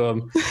next to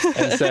him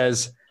and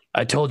says,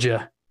 "I told you,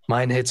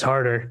 mine hits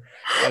harder,"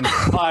 and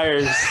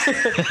fires,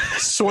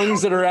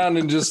 swings it around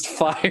and just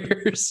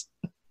fires.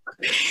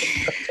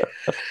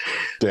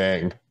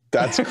 Dang,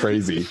 that's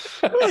crazy.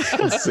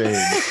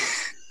 Insane.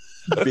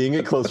 Being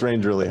at close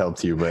range really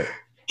helped you, but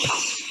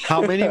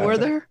How many were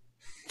there?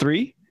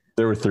 3.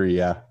 there were 3,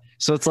 yeah.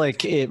 So it's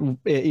like it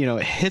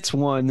hits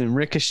one and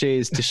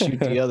ricochets to shoot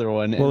the other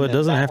one. Well, and it then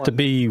doesn't that have to one-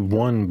 be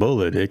one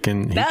bullet. It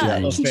can. he Nah,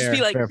 can- you can just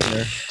be like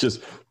fair.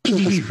 Just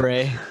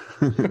Spray.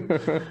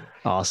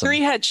 Awesome.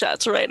 3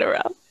 headshots right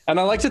around. And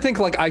I like to think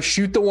like I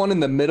shoot the one in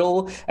the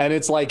middle, and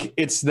it's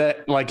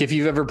that like if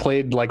you've ever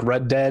played like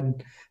Red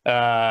Dead,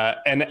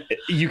 and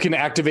you can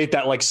activate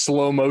that like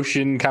slow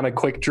motion kind of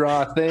quick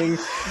draw thing,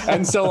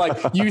 and so like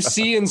you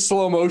see in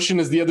slow motion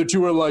as the other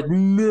two are like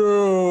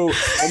no,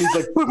 and he's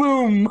like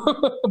boom,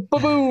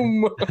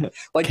 boom,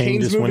 like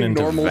Kane Kane's just went moving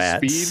into normal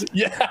vats. speed,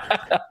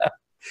 yeah.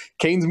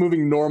 Kane's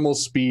moving normal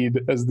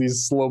speed as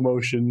these slow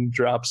motion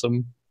drops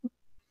him.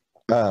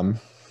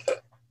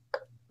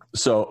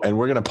 So, and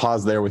we're gonna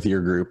pause there with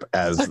your group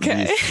as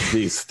Okay.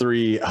 these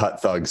 3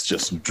 hut thugs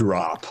just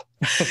drop.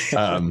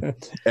 And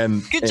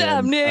Good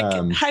job, Nick.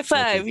 High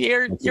five.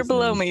 You're what's his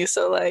below name? me,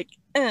 so like,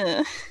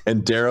 And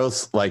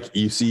Daros, like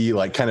you see,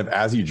 like kind of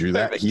as you drew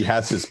that, he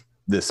has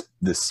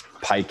this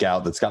pike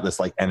out that's got this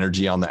like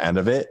energy on the end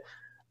of it,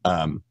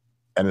 and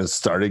is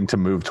starting to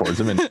move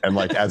towards him. And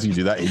like as you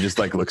do that, he just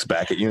like looks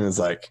back at you and is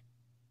like,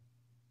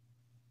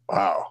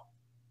 "Wow,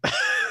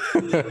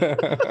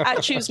 I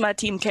choose my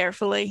team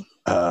carefully.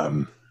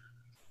 I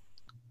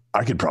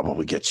could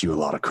probably get you a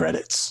lot of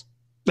credits."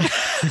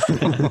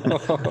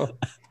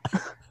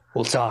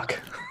 We'll talk.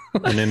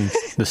 And then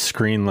the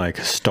screen like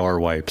star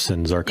wipes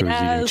and Zarko's eating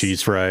Yes.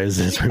 cheese fries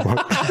as we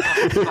walk.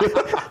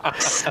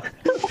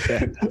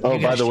 Oh,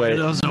 by the way,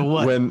 Those are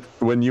what?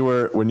 when you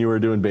were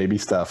doing baby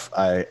stuff,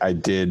 I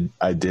did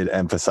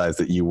emphasize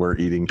that you were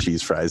eating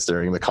cheese fries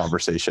during the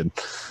conversation.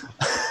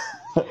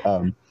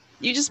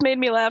 You just made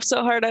me laugh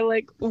so hard I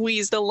like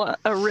wheezed a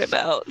rib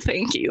out.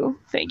 Thank you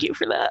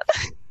for that.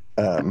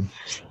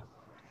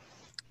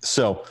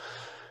 So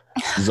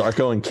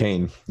Zarko and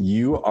Kane,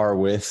 you are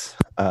with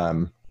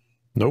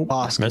Nope,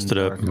 Vosk messed and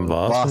it up. Zarko.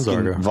 Vosk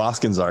and Zarko.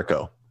 Vosk and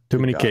Zarko. Too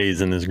many God.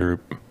 K's in this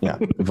group. Yeah,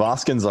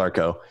 Vosk and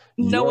Zarko.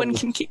 No You're one with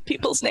can keep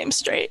people's names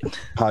straight.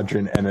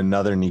 Hadron and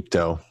another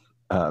Nikto,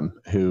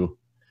 who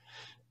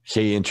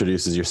he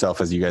introduces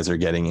yourself as you guys are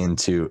getting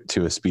into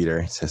a speeder.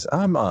 He says,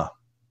 I'm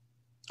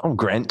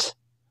Grant.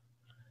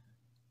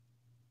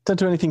 Don't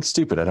do anything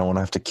stupid. I don't want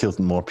to have to kill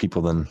more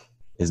people than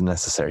is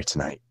necessary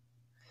tonight.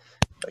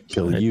 I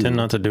kill I you. tend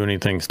not to do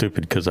anything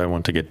stupid because I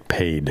want to get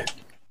paid.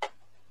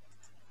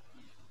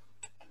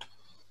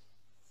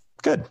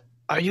 Good.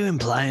 Are you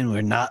implying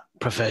we're not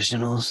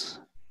professionals?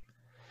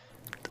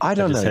 I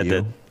don't just know had you.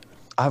 that-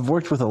 I've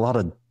worked with a lot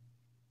of.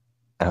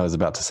 I was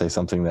about to say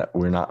something that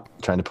we're not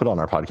trying to put on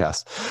our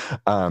podcast.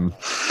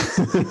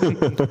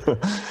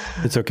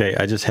 It's okay.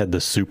 I just had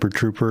the Super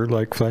Trooper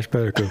like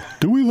flashback of,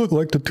 do we look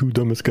like the 2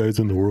 dumbest guys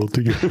in the world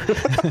together?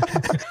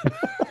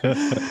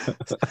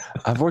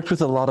 I've worked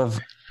with a lot of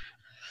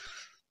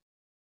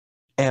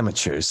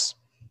amateurs,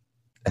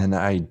 and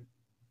I'm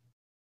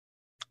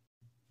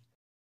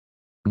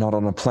not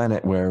on a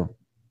planet where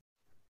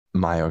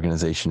my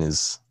organization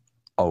is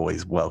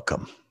always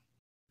welcome.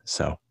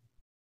 So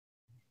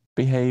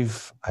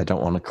behave. I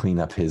don't want to clean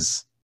up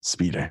his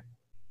speeder.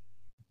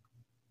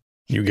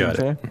 You got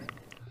Fair? it.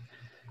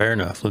 Fair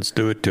enough. Let's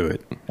do it to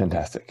it.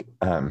 Fantastic.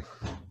 And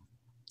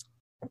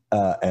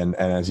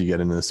as you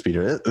get into the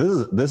speeder,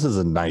 this is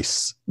a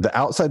nice. The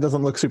outside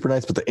doesn't look super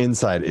nice, but the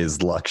inside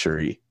is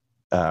luxury.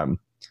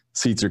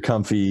 Seats are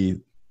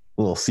comfy,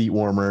 little seat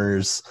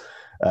warmers.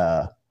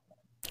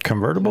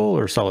 Convertible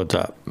or solid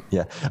top?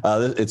 Yeah,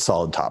 it's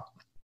solid top.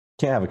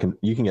 Can't have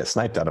you can get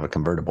sniped out of a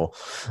convertible.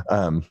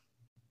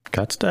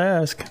 Got to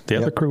ask. The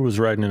other Yep. crew was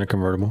riding in a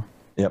convertible.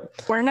 Yep.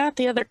 We're not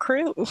the other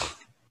crew.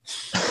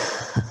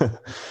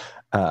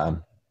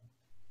 And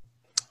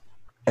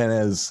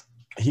as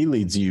he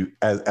leads you,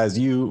 as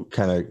you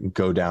kind of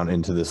go down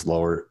into this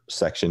lower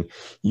section,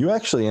 you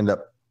actually end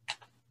up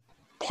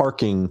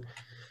parking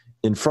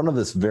in front of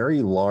this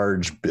very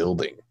large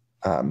building.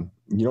 You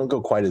don't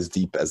go quite as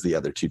deep as the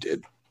other two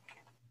did.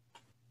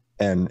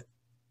 And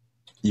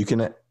you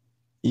can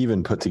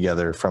even put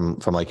together from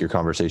like your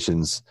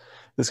conversations,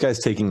 this guy's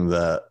taking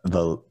the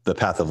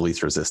path of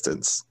least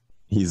resistance.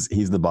 He's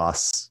the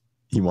boss.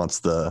 He wants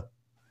to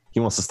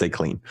stay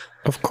clean.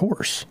 Of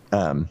course.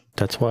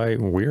 That's why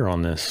we're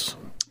on this.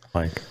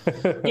 Like,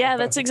 Yeah,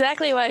 that's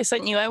exactly why I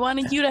sent you. I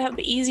wanted you to have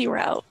the easy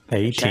route.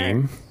 A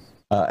team.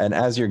 And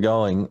as you're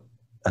going,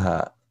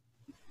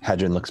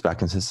 Hadron looks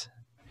back and says,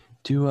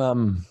 "Do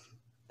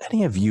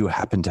any of you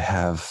happen to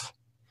have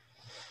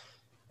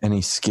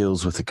any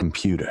skills with a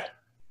computer?"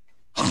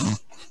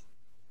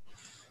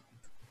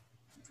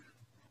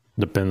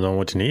 Depends on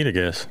what you need, I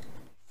guess.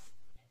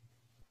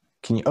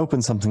 Can you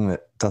open something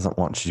that doesn't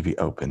want you to be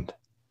opened?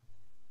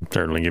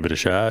 Certainly give it a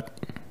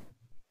shot.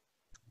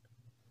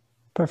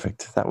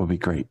 Perfect. That would be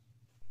great.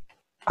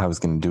 I was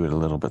going to do it a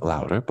little bit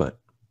louder, but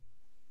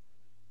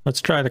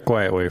Let's try the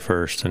quiet way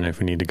first, and if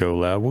we need to go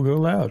loud, we'll go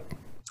loud.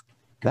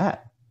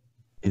 that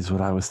is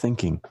what I was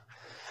thinking.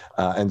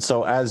 And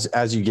so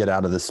as you get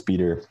out of the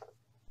speeder,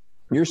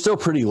 you're still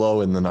pretty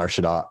low in the Nar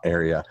Shaddaa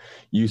area.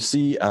 You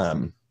see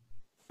an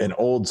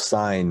old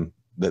sign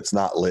that's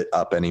not lit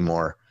up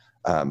anymore.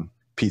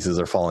 Pieces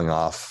are falling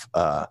off.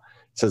 It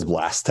says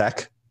Blast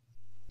Tech,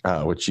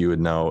 which you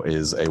would know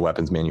is a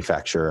weapons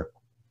manufacturer.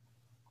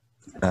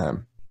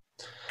 And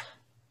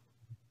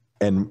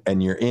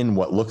you're in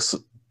what looks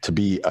to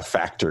be a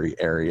factory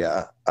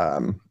area.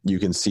 You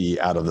can see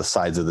out of the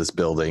sides of this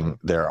building,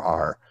 there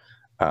are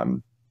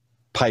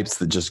pipes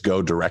that just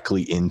go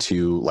directly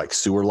into like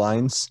sewer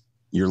lines.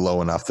 You're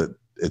low enough that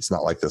it's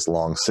not like this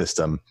long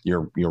system.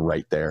 You're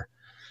right there.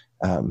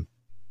 The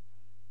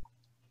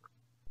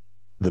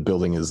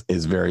building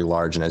is very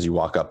large, and as you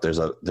walk up, there's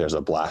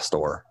a blast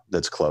door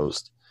that's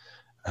closed.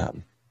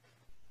 And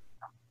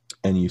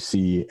you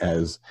see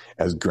as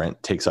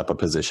Grant takes up a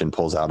position,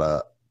 pulls out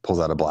a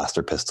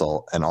blaster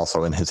pistol, and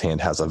also in his hand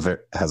has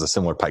a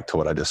similar pipe to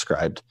what I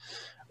described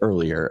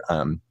earlier.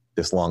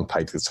 This long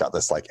pipe that's got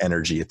this like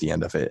energy at the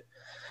end of it.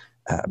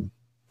 And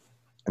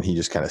he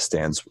just kind of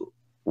stands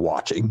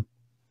watching.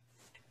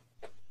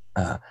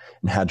 And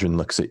Hadron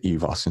looks at you,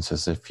 Vosk, and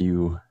says, if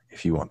you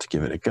want to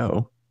give it a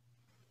go,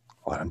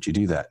 why don't you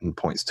do that? And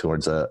points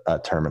towards a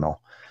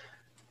terminal.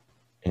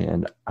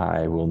 And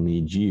I will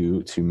need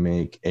you to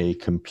make a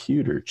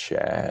computer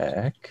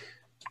check.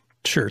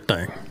 Sure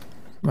thing.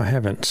 I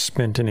haven't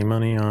spent any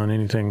money on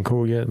anything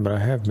cool yet, but I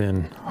have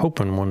been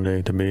hoping one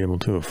day to be able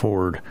to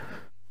afford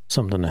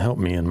something to help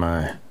me in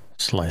my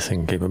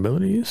slicing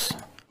capabilities.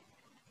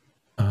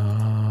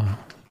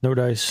 No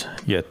dice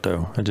yet,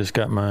 though. I just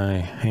got my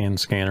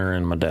hand scanner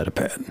and my data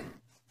pad.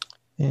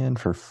 And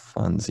for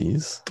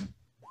funsies,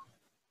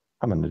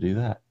 I'm going to do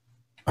that.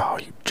 Oh,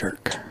 you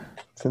jerk.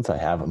 Since I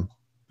have them.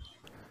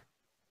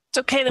 It's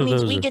okay. That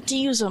means we get to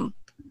use them.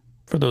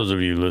 For those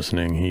of you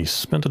listening, he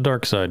spent a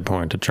dark side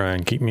point to try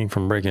and keep me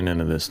from breaking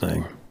into this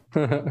thing.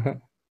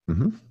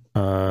 Mm-hmm.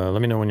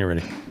 Let me know when you're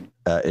ready.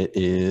 It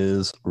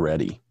is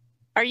ready.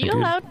 Are you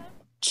allowed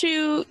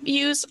to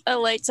use a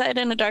light side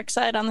and a dark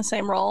side on the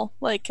same roll?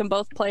 Like, can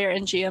both player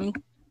and GM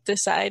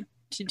decide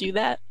to do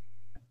that?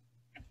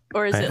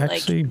 Or is it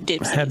like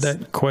dipsies? I had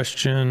that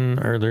question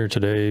earlier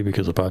today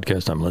because the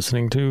podcast I'm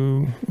listening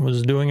to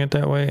was doing it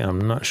that way. I'm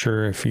not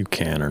sure if you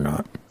can or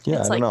not.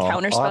 Yeah, it's I like don't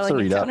know.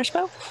 counterspelling and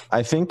counterspell?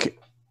 I think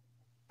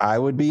I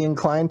would be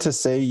inclined to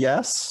say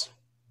yes.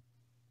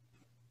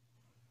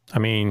 I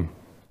mean,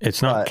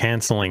 it's not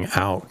canceling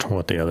out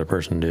what the other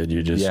person did.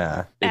 You just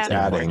it's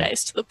adding more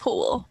dice to the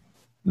pool.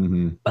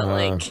 Mm-hmm. But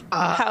like,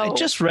 I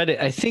just read it.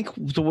 I think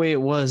the way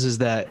it was is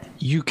that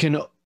you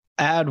can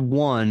add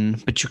one,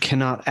 but you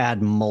cannot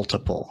add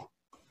multiple.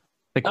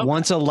 Like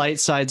once a light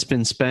side's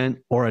been spent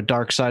or a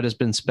dark side has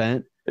been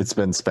spent, it's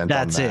been spent.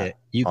 That's it.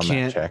 You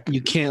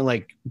can't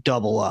like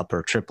double up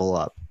or triple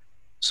up.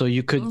 So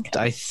you could. Okay.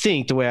 I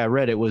think the way I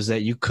read it was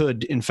that you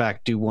could, in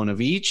fact, do one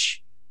of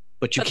each,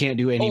 but you can't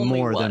do any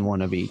more than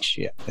one of each.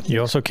 Yeah.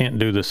 You also can't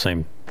do the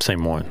same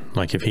one.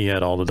 Like if he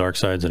had all the dark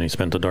sides and he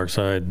spent the dark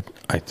side,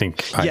 I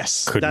think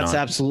yes, that's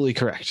absolutely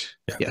correct.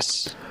 Yeah.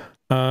 Yes.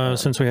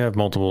 Since we have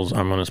multiples,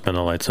 I'm going to spend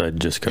the light side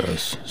just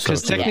because.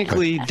 Because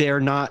technically, they're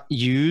not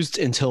used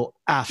until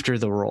after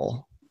the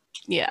roll.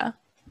 Yeah.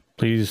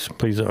 Please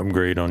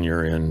upgrade on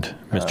your end,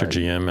 Mr.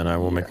 GM, and I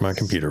will make my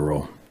computer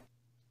roll.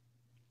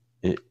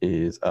 It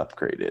is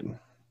upgraded.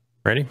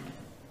 Ready?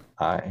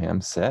 I am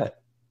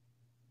set.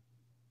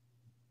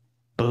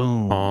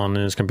 Boom. On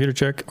his computer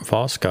check,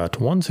 Voss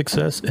got 1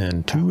 success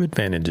and 2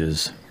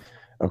 advantages.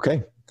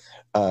 Okay.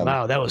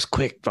 Wow, that was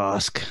quick,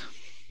 Vosk.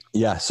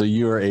 Yeah, so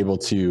you are able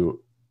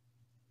to,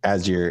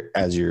 as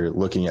you're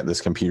looking at this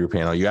computer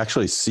panel, you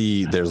actually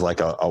see there's like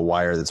a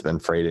wire that's been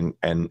frayed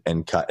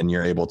and cut, and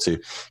you're able to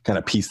kind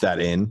of piece that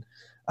in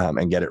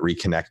and get it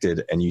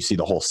reconnected, and you see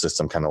the whole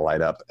system kind of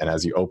light up. And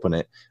as you open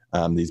it,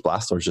 these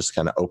blast doors just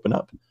kind of open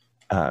up.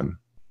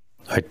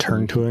 I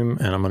turn to him,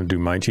 and I'm going to do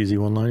my cheesy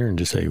one-liner and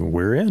just say,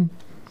 "We're in."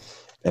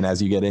 And as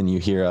you get in, you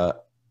hear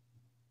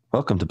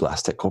 "Welcome to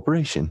Blast Tech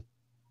Corporation."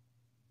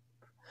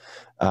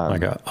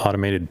 Like an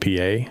automated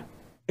PA.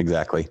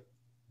 exactly.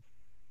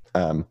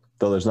 Though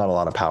there's not a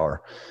lot of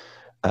power.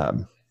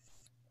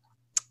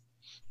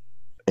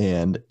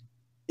 And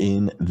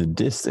in the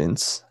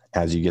distance,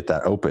 as you get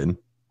that open,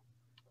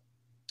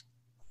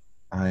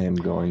 I am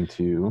going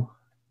to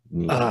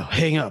need...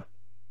 hang up.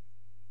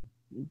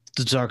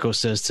 Zarko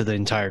says to the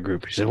entire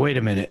group, he said, wait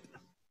a minute.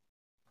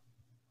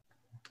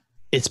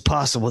 It's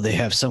possible they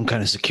have some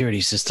kind of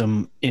security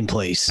system in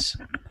place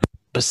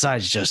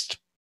besides just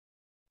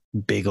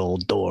big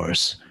old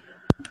doors.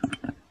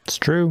 It's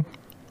true.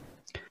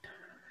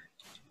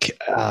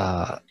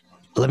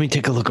 Let me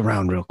take a look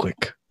around real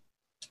quick.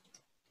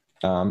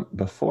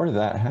 Before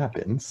that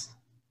happens,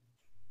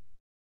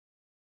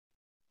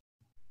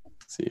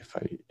 let's see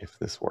if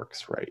this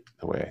works right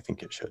the way I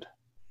think it should.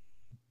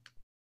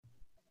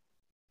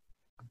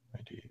 I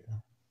do.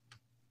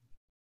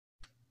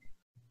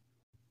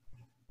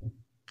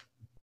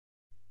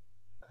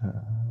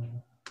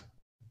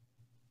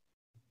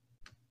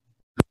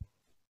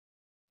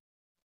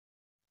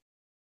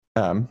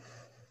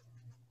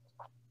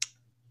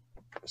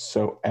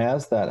 So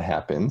as that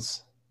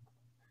happens,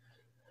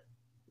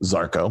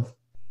 Zarko,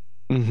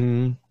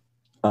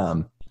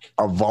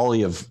 a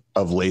volley of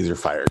laser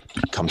fire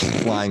comes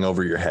flying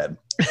over your head.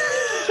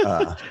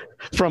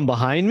 From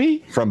behind me?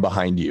 From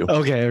behind you.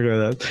 Okay,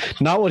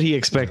 that's not what he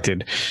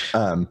expected.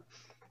 And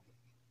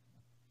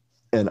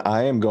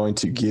I am going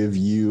to give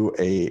you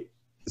a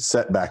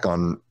setback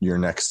on your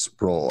next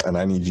roll, and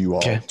I need you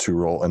all to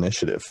roll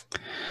initiative.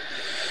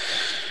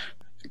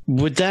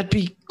 Would that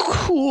be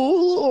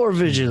cool or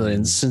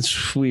vigilance,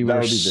 since we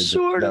were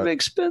sort of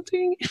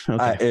expecting?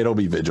 Okay. It'll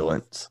be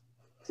vigilance.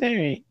 All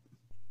right.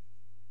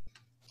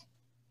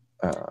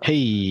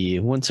 Hey,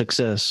 1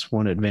 success,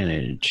 1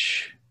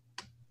 advantage.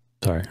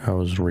 Sorry, I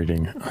was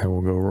reading. I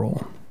will go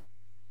roll.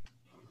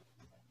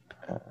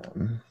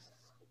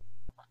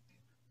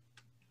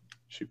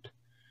 Shoot.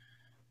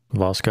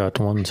 Voss got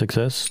 1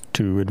 success,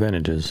 2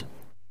 advantages.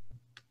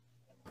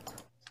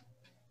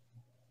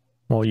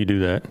 While you do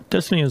that,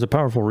 Destiny is a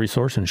powerful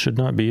resource and should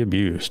not be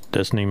abused.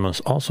 Destiny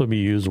must also be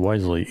used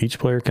wisely. Each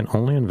player can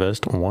only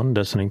invest 1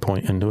 Destiny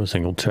point into a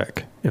single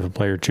check. If a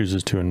player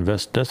chooses to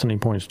invest Destiny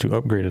points to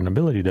upgrade an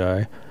ability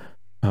die,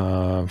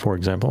 for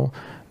example,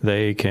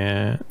 they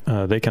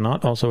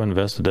cannot also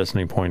invest a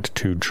Destiny point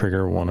to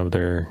trigger one of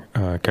their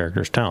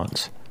character's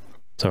talents.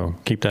 So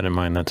keep that in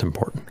mind. That's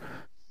important.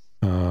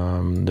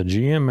 The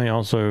GM may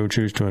also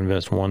choose to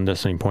invest 1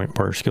 Destiny point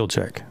per skill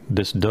check.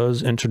 This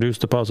does introduce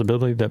the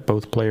possibility that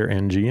both player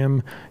and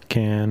GM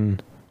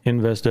can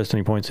invest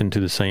Destiny points into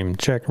the same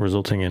check,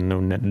 resulting in no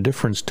net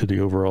difference to the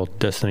overall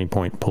Destiny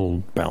point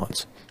pool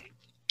balance.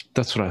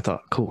 That's what I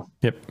thought. Cool.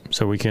 Yep.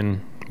 So we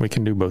can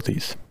do both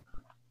these.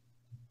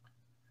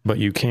 But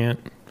you can't,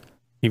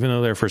 even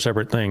though they're for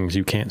separate things,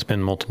 you can't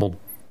spend multiple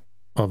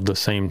of the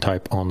same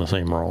type on the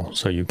same roll.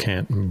 So you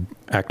can't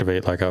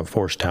activate like a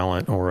force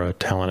talent or a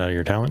talent out of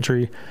your talent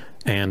tree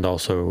and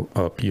also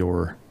up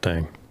your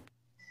thing.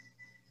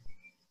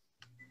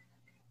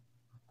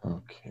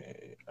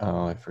 Okay.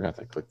 Oh, I forgot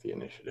to click the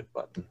initiative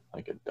button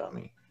like a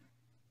dummy.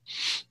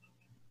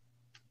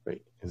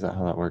 Wait, is that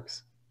how that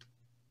works?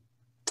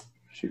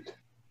 Shoot.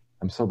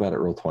 I'm so bad at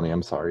Roll20.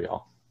 I'm sorry,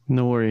 y'all.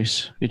 No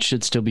worries. It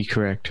should still be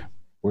correct.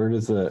 How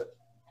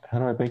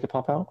do I make it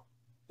pop out?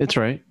 It's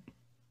right.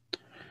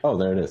 Oh,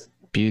 there it is.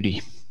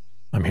 Beauty.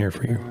 I'm here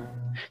for you.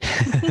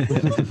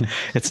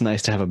 It's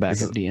nice to have a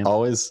backup DM.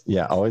 Always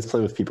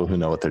play with people who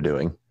know what they're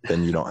doing.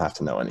 Then you don't have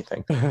to know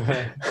anything.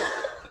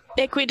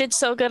 Nick, we did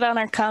so good on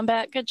our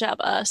combat. Good job,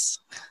 us.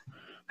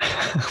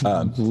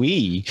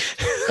 We.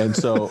 And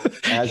so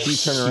as you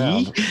turn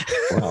around,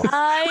 wow.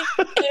 I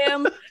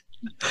am.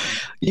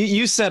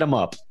 You set him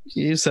up.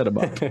 You set him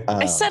up.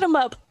 I set him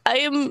up. I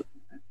am.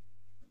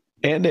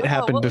 And it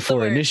happened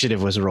before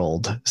initiative was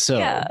rolled. So,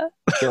 yeah.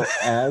 So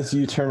as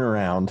you turn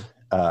around,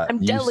 I'm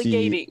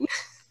delegating.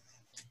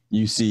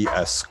 You see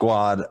a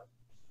squad,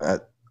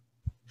 a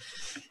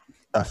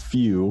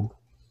few,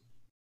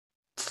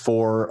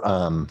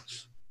 4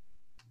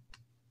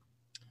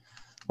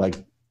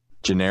 like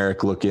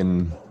generic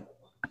looking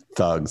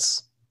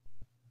thugs.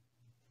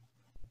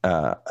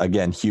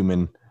 Again,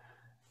 human,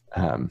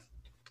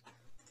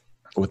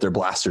 with their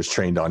blasters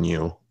trained on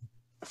you,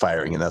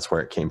 firing, and that's where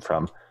it came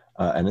from.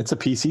 And it's a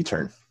PC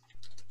turn.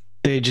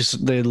 They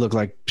look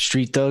like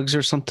street thugs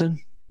or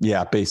something.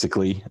 Yeah,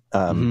 basically.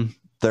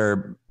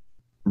 They're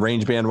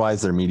range band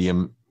wise, they're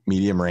medium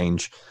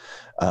range.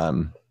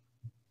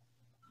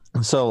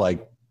 So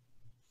like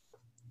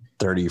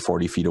 30,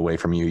 40 feet away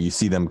from you, you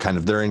see them kind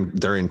of, they're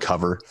in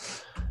cover,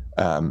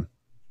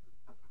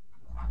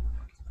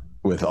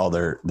 with all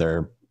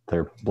their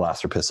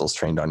blaster pistols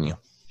trained on you.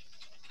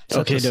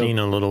 Set the scene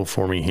a little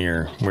for me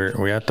here.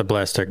 We're at the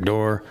Blastech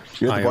door.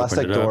 You're at the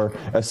Blastech door.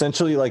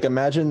 Essentially, like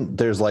imagine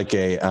there's like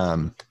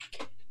a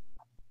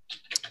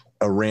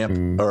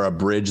ramp or a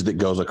bridge that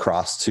goes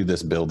across to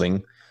this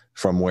building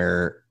from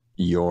where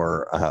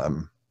your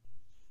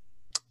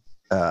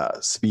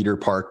speeder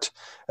parked,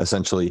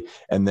 essentially,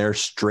 and they're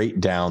straight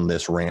down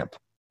this ramp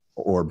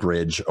or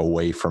bridge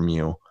away from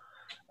you.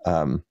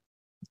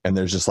 And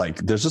there's just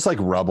like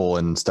rubble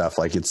and stuff.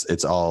 Like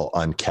it's all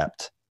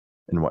unkept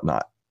and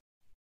whatnot.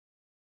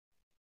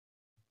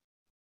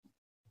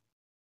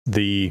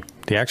 The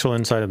actual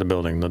inside of the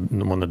building,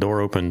 when the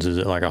door opens, is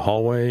it like a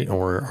hallway,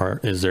 or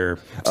is there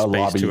A space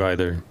lobby. to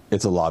either?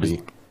 It's a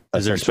lobby.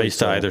 Is there Essentially, space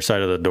to either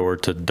side of the door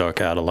to duck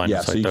out of line Yeah,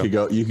 of sight? so you though? could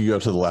go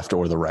to the left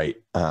or the right.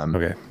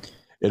 Okay.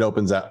 It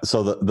opens out.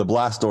 So the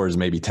blast door is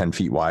maybe 10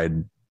 feet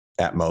wide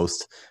at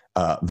most.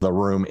 The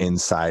room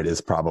inside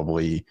is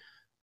probably,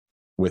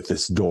 with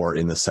this door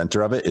in the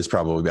center of it, is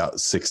probably about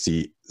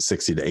 60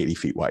 to 80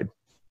 feet wide,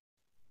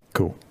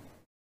 Cool.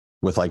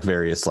 with like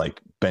various like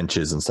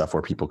benches and stuff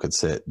where people could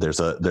sit. There's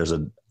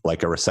a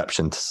like a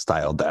reception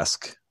style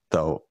desk,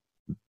 though.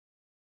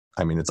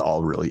 I mean, it's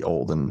all really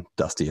old and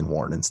dusty and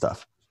worn and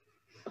stuff.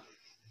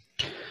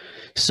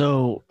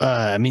 So,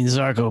 I mean,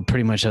 Zarko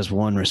pretty much has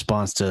one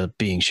response to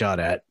being shot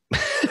at.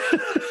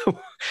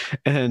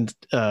 and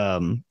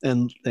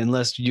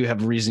unless you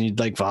have a reason you'd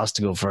like Voss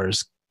to go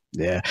first.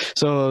 Yeah.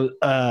 So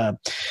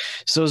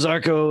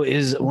Zarko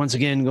is once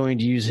again going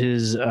to use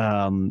his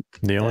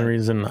The only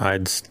reason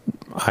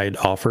I'd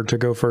offer to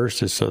go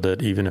first is so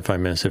that even if I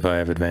miss, if I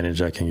have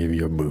advantage, I can give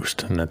you a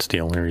boost, and that's the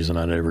only reason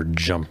I'd ever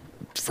jump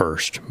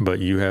first. But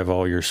you have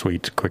all your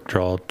sweet quick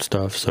draw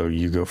stuff, so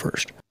you go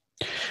first.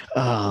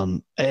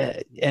 and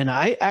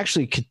I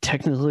actually could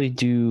technically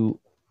do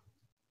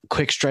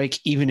quick strike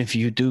even if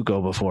you do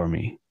go before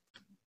me.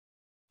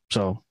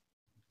 So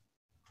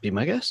be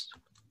my guest.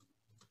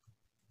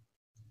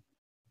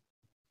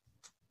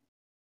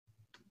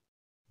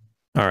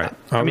 All right.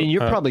 I mean,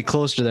 you're probably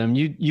close to them.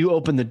 You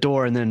opened the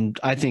door, and then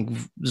I think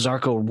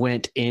Zarko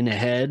went in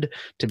ahead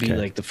to be Okay.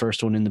 like the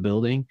first one in the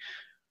building.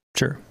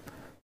 Sure.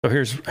 So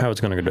here's how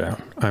it's going to go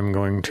down. I'm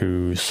going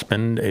to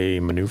spend a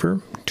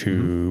maneuver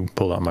to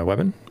pull out my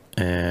weapon,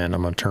 and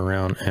I'm going to turn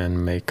around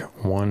and make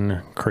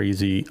one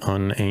crazy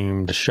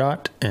unaimed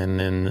shot, and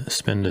then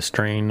spend a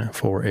strain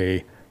for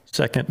a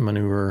second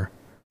maneuver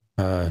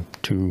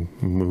to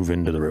move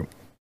into the room.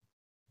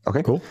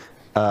 Okay. Cool.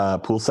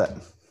 Pool set.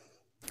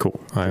 Cool.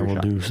 I will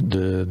do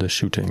the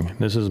shooting.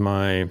 This is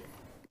my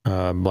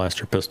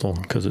blaster pistol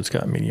because it's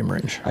got medium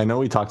range. I know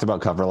we talked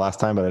about cover last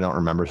time, but I don't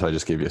remember, so I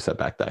just gave you a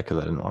setback die because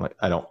I didn't want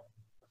to.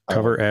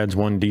 Cover adds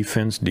 1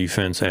 defense.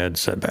 Defense adds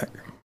setback.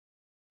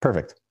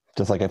 Perfect.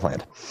 Just like I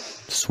planned.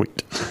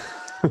 Sweet.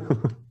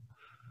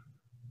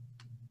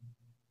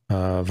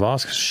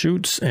 Vosk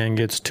shoots and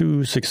gets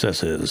 2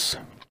 successes.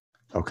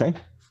 Okay.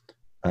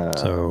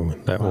 So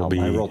that will be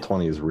my roll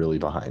 20 is really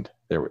behind.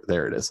 There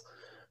it is.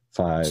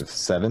 5,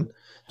 7.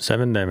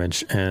 7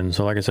 damage. And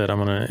so, like I said,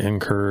 I'm going to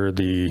incur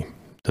the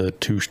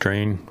 2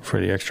 strain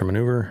for the extra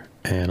maneuver,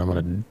 and I'm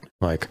going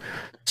to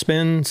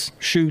spins,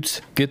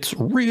 shoots, gets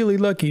really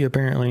lucky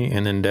apparently,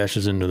 and then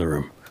dashes into the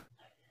room.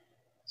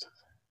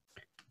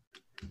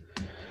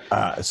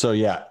 So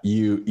yeah,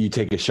 you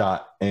take a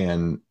shot,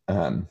 and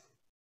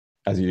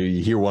as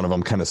you hear one of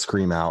them kind of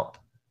scream out.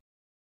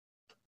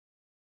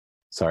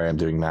 Sorry, I'm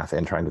doing math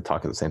and trying to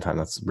talk at the same time.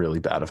 That's really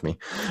bad of me.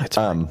 It's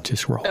fine.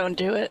 Just roll. Don't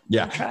do it.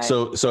 Yeah. Try.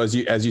 So as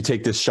you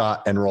take this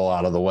shot and roll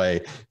out of the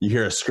way, you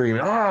hear a scream,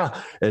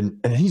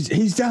 and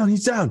he's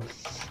down.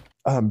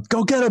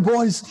 Go get him,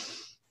 boys.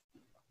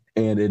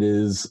 And it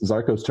is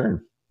Zarko's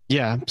turn.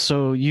 Yeah.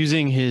 So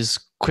using his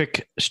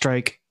quick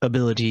strike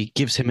ability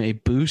gives him a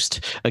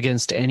boost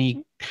against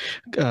any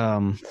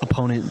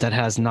opponent that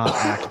has not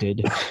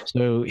acted.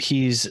 So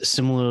he's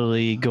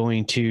similarly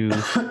going to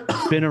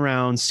spin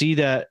around, see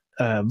that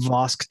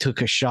Vosk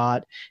took a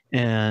shot,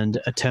 and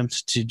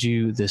attempt to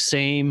do the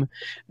same.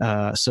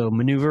 So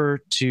maneuver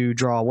to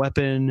draw a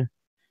weapon,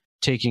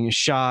 taking a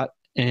shot,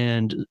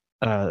 and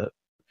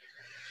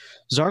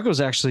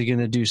Zarko's actually going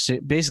to do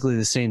basically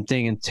the same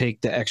thing and take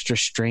the extra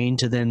strain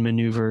to then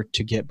maneuver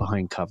to get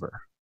behind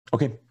cover.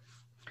 Okay.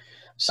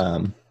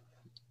 So,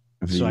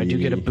 so I do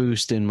get a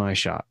boost in my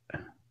shot.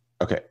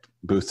 Okay.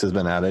 Boost has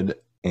been added,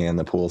 and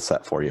the pool is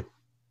set for you.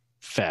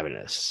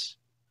 Fabulous.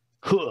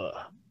 Huh.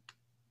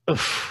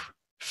 Oof.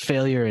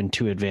 Failure and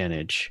 2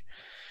 advantage.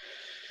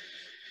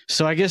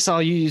 So I guess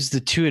I'll use the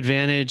 2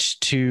 advantage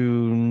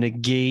to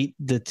negate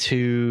the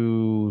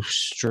 2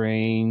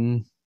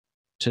 strain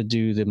to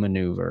do the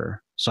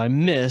maneuver. So I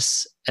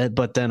miss,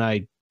 but then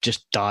I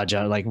just dodge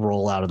out,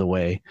 roll out of the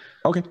way.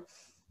 Okay.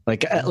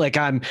 Like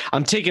I'm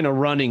taking a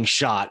running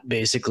shot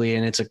basically,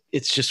 and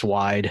it's just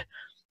wide.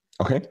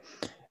 Okay.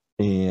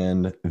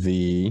 And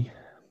the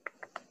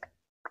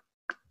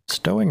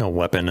Stowing a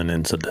weapon an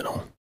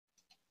incidental.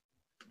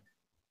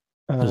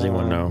 Does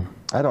anyone know?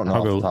 I don't know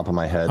off the top of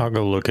my head. I'll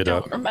go look it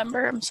Don't up.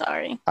 remember. I'm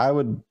sorry. I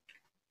would,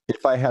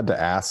 if I had to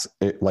ask,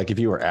 if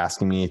you were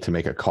asking me to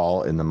make a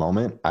call in the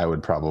moment, I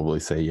would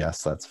probably say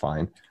yes, that's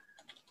fine.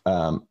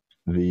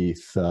 The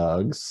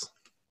thugs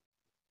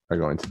are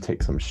going to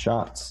take some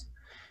shots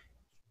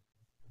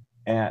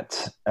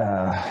at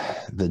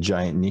the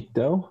giant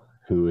Nikto,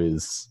 who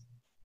is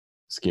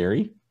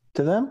scary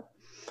to them.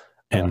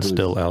 And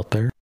still out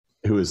there.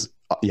 Who is,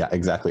 yeah,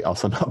 exactly.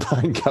 Also not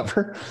behind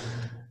cover.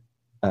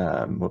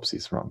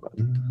 Whoopsies, wrong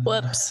button.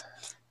 Whoops.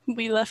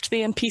 We left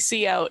the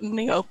NPC out in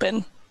the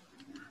open.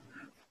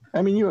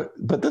 I mean,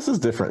 but this is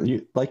different.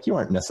 You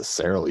aren't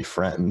necessarily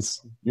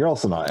friends. You're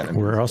also not enemies.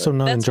 We're also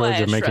not in That's why charge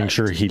I of making shrugged.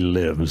 sure he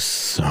lives.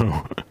 So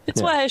That's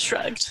Yeah. why I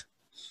shrugged.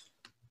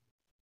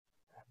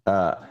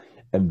 And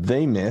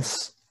they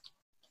miss.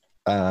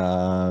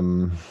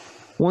 One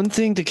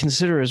thing to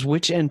consider is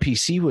which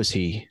NPC was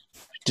he?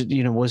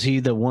 Was he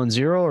the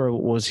 1-0 or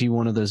was he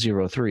one of the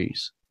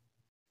 0-3s?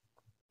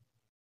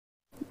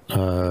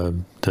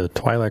 the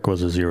Twi'lek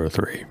was a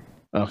 0-3.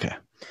 Okay.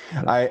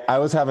 I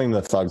was having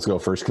the thugs go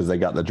first because they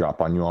got the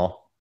drop on you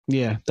all.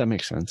 Yeah, that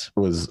makes sense.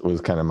 Was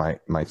kind of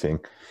my thing.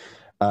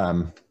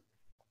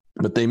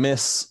 But they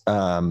miss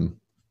I'm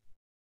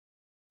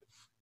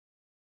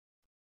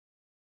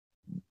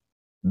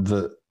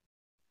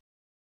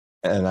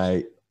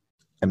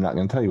not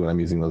going to tell you what I'm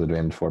using those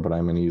advantage for, but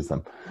I'm going to use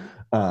them.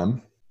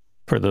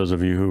 For those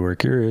of you who are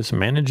curious,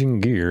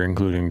 managing gear,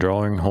 including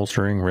drawing,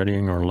 holstering,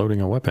 readying, or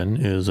loading a weapon,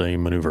 is a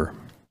maneuver.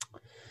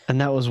 And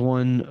that was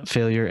 1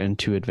 failure and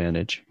 2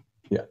 advantage.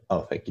 Yeah.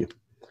 Oh, thank you.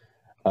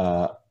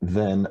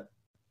 Then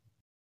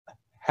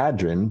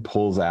Hadron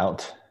pulls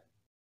out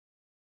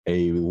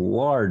a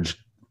large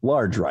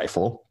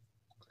rifle.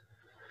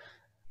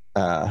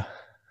 And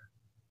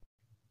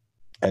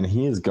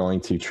he is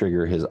going to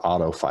trigger his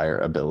auto fire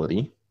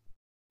ability.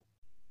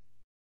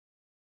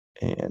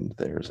 And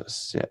there's a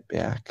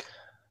setback.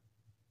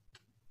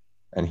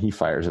 And he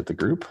fires at the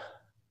group.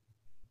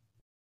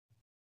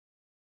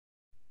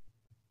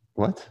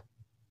 What?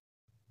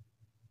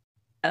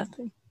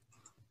 Nothing.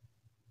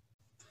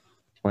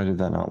 Why did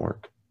that not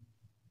work?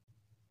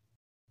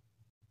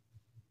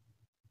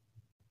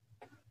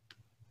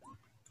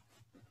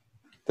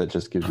 That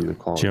just gives you the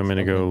quality. Do you want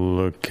me to go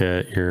look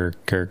at your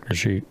character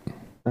sheet?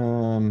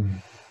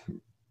 I'm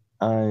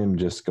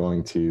just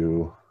going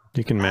to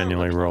You can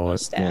manually roll it.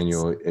 Stats.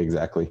 manually.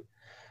 Exactly.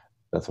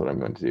 That's what I'm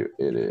going to do.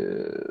 It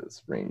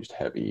is ranged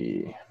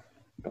heavy.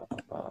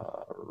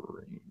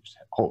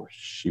 Oh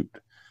shoot.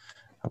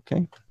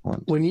 Okay.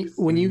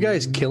 When you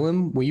guys kill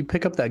him, will you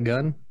pick up that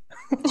gun?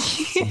 When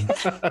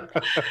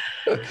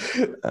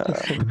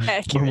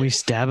Accurate. we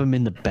stab him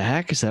in the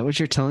back, is that what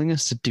you're telling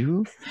us to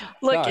do?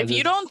 Look, No, if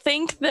you don't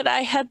think that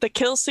I had the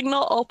kill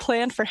signal all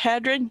planned for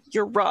Hadron,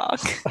 you're wrong.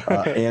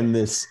 and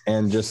this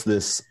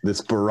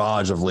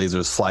barrage of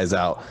lasers flies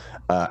out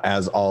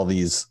as all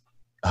these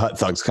Hut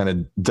thugs kind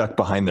of duck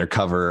behind their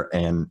cover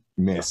and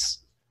miss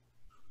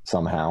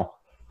somehow.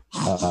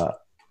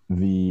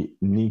 The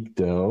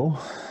Nikto.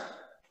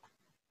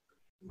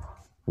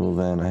 Well,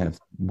 then I have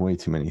way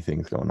too many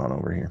things going on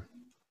over here.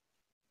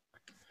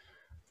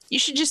 You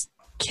should just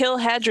kill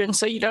Hadron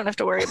so you don't have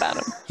to worry about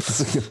him.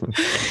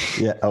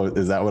 Yeah. Oh,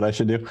 is that what I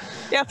should do?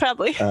 Yeah,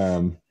 probably.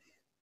 Range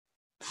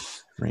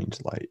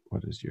light.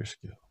 What is your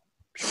skill?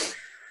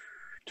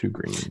 2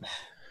 green.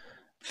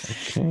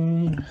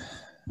 Okay.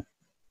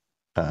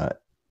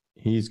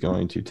 He's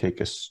going to take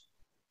a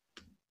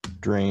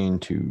strain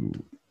to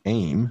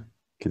aim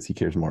because he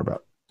cares more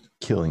about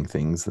killing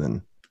things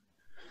than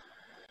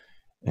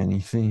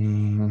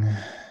anything.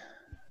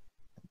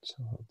 So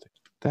I'll take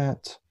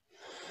that.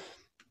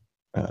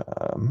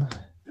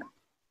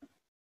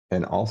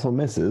 And also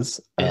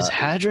misses. Is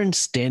Hadron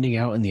standing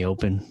out in the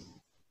open?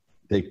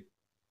 They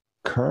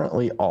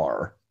currently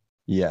are.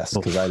 Yes,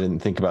 because I didn't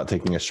think about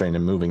taking a strain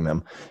and moving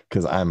them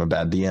because I'm a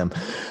bad DM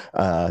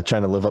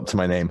trying to live up to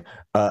my name.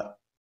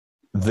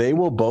 They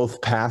will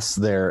both pass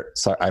their.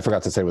 Sorry, I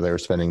forgot to say what they were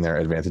spending their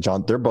advantage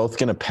on. They're both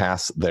going to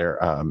pass their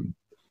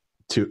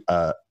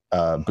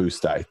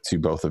boost die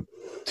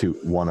to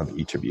one of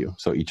each of you.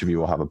 So each of you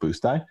will have a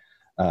boost die,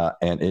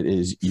 and it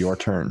is your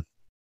turn.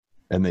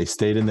 And they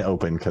stayed in the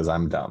open because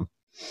I'm dumb.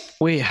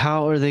 Wait,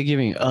 how are they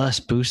giving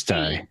us boost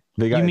die?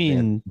 They got You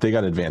mean- they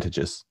got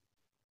advantages.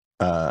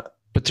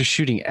 But they're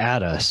shooting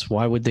at us.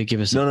 Why would they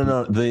give us?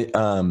 No.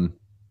 The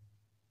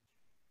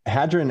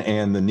Hadron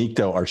and the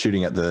Nikto are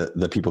shooting at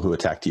the people who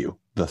attacked you,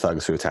 the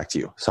thugs who attacked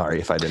you. Sorry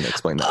if I didn't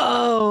explain that.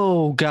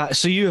 Oh, God.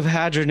 So you have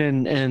Hadron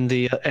and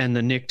the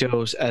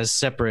Niktos as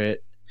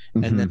separate,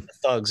 and then the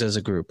thugs as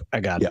a group. I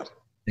got it.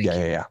 Thank you.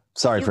 Yeah.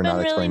 Sorry You've for been not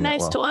really explaining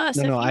nice that well. to us.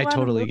 No, If no, you I wanna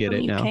totally move get them,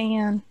 it you now.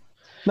 can.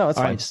 No, it's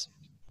All fine. right.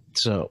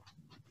 So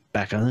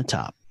back on the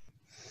top.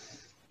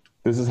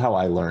 This is how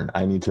I learn.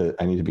 I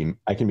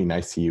can be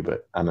nice to you,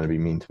 but I'm going to be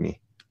mean to me.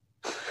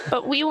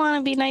 But we want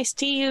to be nice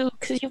to you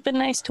because you've been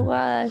nice to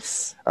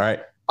us. All right.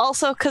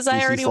 Also, because I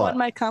DC already slot. won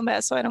my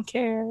combat, so I don't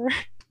care.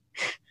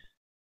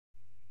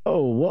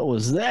 Oh, what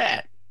was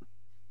that?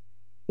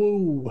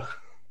 Woo.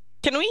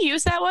 Can we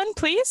use that one,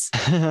 please?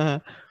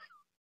 That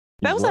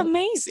was What?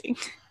 amazing.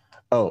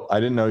 Oh, I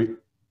didn't know.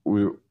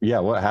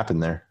 What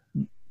happened there?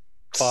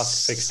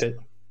 Fox fixed it.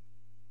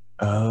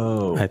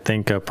 Oh. I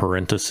think a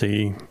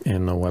parenthesis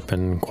in the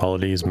weapon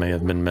qualities may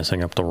have been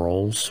messing up the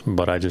rolls,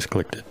 but I just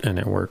clicked it and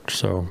it worked.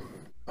 So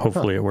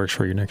hopefully it works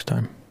for you next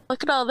time.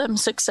 Look at all them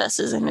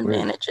successes and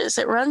advantages.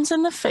 It runs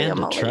in the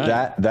family.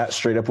 try. That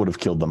straight up would have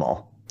killed them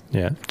all.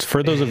 Yeah.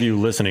 For those of you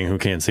listening who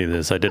can't see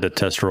this, I did a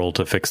test roll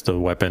to fix the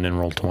weapon in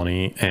roll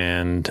 20,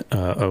 and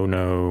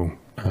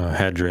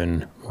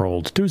Hadron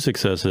rolled 2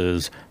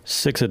 successes,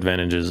 6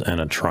 advantages,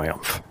 and a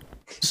triumph.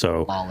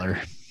 So Baller.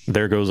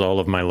 there goes all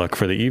of my luck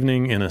for the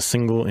evening in a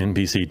single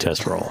NPC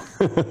test roll.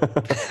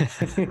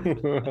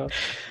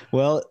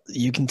 Well,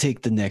 you can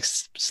take the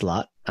next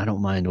slot. I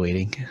don't mind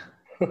waiting.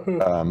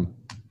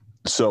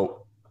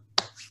 So,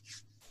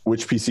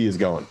 which PC is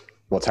going?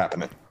 What's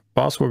happening?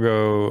 Boss will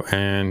go,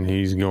 and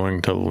he's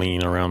going to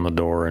lean around the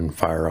door and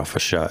fire off a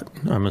shot.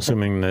 I'm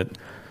assuming that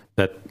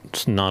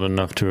that's not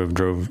enough to have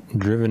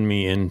driven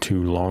me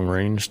into long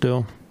range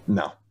still.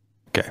 No.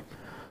 Okay.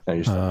 No,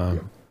 you're still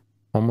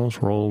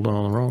Almost rolled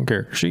on the wrong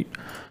character sheet.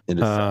 it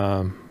is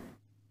I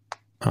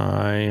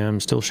am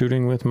still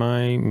shooting with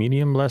my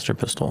medium blaster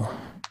pistol.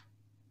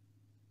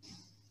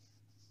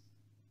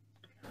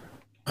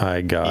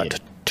 I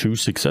got 2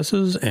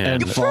 successes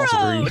and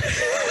Bro!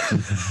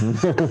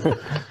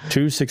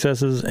 2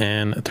 successes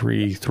and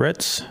 3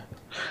 threats.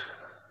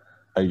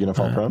 Are you gonna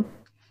fall prone?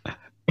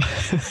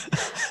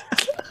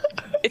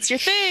 It's your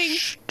thing.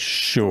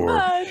 Sure. Come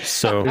on.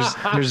 So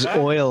There's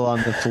oil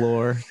on the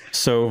floor.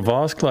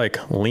 Vosk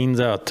like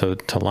leans out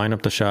to line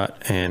up the shot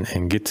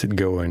and gets it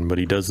going, but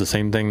he does the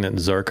same thing that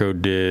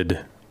Zarko did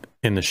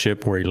in the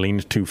ship where he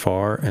leaned too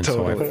far, and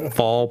so I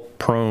fall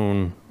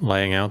prone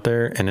laying out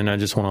there, and then I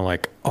just want to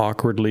like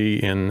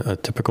awkwardly in a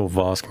typical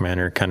Vosk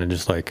manner kind of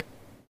just like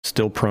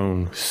still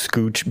prone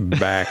scooch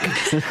back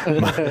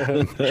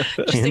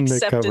in the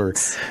cover.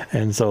 Acceptance.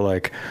 And so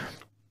like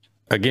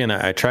again,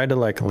 I tried to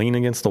like lean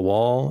against the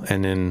wall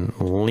and then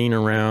lean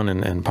around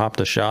and pop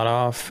the shot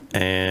off,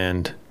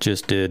 and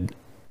just did.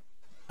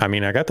 I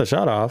mean, I got the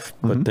shot off,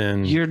 but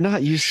then You're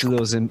not used to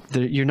those.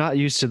 You're not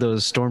used to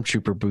those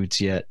stormtrooper boots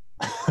yet.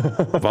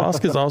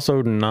 Vosk is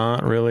also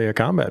not really a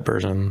combat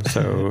person,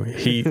 so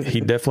he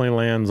definitely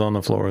lands on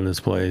the floor of this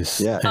place.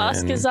 Yeah.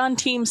 Bosk and is on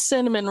team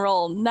cinnamon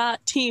roll,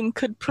 not team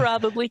could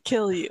probably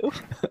kill you.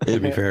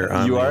 to be fair,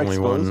 I'm You the are only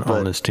exposed, one but-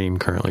 on this team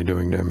currently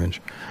doing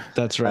damage.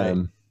 That's right.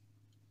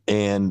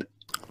 And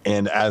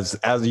as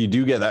you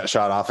do get that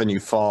shot off and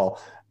you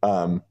fall,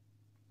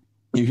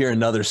 you hear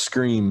another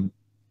scream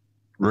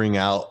ring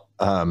out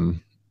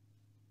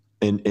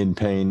in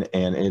pain,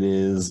 and it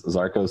is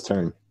Zarko's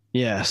turn.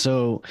 Yeah,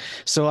 so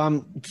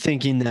I'm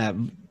thinking that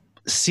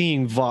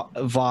seeing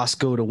Voss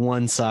go to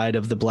one side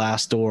of the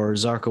blast door,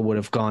 Zarko would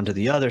have gone to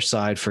the other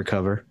side for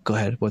cover. Go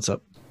ahead. What's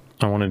up?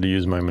 I wanted to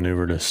use my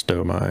maneuver to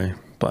stow my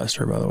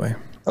blaster, by the way.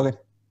 Okay.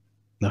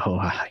 Oh,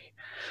 hi.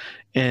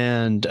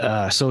 And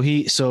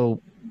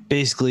so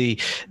basically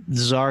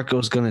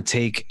Zarko's going to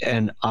take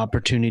an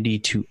opportunity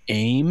to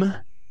aim,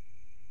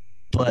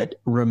 but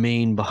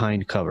remain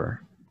behind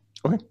cover.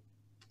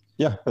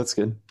 Yeah, that's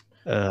good.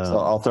 So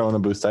I'll throw in a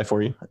boost die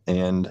for you,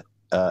 and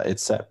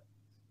it's set.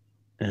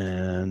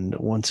 And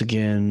once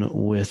again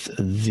with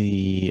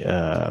the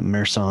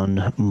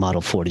Merson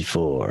Model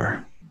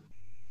 44.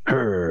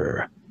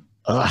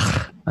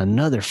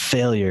 Another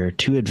failure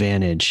to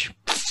advantage.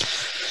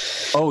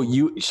 Oh,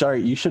 you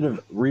should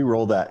have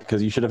re-rolled that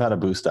because you should have had a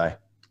boost die.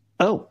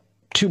 Oh,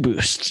 2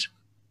 boosts.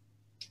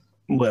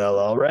 Well,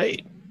 all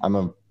right.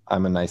 I'm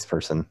a nice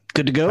person.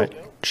 Good to go.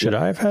 Should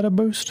I have had a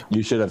boost?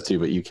 You should have too,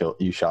 but you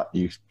shot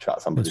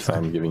somebody, That's so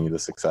fine. I'm giving you the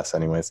success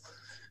anyways.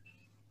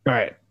 All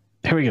right.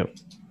 Here we go.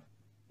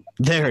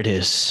 There it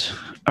is.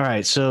 All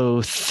right.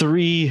 So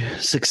 3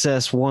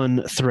 success,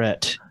 1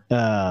 threat.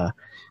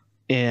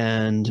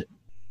 And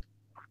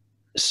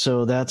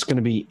so that's going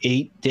to be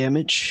 8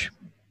 damage.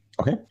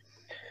 Okay.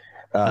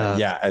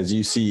 Yeah, as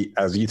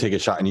you take a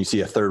shot and you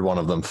see a third one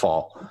of them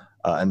fall,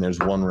 and there's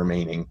one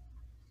remaining.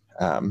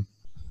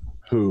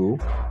 Who?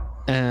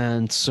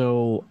 And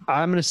so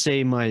I'm going to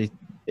say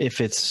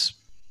if it's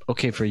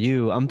okay for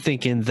you, I'm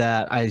thinking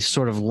that I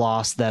sort of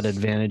lost that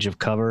advantage of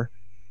cover.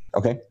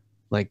 Okay.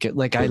 Like I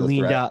For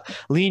the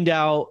leaned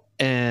out,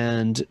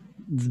 and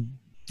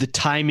the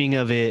timing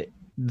of it,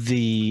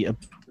 the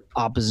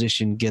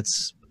opposition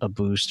gets a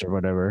boost or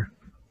whatever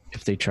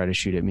if they try to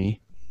shoot at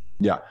me.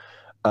 Yeah.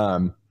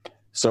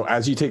 So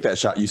as you take that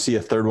shot, you see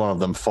a third one of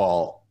them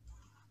fall,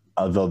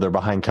 though they're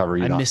behind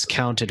cover. I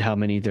miscounted how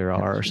many there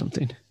are or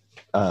something.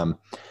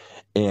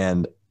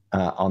 And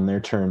on their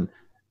turn,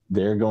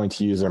 they're going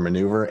to use their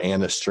maneuver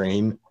and a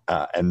strain,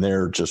 and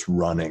they're just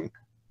running.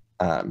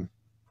 Don't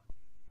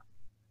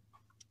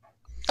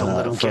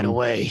let them get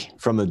away.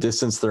 From the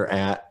distance they're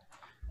at,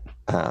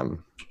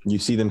 you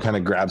see them kind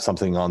of grab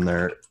something on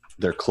their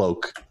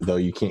cloak, though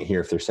you can't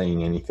hear if they're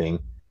saying anything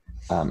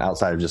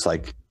outside of just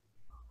like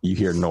you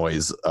hear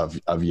noise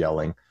of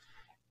yelling.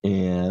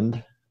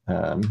 And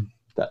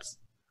that's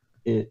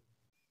it.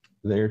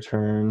 Their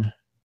turn.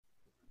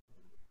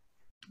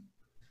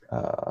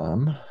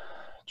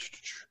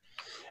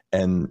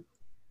 And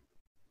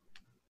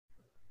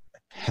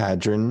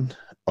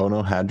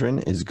Ono Hadron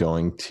is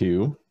going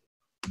to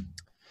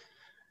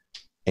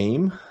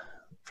aim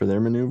for their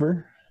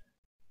maneuver.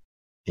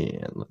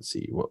 And let's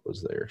see, what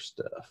was their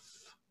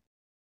stuff?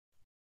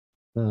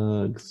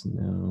 Thugs,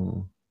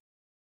 no.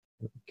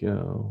 There we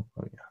go.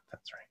 Oh yeah,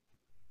 that's right.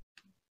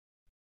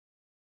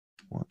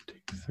 1, 2,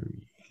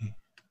 3,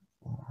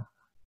 4.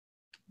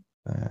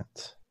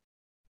 That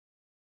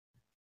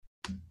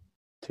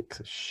takes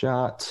a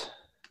shot.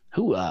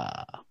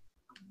 Hooah.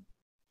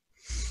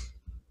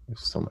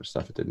 There's so much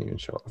stuff it didn't even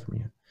show up for me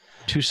yet.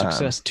 2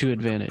 success, 2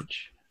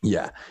 advantage.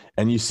 Yeah,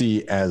 and you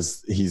see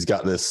as he's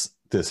got this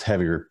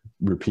heavy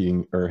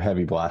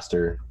heavy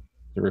blaster.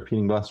 The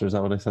repeating blaster, is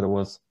that what I said it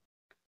was?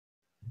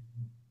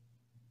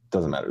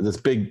 Doesn't matter. This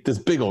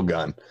big old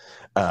gun.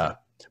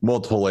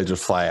 Multiple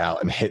lasers fly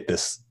out and hit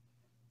this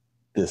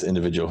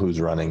individual who's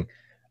running,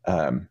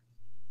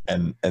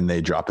 and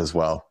they drop as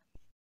well.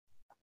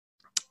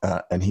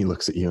 And he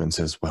looks at you and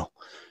says, "Well,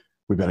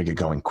 we better get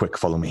going. Quick,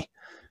 follow me."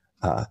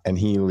 And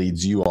he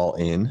leads you all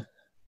in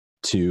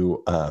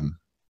to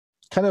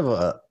kind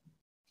of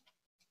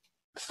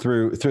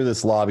through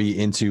this lobby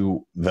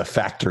into the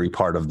factory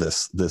part of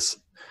this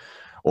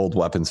old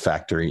weapons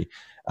factory.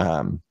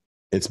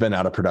 It's been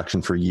out of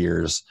production for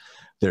years.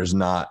 There's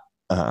not.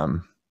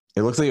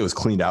 It looks like it was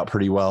cleaned out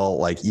pretty well.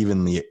 Like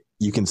even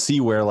you can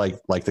see where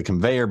like the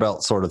conveyor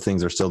belt sort of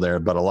things are still there,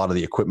 but a lot of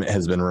the equipment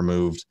has been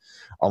removed.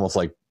 Almost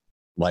like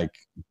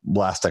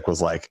Blastech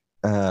was like.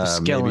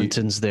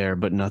 Skeletons there,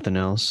 but nothing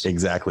else.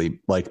 Exactly.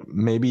 Like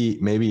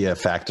maybe a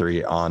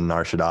factory on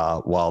Nar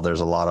Shaddaa, while there's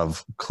a lot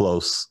of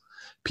close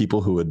people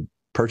who would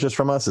purchase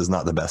from us, is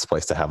not the best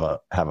place to have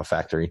a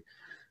factory.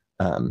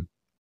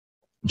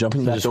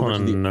 Jumping back I just over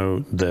want to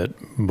note that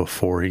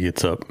before he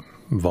gets up,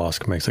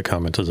 Vosk makes a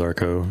comment to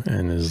Zarko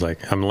and is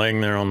like, "I'm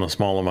laying there on the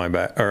small of my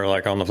back, or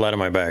like on the flat of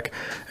my back,"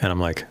 and I'm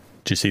like,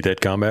 "Did you see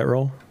that combat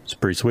roll? It's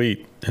pretty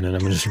sweet." And then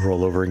I'm gonna just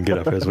roll over and get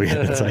up as we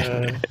get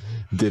inside.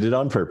 Did it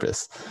on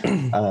purpose.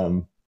 I'm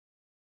gonna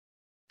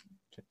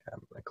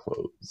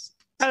close.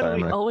 How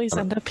do we always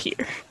end up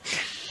here?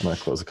 I'm gonna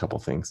close a couple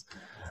things.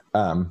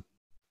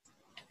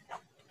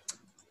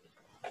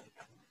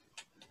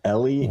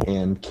 Ellie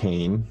and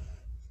Kane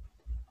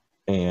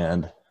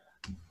and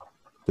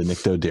the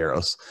Nikto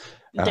Daros.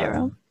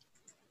 Darrow.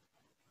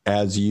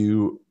 As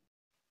you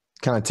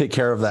kind of take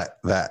care of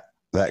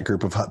that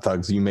group of hut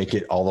thugs, you make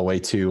it all the way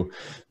to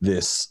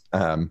this.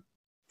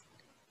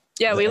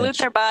 Yeah, we loot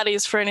their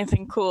bodies for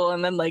anything cool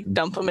and then like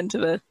dump them into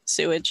the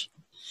sewage.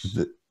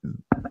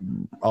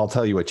 I'll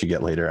tell you what you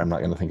get later. I'm not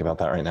going to think about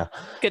that right now.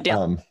 Good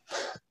deal.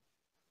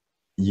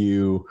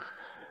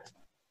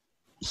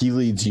 He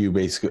leads you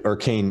basically, or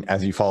Kane,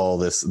 as you follow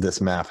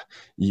this map,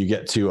 you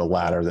get to a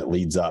ladder that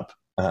leads up,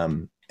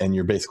 and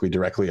you're basically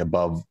directly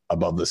above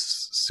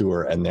this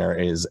sewer, and there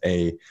is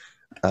a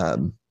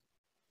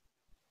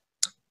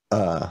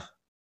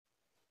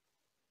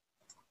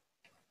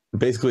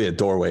basically a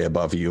doorway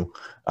above you.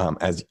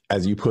 As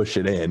you push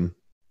it in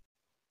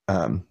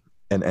and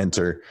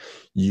enter,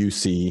 you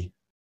see.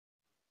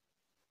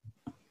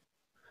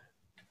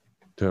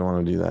 Do I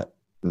want to do that?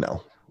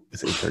 No,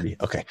 it's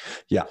 8:30. Okay,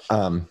 yeah.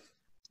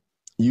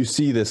 You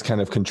see this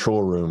kind of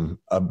control room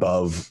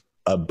above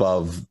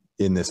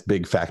in this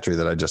big factory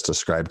that I just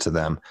described to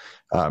them.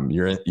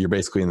 You're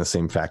basically in the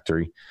same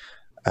factory,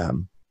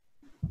 and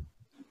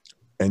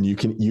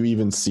you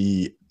even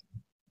see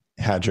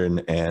Hadron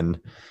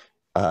and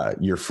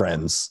your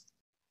friends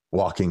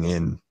walking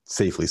in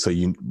safely. So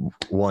you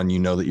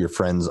know that your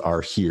friends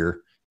are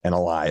here and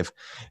alive,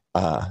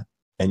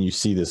 and you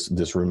see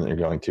this room that you're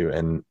going to,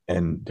 and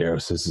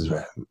Daros says,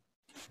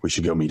 "We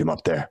should go meet him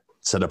up there.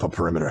 Set up a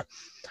perimeter."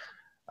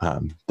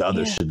 The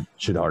others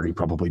should already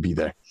probably be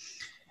there.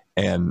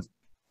 And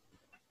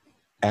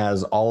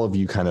as all of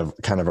you kind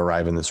of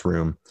arrive in this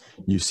room,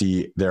 you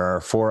see there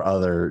are 4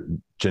 other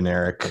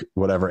generic,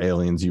 whatever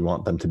aliens you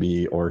want them to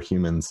be, or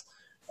humans,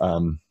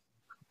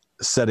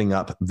 setting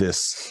up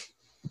this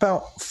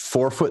about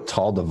 4-foot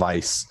tall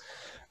device.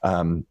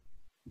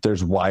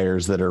 There's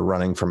wires that are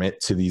running from it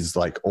to these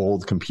like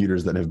old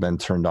computers that have been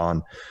turned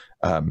on.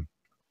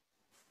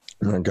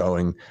 They're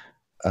going,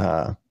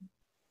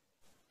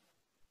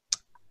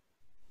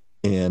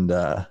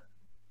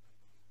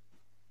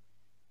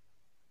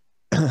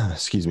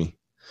 excuse me.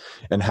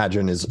 And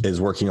Hadron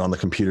is working on the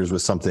computers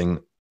with something.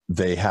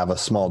 They have a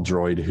small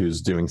droid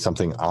who's doing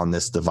something on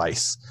this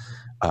device.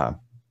 And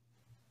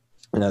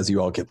as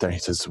you all get there, he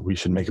says, "We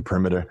should make a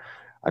perimeter.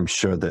 I'm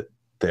sure that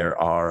there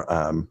are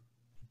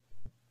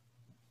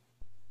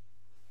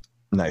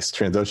nice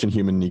Transocean,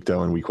 human,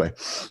 Nikto, and Weequay."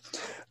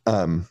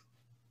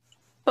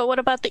 But what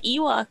about the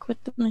Ewok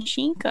with the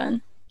machine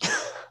gun?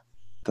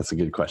 That's a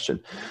good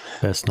question.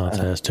 Best not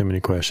to ask too many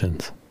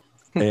questions.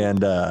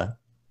 And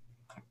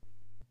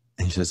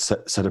he says,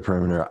 set a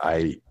perimeter.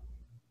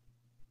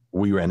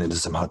 We ran into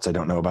some huts. I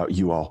don't know about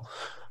you all,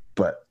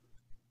 but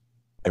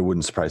it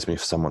wouldn't surprise me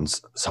if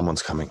someone's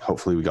coming.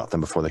 Hopefully we got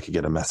them before they could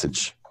get a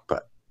message,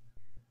 but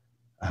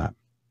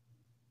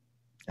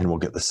and we'll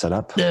get this set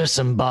up. There's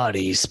some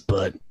bodies,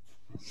 but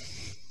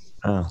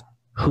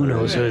who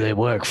knows who they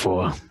work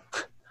for.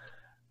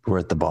 We're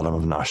at the bottom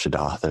of Nar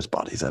Shaddaa. There's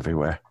bodies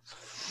everywhere.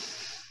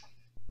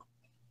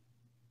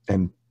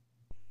 And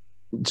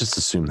just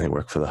assume they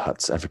work for the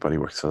huts. Everybody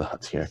works for the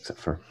huts here except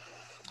for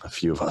a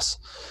few of us.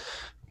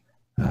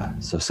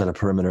 So set a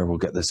perimeter. We'll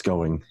get this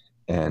going.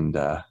 And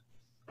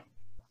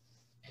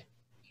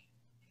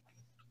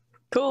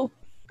cool.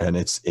 And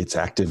it's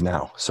active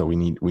now. So we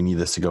need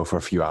this to go for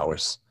a few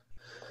hours.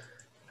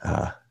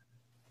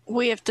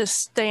 We have to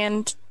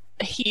stand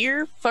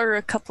here for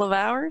a couple of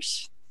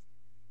hours?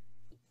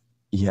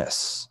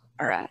 Yes.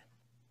 All right.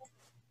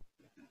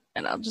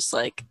 And I'll just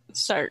like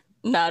start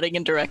nodding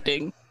and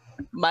directing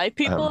my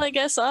people, I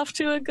guess, off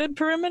to a good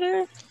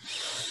perimeter.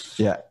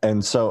 Yeah.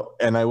 And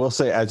I will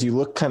say, as you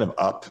look kind of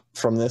up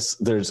from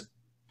this,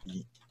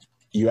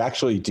 you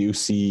actually do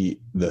see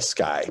the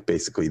sky.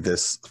 Basically,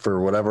 this,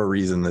 for whatever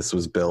reason this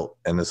was built,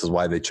 and this is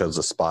why they chose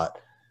the spot,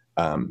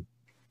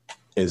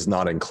 is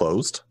not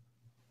enclosed.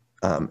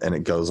 And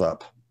it goes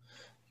up.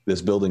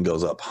 This building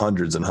goes up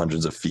hundreds and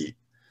hundreds of feet.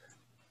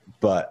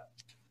 But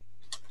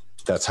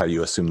that's how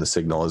you assume the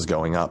signal is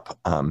going up.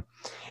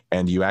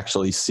 And you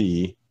actually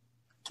see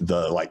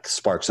the like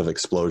sparks of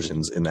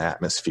explosions in the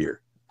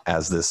atmosphere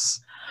as this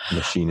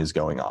machine is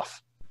going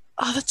off.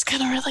 Oh, that's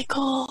kind of really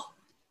cool.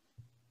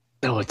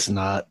 No, it's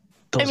not.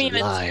 Those are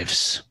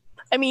lives.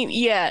 I mean,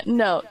 yeah,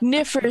 no.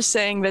 Niffer is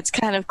saying that's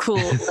kind of cool,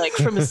 like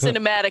from a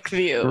cinematic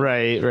view.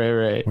 Right.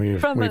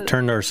 We've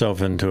turned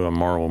ourselves into a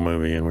Marvel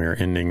movie, and we are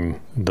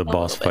ending the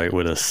boss fight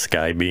with a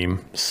sky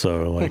beam.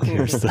 So, like,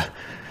 here's the.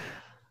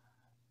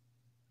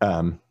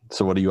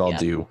 So, what do you all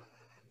do?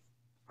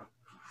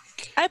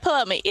 I pull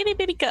out my itty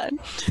bitty gun.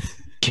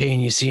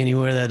 Kane, you see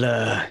anywhere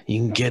that you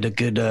can get a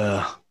good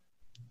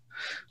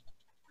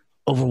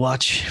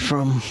Overwatch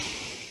from?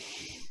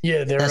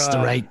 Yeah, that's the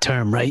right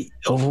term, right?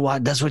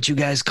 Overwatch. That's what you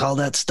guys call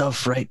that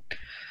stuff, right?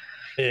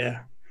 Yeah.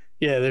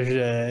 There's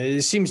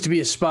it seems to be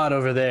a spot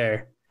over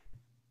there.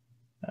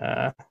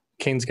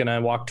 Kane's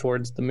gonna walk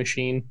towards the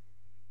machine.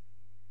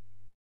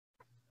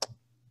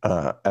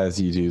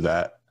 As you do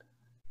that,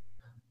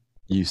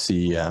 you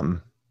see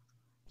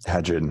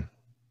Hadron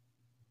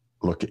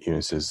look at you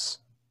and says,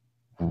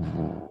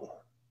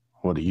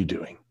 "What are you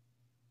doing?"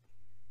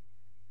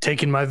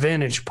 Taking my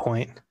vantage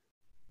point.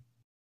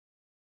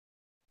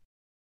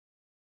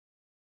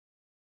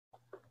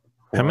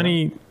 How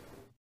many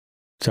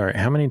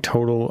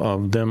total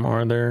of them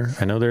are there?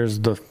 I know there's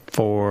the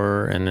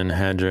 4 and then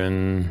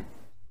Hadron.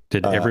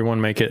 Did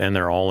everyone make it and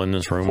they're all in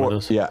this room with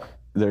us? Yeah.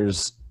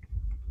 There's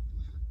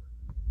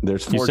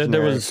 4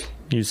 generic.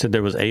 You said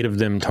there was 8 of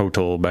them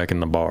total back in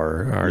the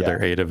bar. Are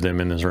there 8 of them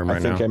in this room right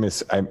now? I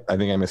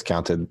think I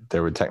miscounted.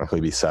 There would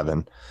technically be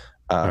 7.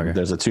 Okay.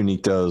 There's the 2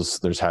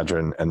 Niktos, there's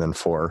Hadron, and then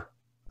 4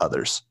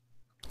 others.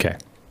 Okay.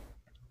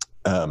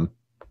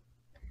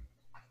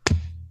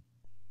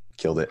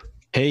 Killed it.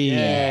 Hey.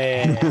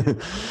 Yeah.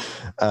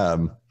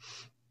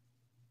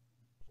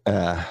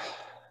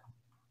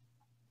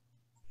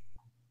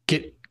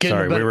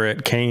 Sorry, we were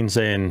at Kane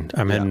saying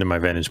I'm heading to my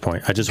vantage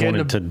point. I just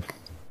wanted to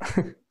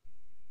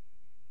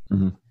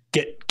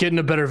getting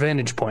a better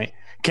vantage point.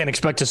 Can't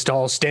expect us to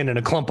all stand in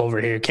a clump over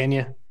here, can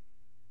you?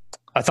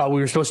 I thought we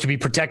were supposed to be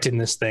protecting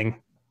this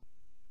thing.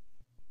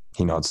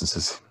 He nods and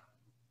says,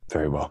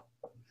 "Very well,"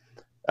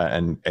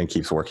 and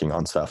keeps working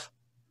on stuff.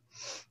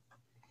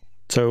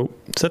 So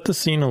set the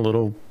scene a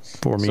little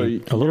for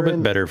me, a little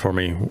bit better for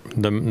me.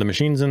 The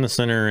machine's in the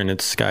center and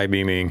it's sky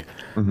beaming.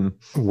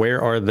 Mm-hmm. Where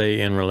are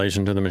they in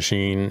relation to the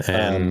machine?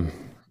 And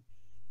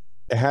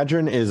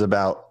Hadron is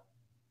about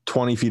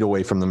 20 feet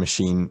away from the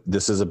machine.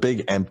 This is a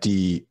big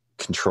empty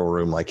control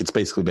room. Like it's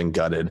basically been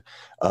gutted.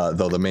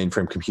 Though the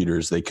mainframe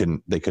computers, they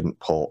couldn't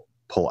pull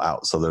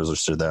out. So those are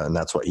still there. And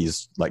that's what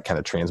he's like kind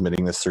of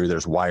transmitting this through.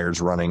 There's wires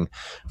running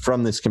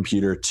from this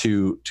computer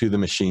to the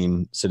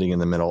machine sitting in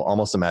the middle.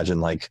 Almost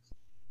imagine like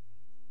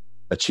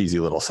a cheesy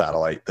little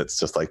satellite that's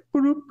just like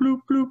bloop, bloop,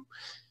 bloop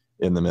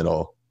in the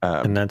middle.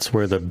 And that's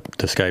where the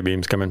sky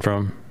beam's coming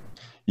from?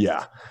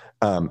 Yeah.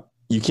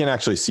 You can't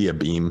actually see a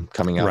beam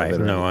coming out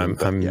of it. No,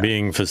 I'm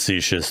being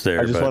facetious there.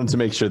 I just wanted to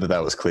make sure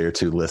that was clear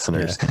to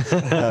listeners.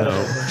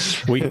 Yeah.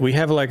 We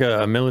have like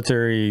a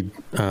military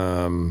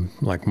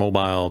like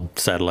mobile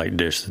satellite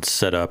dish that's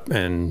set up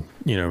and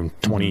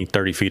 20,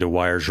 30 feet of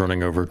wires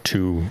running over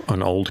to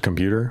an old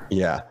computer.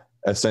 Yeah.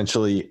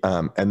 Essentially,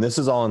 and this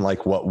is all in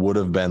like what would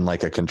have been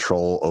like a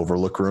control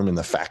overlook room in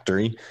the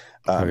factory.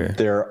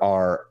 There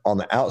are on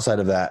the outside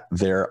of that,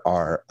 there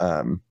are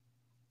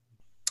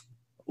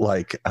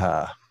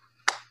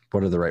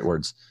what are the right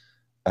words?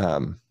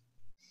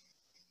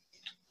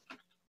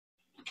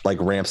 Like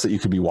ramps that you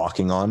could be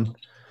walking on.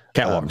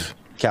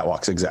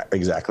 Catwalks,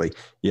 exactly.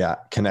 Yeah,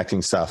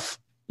 connecting stuff.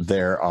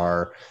 There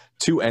are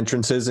 2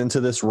 entrances into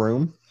this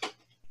room.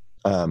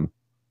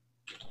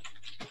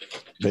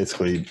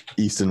 Basically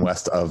east and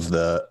west of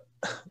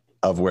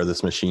where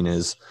this machine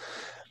is,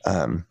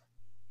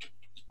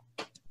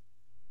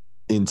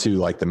 into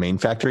like the main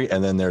factory.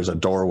 And then there's a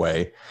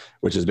doorway,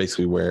 which is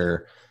basically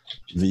where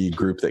the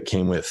group that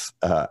came with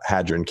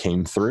Hadron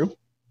came through,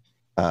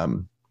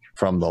 from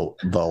the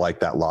like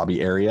that lobby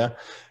area,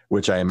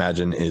 which I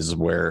imagine is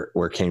where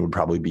Kane would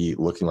probably be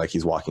looking like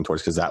he's walking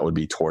towards, because that would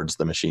be towards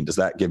the machine. Does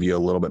that give you a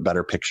little bit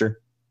better picture?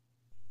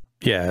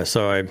 Yeah.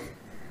 So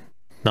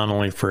not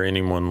only for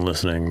anyone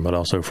listening, but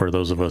also for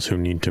those of us who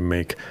need to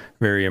make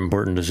very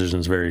important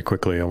decisions very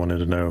quickly, I wanted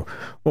to know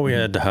what we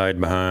had to hide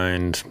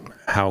behind,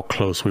 how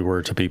close we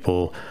were to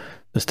people,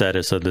 the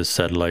status of this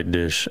satellite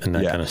dish, and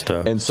that kind of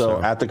stuff. And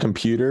so at the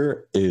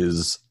computer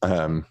is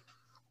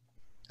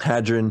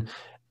Hadron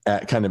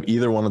at kind of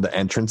either one of the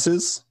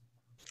entrances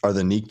are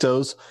the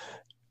Niktos.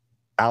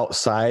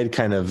 Outside,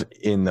 kind of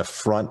in the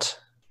front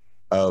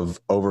of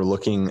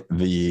overlooking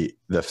the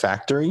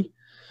factory,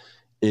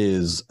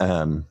 is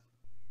kind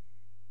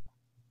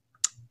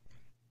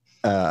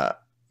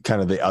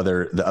of the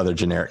other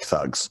generic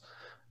thugs.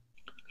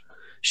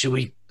 Should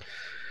we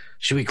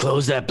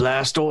close that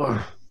blast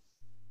door?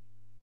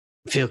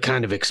 I feel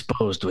kind of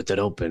exposed with it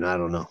open. I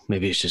don't know.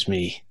 Maybe it's just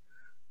me.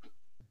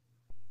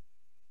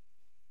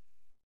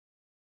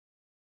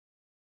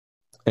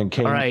 And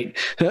Kane, all right.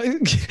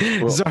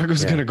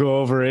 Zargo's gonna go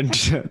over and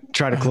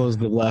try to close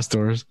the blast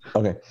doors.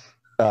 Okay.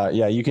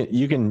 Yeah, you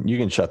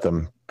can shut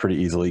them pretty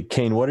easily.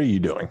 Kane, what are you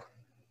doing?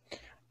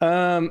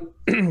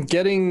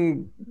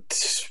 Getting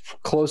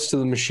close to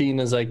the machine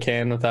as I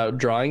can without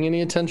drawing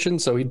any attention.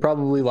 So he'd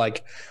probably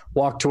like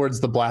walk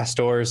towards the blast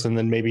doors and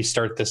then maybe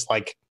start this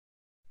like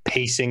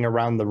pacing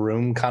around the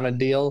room kind of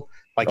deal.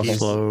 Like Okay.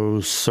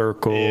 Slow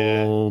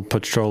circle,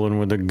 patrolling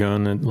with a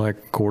gun at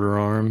like quarter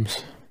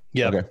arms.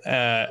 Yeah.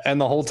 Okay.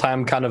 And the whole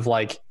time kind of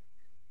like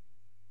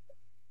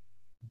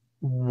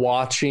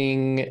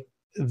watching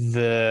OH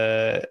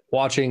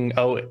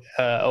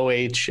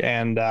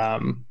and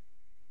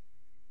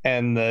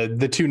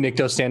the two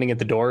Niktos standing at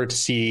the door to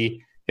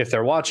see if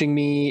they're watching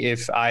me,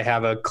 if I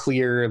have a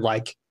clear,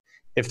 like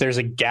if there's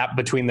a gap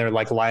between their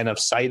like line of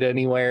sight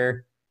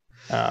anywhere.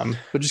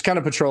 But just kind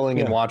of patrolling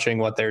and watching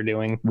what they're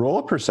doing. Roll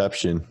a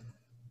perception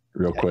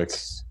real quick.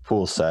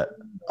 Full set.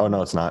 Oh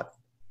no, it's not.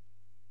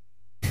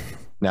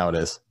 Now it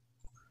is.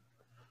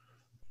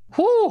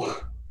 Whew.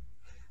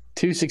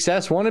 2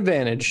 success, 1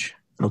 advantage.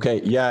 Okay,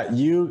 yeah,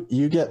 you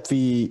get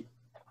you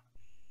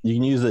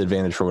can use the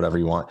advantage for whatever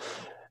you want.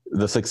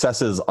 The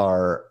successes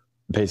are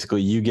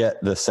basically you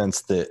get the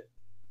sense that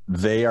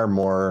they are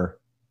more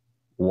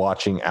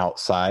watching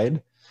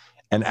outside,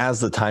 and as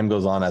the time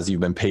goes on, as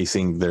you've been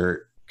pacing,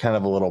 they're kind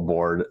of a little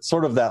bored.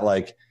 Sort of that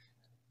like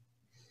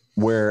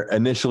where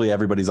initially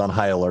everybody's on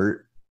high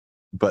alert,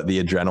 but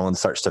the adrenaline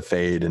starts to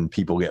fade and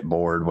people get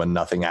bored when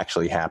nothing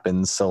actually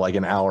happens. So like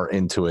an hour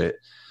into it,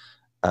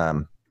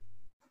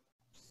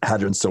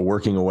 Hadron's still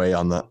working away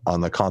on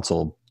the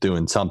console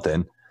doing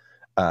something.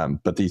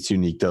 But these two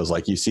Niktos,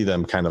 like you see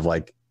them kind of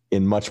like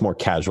in much more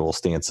casual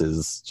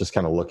stances, just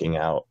kind of looking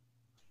out.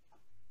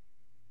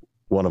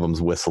 One of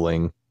them's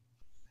whistling.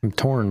 I'm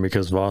torn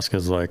because Vosk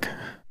is like,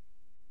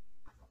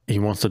 he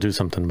wants to do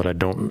something, but I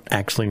don't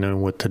actually know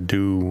what to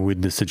do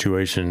with the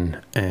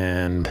situation.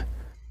 And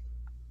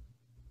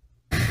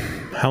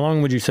how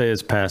long would you say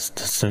has passed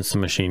since the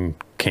machine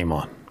came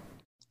on?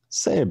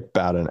 Say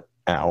about an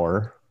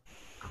hour.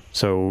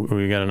 So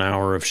we got an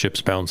hour of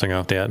ships bouncing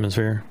off the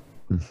atmosphere?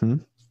 Mm-hmm.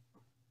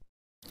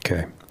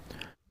 Okay.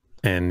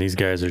 And these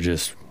guys are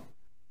just,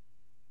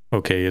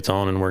 okay, it's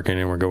on and working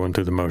and we're going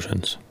through the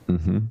motions.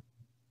 Mm-hmm.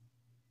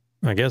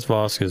 I guess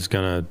Vosk is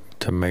going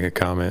to make a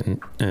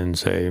comment and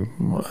say,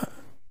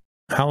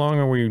 how long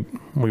are we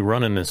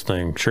running this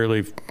thing?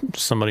 Surely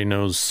somebody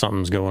knows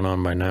something's going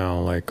on by now.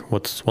 Like,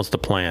 what's the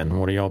plan?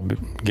 What are y'all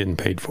getting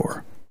paid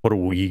for? What are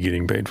we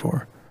getting paid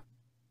for?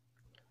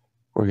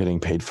 We're getting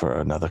paid for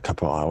another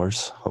couple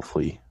hours.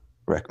 Hopefully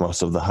wreck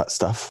most of the hut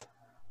stuff.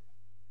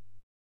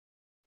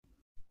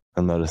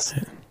 And notice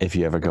if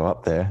you ever go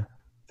up there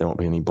won't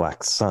be any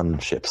Black Sun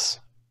ships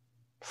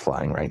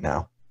flying right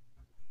now.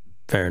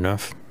 Fair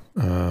enough.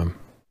 And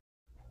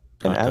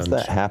as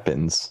that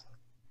happens,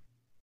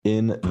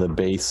 in the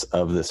base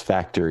of this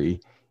factory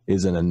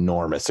is an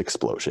enormous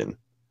explosion.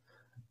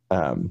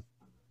 Enough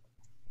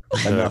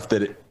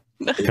that it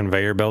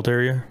conveyor belt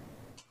area?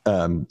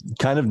 Kind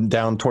of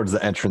down towards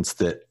the entrance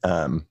that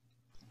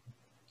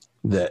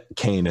that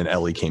Kane and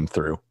Ellie came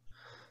through.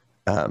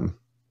 And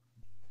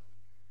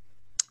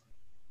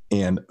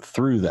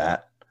through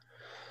that,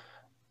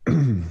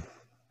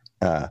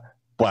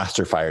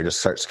 blaster fire just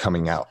starts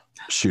coming out,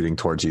 shooting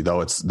towards you,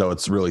 though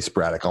it's really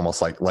sporadic,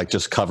 almost like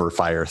just cover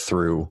fire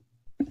through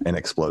an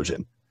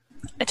explosion.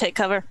 I take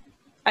cover.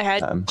 I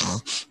hide.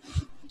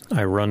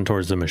 I run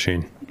towards the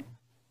machine.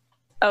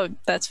 Oh,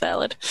 that's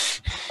valid.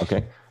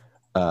 Okay.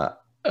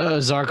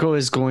 Zarko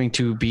is going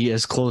to be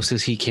as close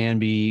as he can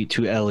be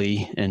to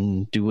Ellie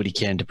and do what he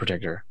can to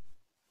protect her.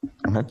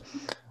 Okay.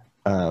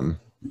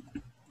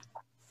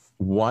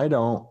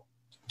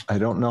 I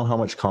don't know how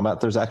much combat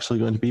there's actually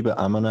going to be, but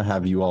I'm going to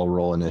have you all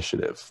roll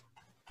initiative.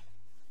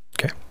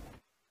 Okay.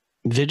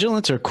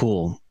 Vigilance or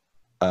cool?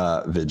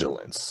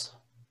 Vigilance.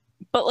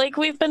 But like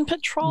we've been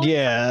patrolling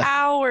for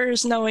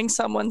hours knowing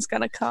someone's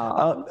gonna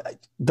come.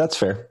 That's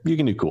fair. You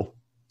can do cool.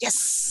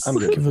 Yes. I'm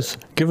good.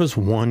 Give us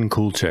one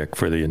cool check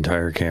for the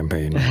entire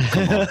campaign.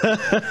 Come on.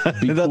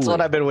 That's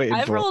what I've been waiting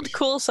I've for. rolled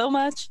cool so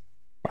much.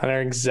 Mine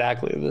are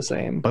exactly the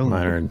same. Boom.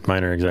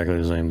 Mine are exactly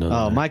the same.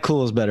 Oh, my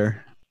cool is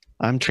better.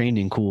 I'm trained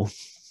in cool.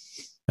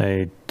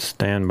 Hey,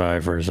 stand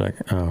by for a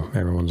second. Oh,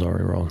 everyone's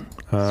already rolling.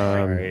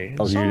 Sorry.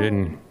 Oh,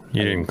 you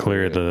didn't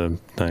clear the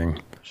thing.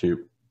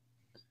 Shoot.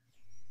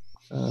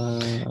 I'm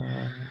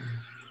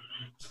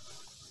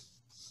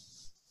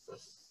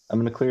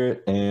going to clear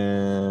it,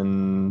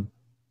 and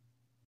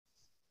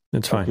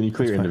It's fine. can you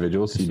clear It's fine.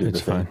 individuals? You did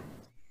It's the thing. fine.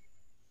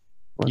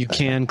 You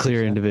can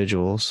clear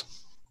individuals.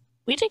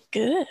 We did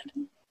good.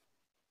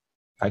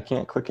 I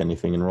can't click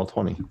anything in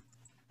Roll20.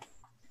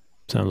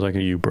 Sounds like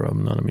a you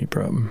problem, not a me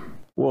problem.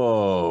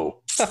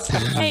 Whoa.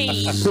 Hey,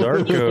 you've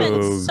Zarko.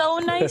 been so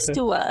nice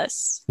to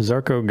us.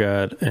 Zarko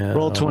got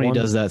Roll20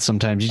 does that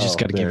sometimes. You just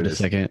got to give there it it a is.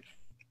 second.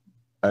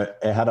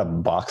 It had a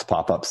box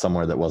pop up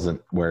somewhere that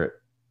wasn't where it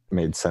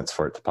made sense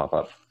for it to pop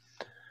up.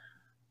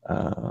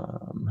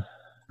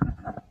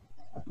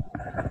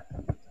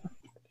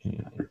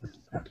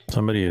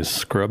 Somebody is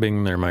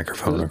scrubbing their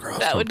microphone across.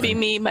 That would be something.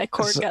 me. My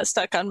cord got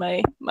stuck on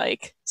my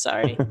mic.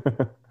 Sorry.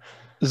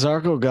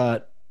 Zarko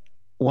got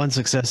 1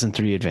 success and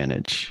 3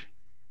 advantage.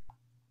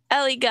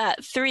 Ellie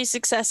got 3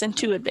 success and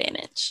 2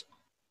 advantage.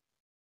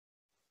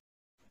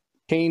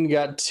 Kane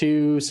got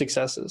 2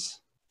 successes.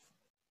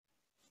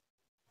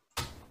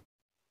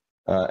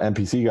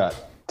 NPC got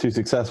 2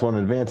 success, 1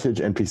 advantage.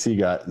 NPC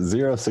got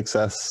 0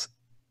 success,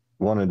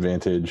 1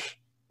 advantage.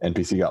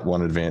 NPC got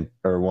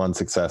 1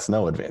 success,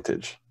 no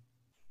advantage.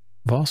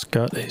 Vosk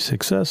got a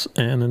success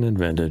and an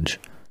advantage.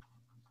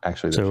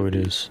 Actually, So it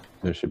is.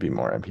 There should be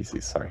more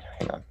NPCs. Sorry,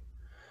 hang on.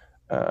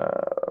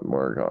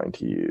 We're going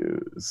to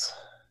use.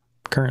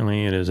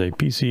 Currently, it is a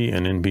PC,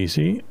 an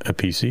NPC, a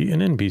PC,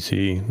 an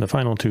NPC, the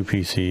final 2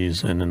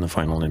 PCs, and then the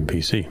final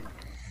NPC.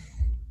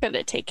 Good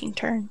at taking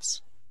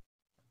turns.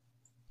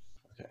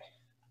 Okay,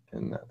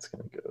 and that's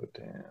going to go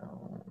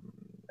down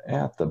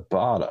at the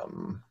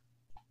bottom.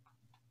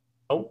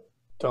 Oh,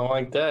 don't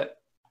like that.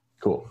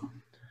 Cool.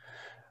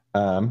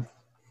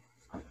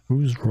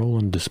 Who's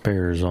rolling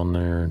despairs on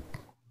their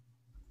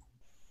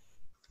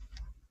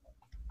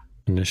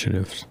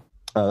initiatives?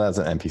 Oh, that's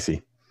an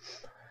NPC.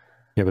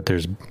 Yeah, but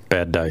there's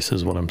bad dice,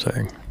 is what I'm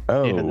saying.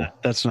 Oh, Yeah,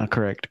 that's not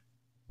correct.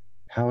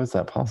 how is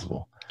that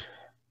possible?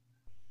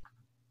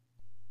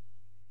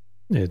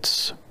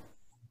 It's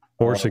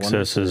Oh, 4 I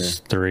successes,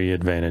 3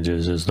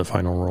 advantages is the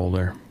final roll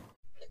there.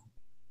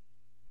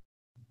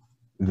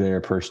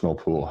 Their personal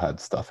pool had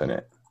stuff in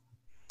it.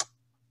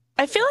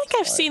 I feel like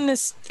I've seen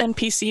this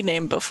NPC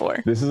name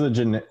before. This is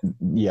a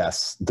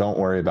yes. Don't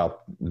worry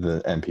about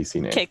the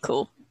NPC name. Okay,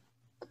 cool.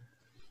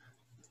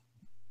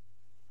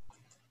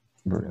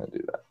 We're gonna do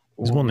that.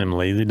 It's one of them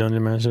lazy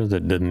dungeon masters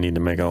that didn't need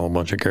to make a whole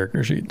bunch of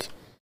character sheets.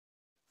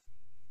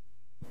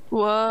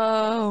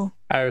 Whoa.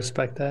 I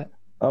respect that.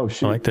 Oh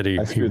shoot! I like that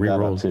he screwed that up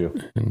re-rolled. too.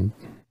 And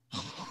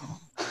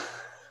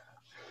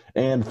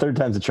And third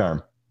time's a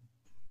charm.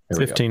 Here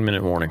we go.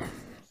 15-minute warning.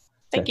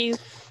 Thank you.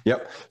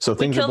 Yep. So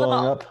things are killed them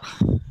blowing all. up.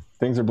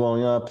 Things are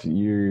blowing up.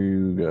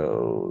 You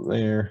go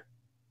there.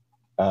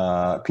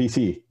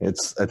 PC.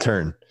 It's a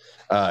turn.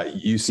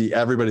 You see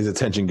everybody's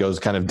attention goes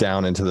kind of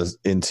down into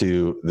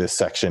this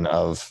section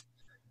of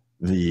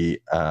the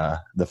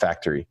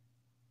factory.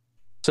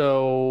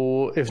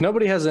 So if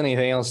nobody has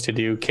anything else to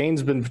do,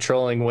 Kane's been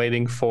patrolling,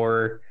 waiting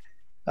for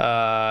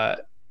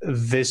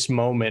this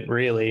moment,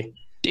 really,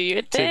 Do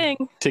your thing.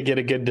 to get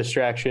a good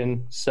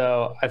distraction.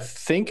 So I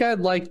think I'd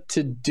like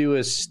to do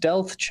a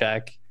stealth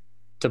check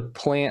to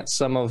plant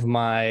some of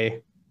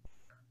my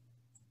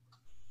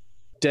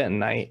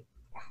detonite.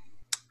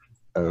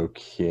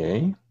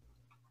 Okay.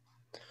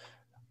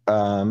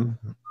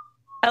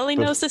 Ellie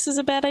knows this is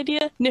a bad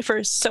idea.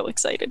 Niffer is so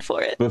excited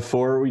for it.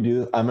 Before we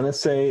do, I'm going to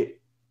say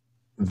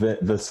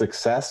that the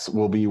success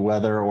will be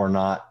whether or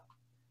not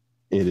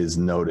it is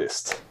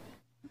noticed,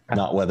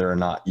 not whether or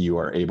not you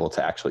are able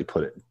to actually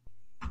put it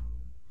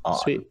on.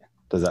 Sweet.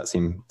 Does that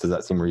seem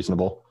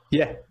reasonable?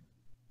 Yeah.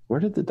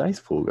 Where did the dice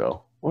pool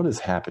go? What is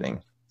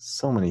happening?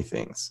 So many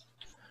things.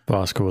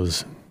 Vosk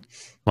was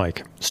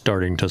like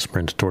starting to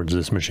sprint towards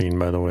this machine,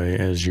 by the way,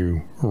 as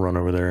you run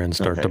over there and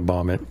start Okay. to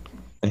bomb it.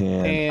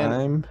 And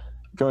I'm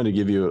going to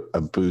give you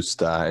a boost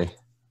die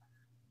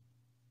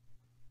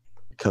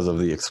because of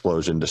the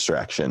explosion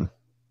distraction.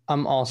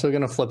 I'm also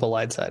going to flip a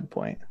light side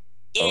point.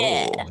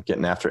 Yeah. Oh,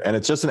 getting after it. And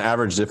it's just an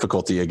average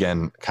difficulty.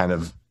 Again, kind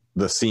of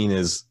the scene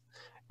is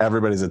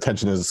everybody's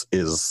attention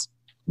is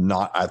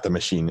not at the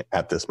machine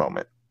at this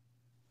moment.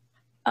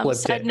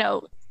 Flipped Side it.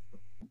 note.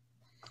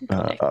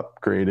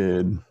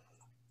 Upgraded.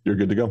 You're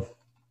good to go.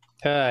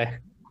 Hi.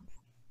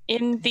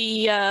 In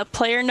the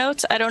player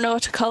notes, I don't know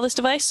what to call this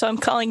device, so I'm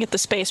calling it the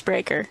Space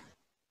Breaker.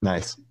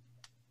 Nice.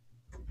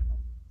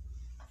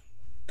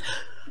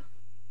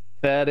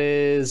 That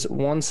is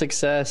 1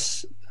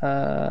 success,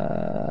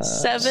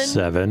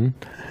 7.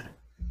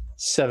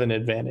 7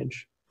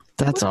 advantage.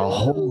 That's a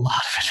whole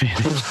lot of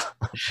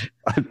advantage.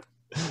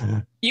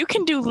 You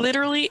can do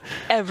literally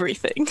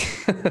everything.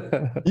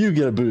 You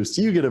get a boost.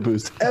 You get a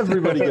boost.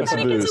 Everybody gets a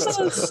Everybody gets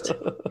a boost. boost.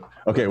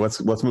 Okay,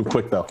 let's move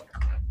quick though.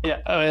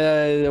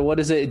 Yeah. What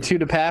is it? 2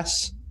 to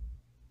pass?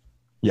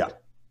 Yeah.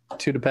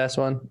 2 to pass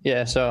 1?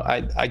 Yeah. So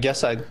I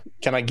guess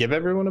can I give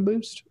everyone a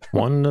boost?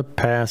 1 to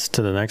pass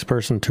to the next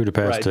person, 2 to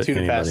pass Right. to 2 to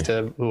anybody. pass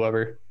to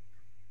whoever.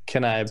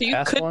 Can I So you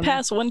pass could 1?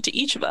 pass 1 to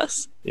each of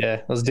us.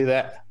 Yeah. Let's do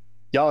that.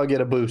 Y'all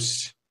get a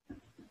boost.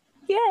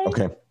 Yay.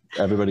 Okay.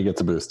 Everybody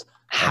gets a boost.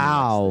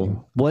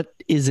 How? What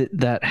is it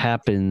that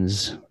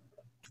happens?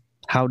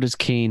 How does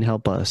Kane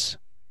help us?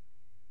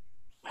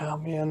 Oh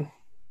man.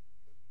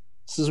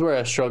 This is where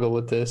I struggle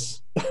with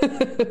this.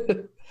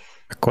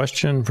 A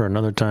question for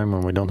another time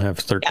when we don't have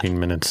 13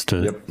 minutes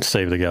to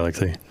save the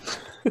galaxy.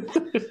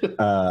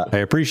 I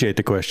appreciate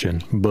the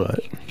question, but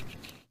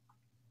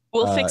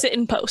we'll fix it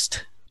in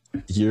post.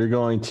 You're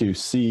going to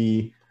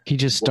see. He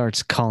just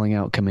starts calling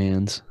out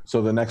commands.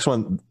 So the next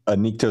one,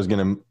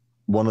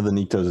 one of the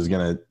Niktos is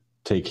gonna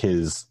take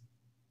his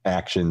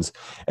actions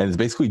and is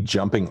basically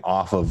jumping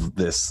off of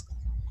this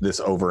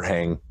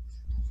overhang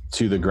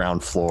to the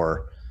ground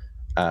floor,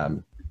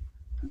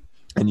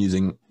 and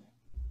using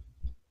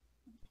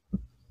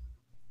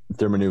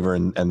their maneuver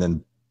and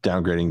then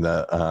downgrading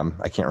the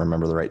I can't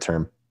remember the right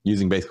term,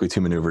 using basically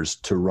 2 maneuvers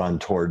to run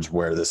towards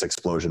where this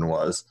explosion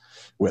was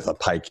with a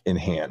pike in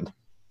hand.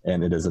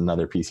 And it is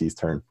another PC's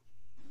turn.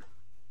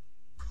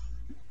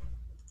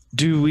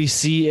 Do we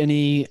see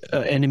any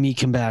enemy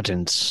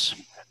combatants?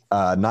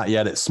 Not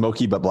yet. It's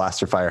smoky, but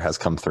blaster fire has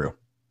come through.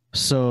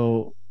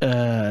 So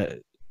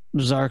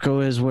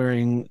Zarko is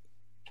wearing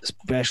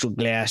special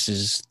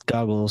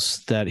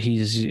goggles that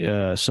he's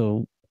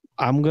so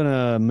I'm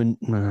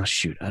gonna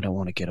shoot. I don't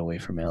want to get away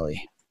from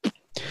Ellie.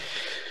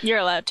 You're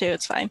allowed to.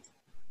 It's fine.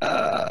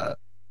 Do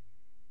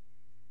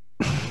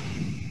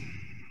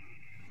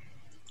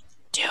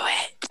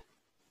it.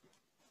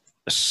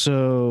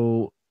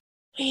 So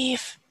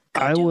Leave.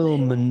 I will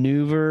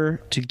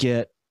maneuver to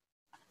get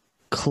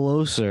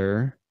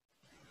closer,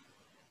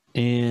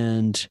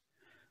 and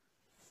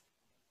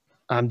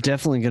I'm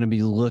definitely going to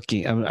be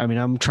looking.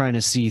 I'm trying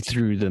to see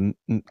through them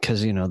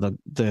because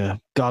the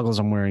goggles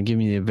I'm wearing give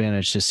me the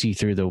advantage to see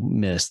through the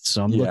mist.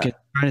 So I'm trying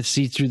to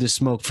see through the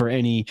smoke for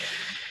any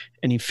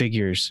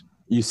figures.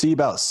 You see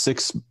about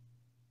six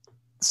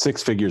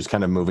figures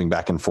kind of moving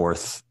back and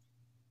forth.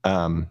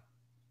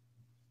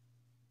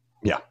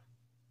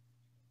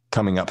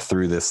 Coming up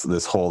through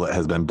this hole that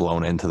has been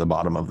blown into the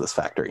bottom of this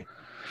factory.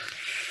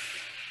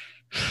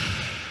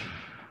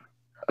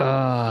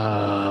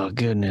 Oh,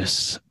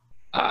 goodness.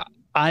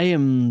 I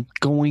am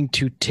going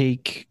to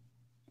take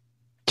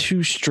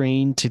 2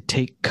 strain to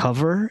take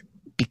cover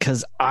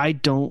because I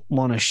don't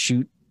want to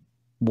shoot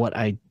what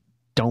I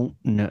don't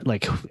know.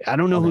 Like, I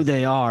don't know who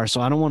they are,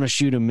 so I don't want to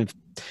shoot them.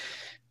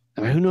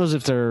 Who knows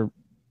if they're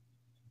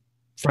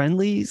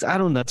friendlies? I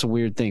don't know. That's a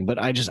weird thing, but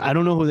I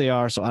don't know who they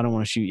are, so I don't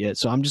want to shoot yet.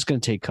 So I'm just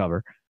going to take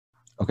cover.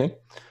 Okay.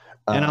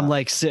 And I'm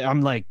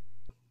like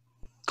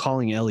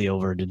calling Ellie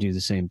over to do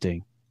the same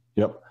thing.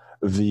 Yep.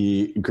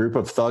 The group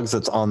of thugs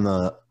that's on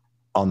the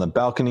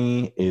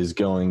balcony is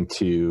going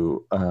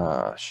to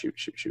shoot.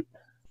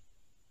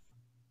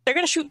 They're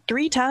going to shoot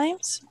 3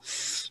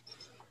 times?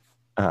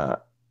 No,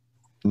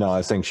 I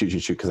was saying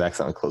shoot because I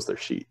accidentally closed their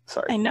sheet.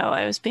 Sorry. I know.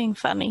 I was being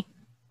funny.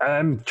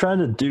 I'm trying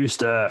to do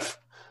stuff.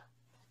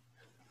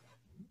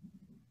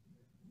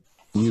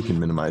 You can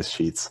minimize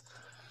sheets.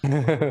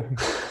 They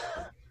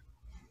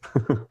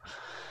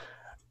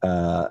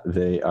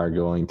are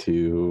going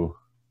to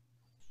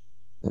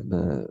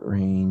the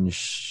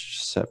range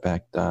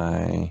setback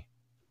die.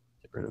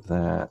 Get rid of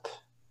that.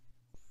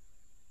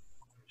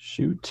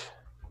 Shoot.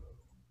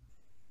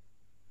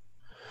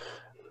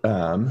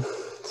 7,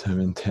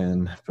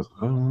 10,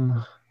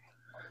 boom.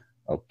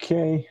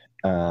 Okay.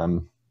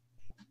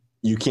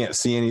 You can't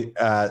see any.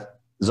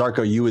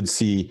 Zarko, you would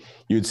see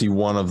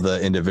one of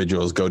the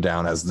individuals go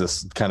down as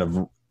this kind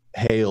of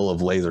hail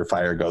of laser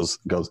fire goes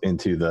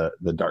into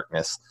the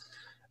darkness.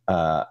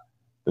 The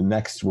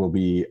next will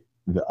be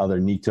the other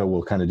Nikto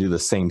will kind of do the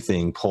same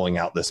thing, pulling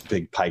out this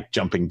big pike,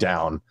 jumping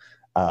down,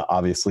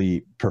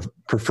 obviously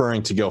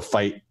preferring to go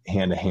fight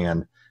hand to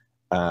hand.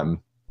 And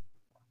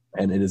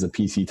it is a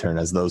PC turn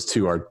as those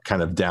 2 are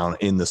kind of down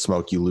in the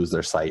smoke. You lose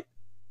their sight.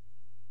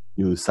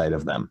 You lose sight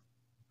of them.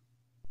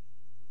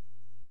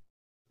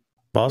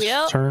 Boss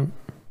turn.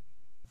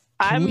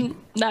 I'm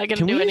not going to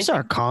do anything. Can we use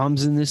our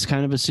comms in this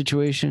kind of a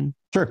situation?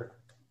 Sure.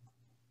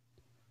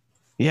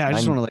 Yeah, I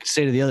just want to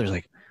say to the others,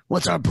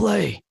 what's our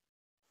play?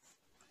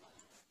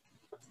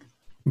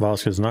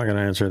 Voska's not going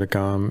to answer the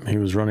comm. He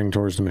was running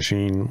towards the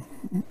machine.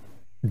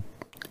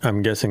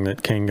 I'm guessing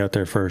that Kane got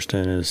there first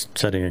and is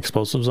setting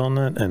explosives on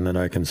that, and that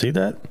I can see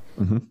that.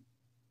 Mm-hmm.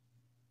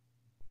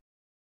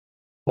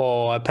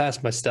 Oh, I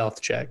passed my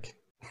stealth check.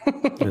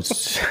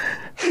 It's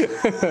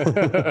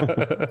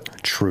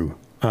true.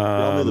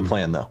 I'll do the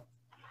plan though.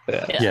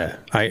 Yeah.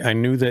 I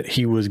knew that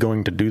he was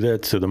going to do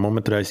that. So the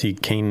moment that I see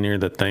Kane near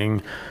the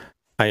thing,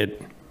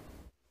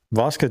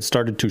 Vosk had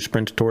started to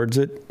sprint towards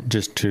it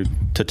just to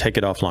take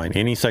it offline.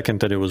 Any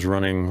second that it was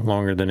running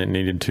longer than it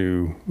needed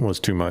to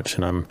was too much.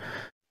 And I'm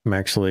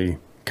actually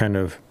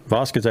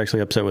Vosk is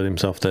actually upset with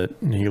himself that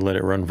he let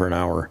it run for an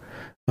hour.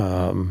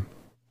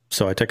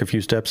 So I take a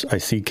few steps. I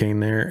see Kane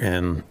there,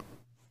 and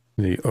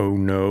the oh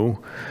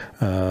no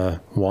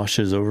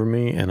washes over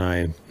me, and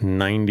I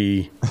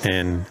 90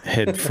 and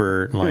head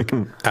for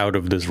out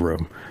of this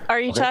room. Are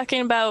you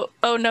talking about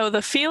oh no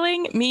the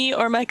feeling, me,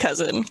 or my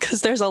cousin?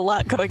 Because there's a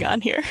lot going on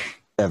here.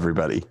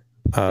 Everybody.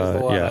 There's a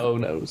lot of oh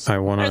no's.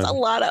 There's a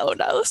lot of oh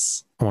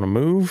no's. I want to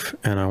move,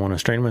 and I want to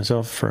strain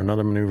myself for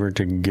another maneuver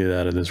to get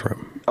out of this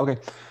room. Okay.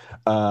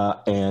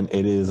 And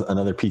it is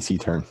another PC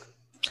turn.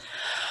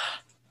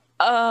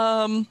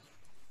 I'm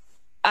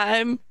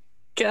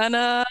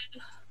gonna.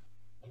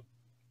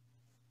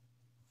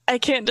 I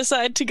can't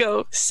decide to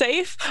go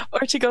safe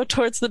or to go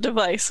towards the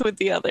device with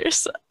the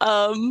others.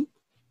 I'm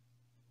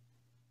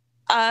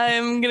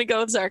gonna go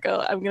with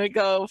Zarko. I'm gonna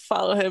go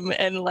follow him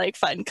and like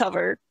find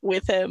cover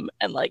with him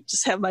and like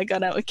just have my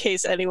gun out in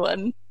case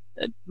anyone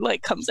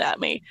like comes at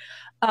me.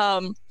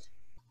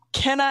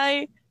 Can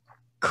I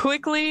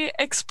quickly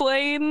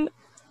explain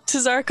to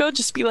Zarko?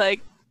 Just be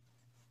like,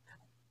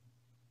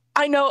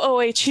 I know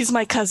OH, he's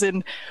my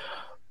cousin.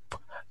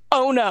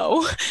 Oh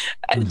no.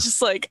 And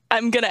just like,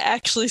 I'm gonna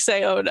actually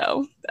say oh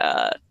no.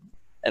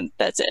 And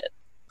that's it.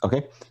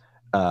 Okay.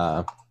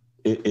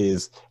 It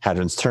is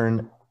Hadron's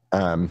turn.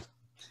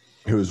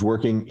 Who is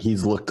working?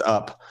 He's looked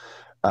up.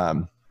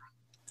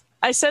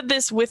 I said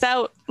this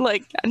without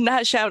like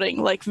not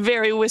shouting, like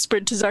very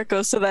whispered to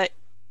Zarko so that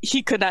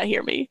he could not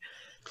hear me.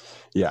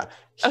 Yeah.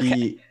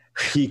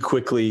 He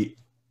quickly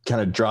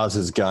kind of draws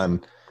his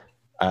gun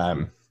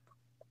and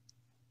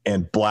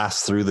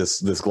blasts through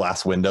this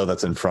glass window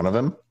that's in front of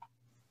him.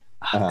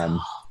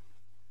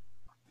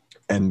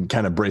 And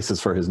kind of braces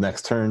for his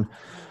next turn.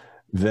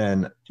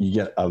 Then you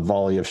get a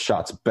volley of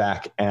shots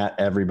back at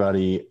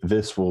everybody.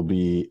 This will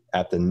be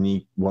at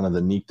one of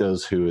the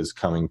Niktos who is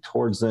coming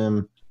towards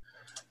them.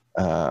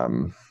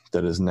 That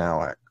is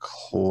now at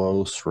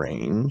close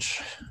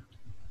range.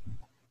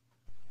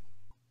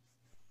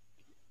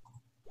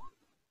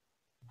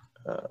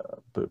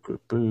 Boop, boop,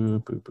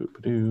 boop, boop, boop,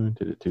 boop,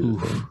 did it do the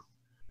thing.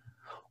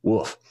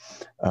 Woof.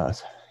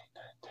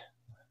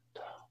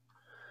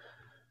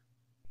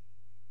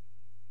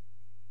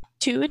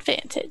 2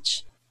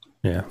 advantage.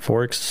 Yeah,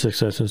 4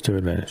 successes, 2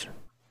 advantage.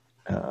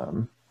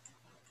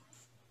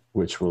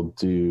 Which will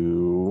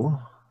do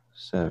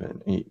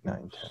 7, 8, 9,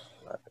 10,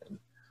 11.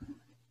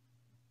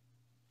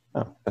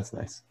 Oh, that's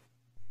nice.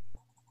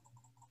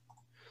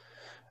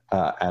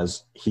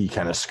 As he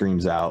kind of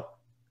screams out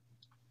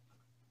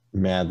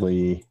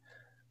madly,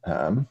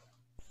 back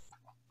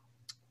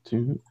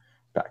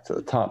to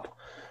the top.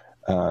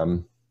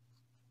 The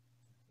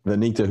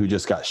Nikto who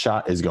just got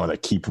shot is going to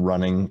keep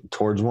running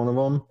towards one of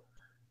them,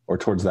 or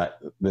towards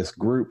this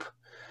group,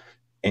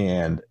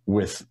 and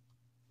with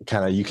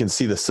kind of, you can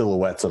see the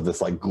silhouettes of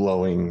this like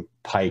glowing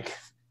pike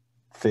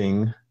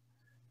thing,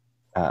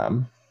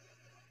 and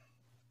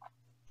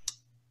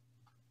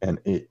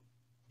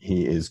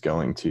he is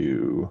going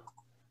to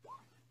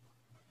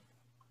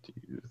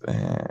do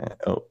that.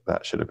 Oh,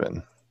 that should have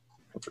been,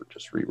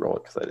 just re-roll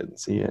it because I didn't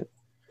see it.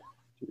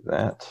 Do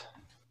that.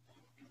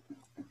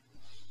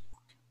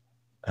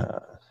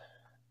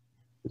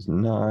 Is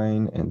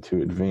 9 and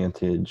 2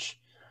 advantage.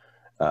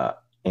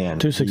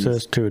 And 2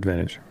 success, 2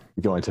 advantage.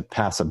 Going to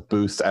pass a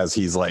boost as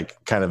he's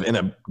like kind of in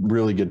a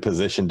really good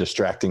position,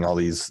 distracting all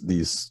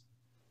these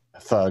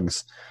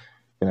thugs.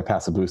 Going to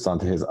pass a boost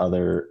onto his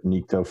other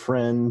Nikto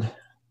friend,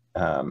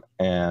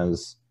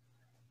 as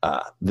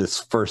this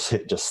first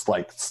hit just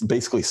like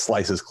basically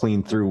slices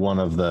clean through one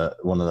of the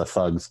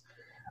thugs,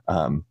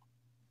 and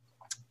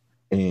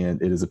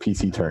it is a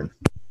PC turn.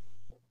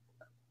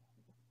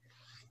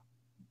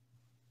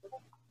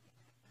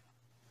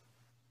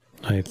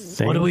 I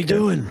think. What are we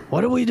doing?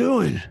 What are we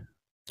doing?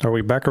 Are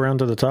we back around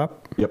to the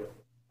top? Yep.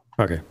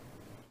 Okay.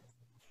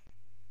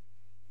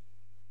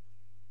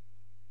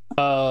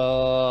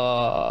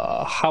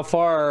 How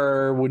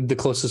far would the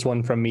closest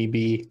one from me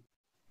be?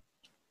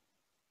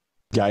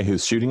 Guy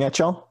who's shooting at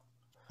y'all?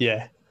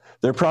 Yeah.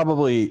 They're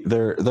probably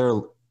they're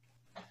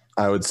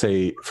I would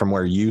say from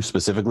where you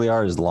specifically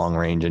are is long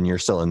range, and you're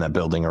still in that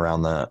building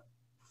around the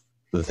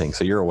thing,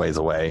 so you're a ways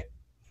away.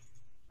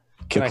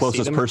 The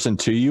closest person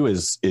to you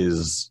is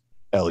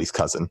Ellie's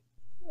cousin.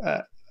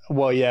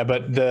 Well, yeah,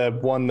 but the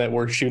one that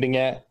we're shooting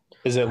at,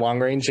 is it long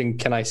range, and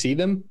can I see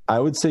them? I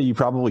would say you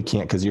probably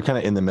can't, because you're kind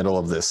of in the middle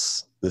of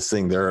this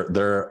thing.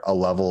 They're a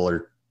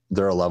level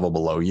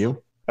below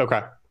you.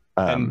 Okay.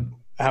 And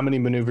how many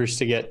maneuvers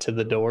to get to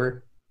the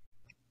door?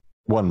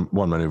 One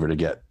maneuver to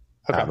get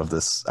out of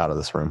this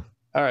room.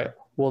 All right.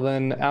 Well,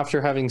 then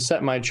after having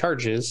set my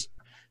charges,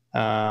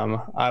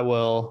 I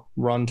will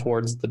run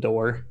towards the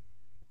door.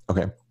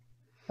 Okay.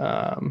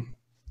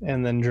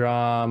 And then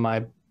draw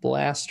my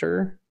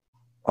blaster.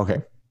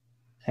 Okay.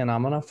 And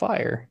I'm gonna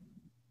fire.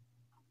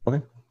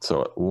 Okay.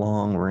 So at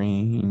long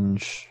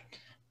range,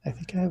 I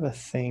think I have a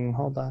thing.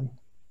 Hold on.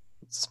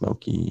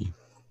 Smoky.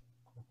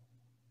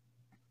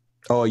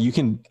 Oh, you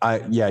can.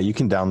 You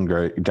can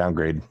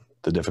downgrade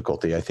the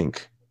difficulty, I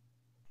think,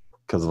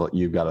 because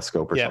you've got a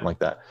scope or something like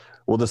that.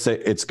 We'll just say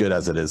it's good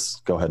as it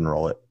is. Go ahead and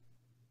roll it,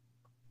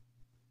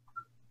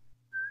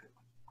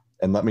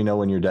 and let me know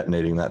when you're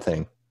detonating that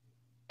thing.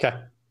 Okay.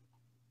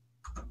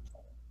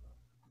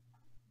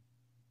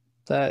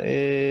 That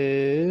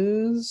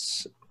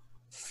is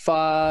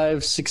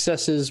 5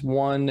 successes,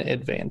 1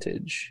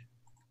 advantage.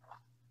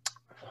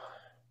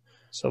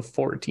 So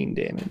 14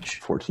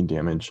 damage. 14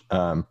 damage.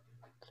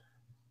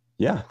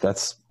 Yeah,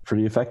 that's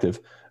pretty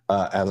effective.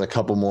 As a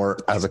couple more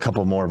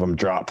of them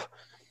drop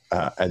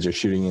as you're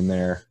shooting in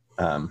there.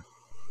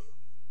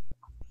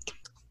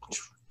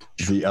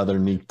 The other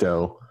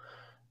Nikto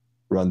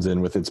runs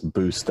in with its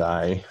boost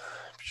die.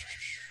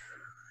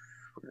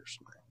 Where's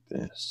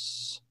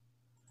this?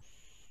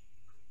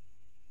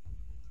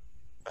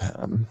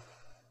 And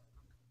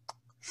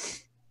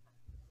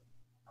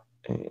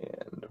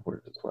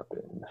where's its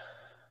weapon?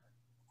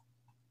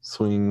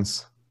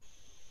 Swings.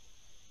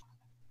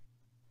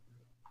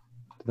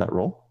 Did that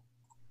roll?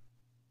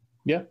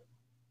 Yeah.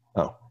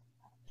 Oh.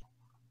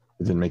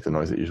 It didn't make the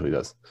noise it usually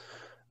does.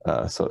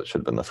 So it should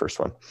have been the first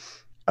one.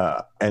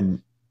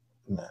 And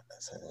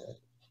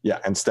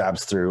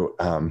stabs through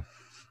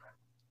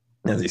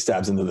as he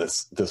stabs into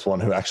this one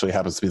who actually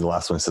happens to be the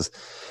last one. He says,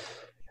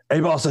 "Hey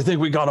boss, I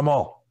think we got them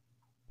all."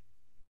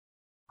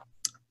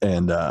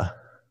 And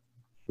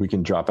we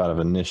can drop out of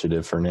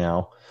initiative for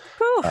now.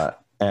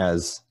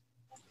 As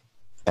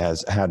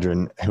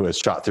Hadron, who has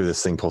shot through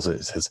this thing, pulls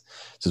it, says,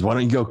 why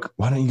don't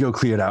you go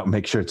clear it out and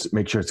make sure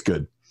it's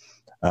good.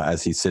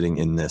 As he's sitting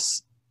in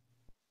this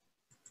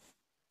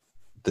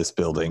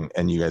building,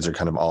 and you guys are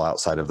kind of all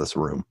outside of this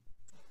room.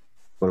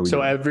 What are we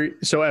doing?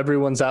 So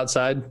everyone's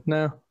outside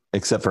now,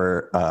 except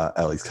for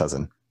Ellie's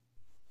cousin.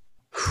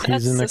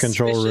 He's in the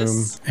control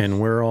room,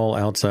 and we're all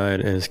outside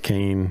as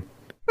Kane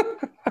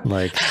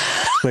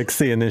clicks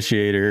the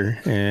initiator,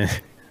 and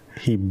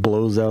he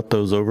blows out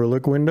those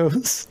overlook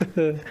windows.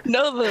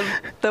 No,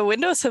 the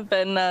windows have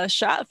been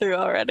shot through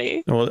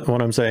already. Well,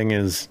 what I'm saying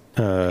is,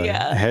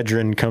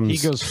 Hedron comes,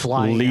 he goes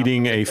flying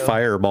leading a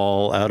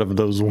fireball out of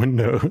those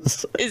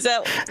windows. Is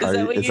that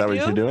what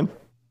you're doing?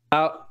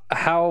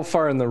 How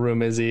far in the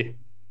room is he?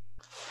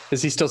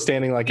 Is he still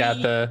standing at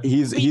the?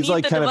 He's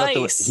like kind of at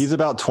the. He's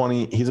about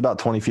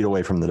 20 feet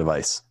away from the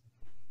device.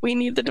 We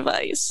need the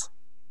device.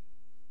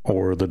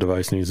 Or the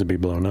device needs to be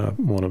blown up.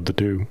 One of the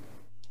two.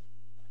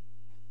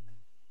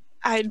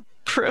 I'd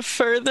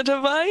prefer the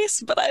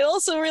device, but I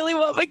also really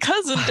want my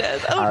cousin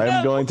dead.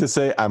 I'm going to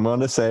say,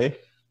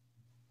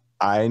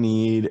 I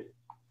need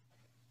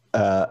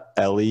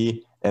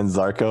Ellie and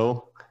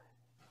Zarko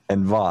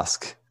and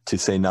Vosk to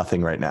say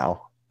nothing right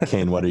now.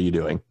 Kane, what are you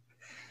doing?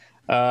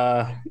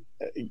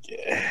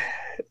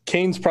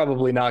 Kane's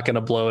probably not going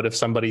to blow it if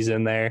somebody's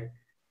in there.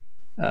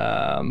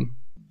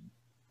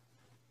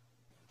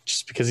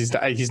 Just because he's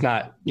not,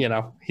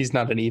 he's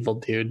not an evil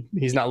dude.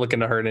 He's not looking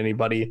to hurt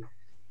anybody.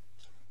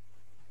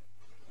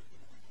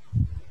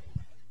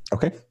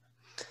 Okay.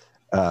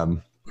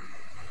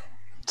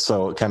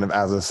 So kind of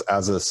as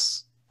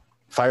this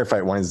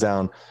firefight winds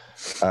down,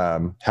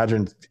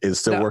 Hadron is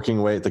still working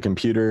away at the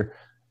computer.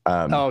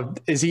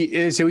 Is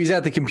he? So he's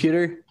at the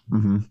computer?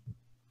 Mm-hmm.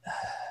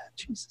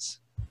 Jesus.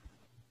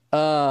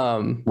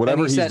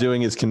 Whatever he's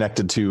doing is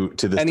connected to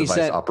this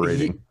device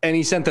operating. And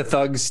he sent the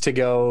thugs to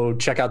go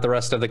check out the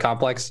rest of the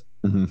complex.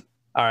 Mm-hmm.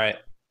 All right.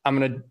 I'm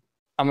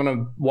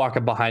gonna walk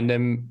up behind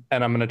him,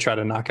 and I'm gonna try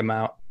to knock him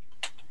out.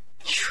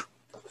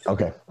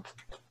 Okay.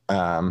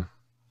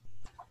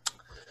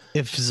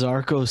 If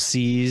Zarko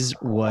sees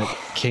what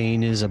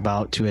Kane is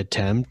about to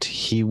attempt,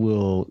 he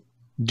will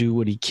do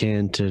what he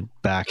can to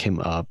back him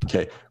up.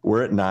 Okay,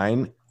 we're at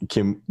 9.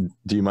 Kim,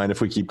 do you mind if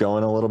we keep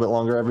going a little bit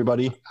longer,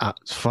 everybody?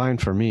 It's fine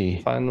for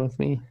me. Fine with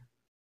me.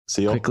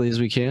 Seal? Quickly as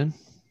we can.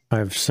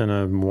 I've sent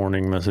a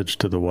warning message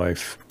to the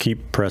wife.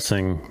 Keep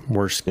pressing.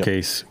 Worst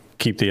case,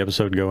 keep the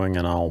episode going,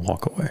 and I'll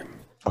walk away.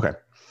 Okay.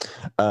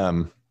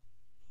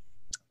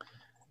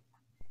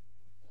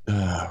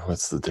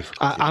 What's the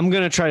difficulty? I'm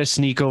going to try to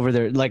sneak over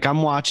there.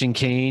 I'm watching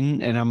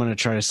Kane, and I'm going to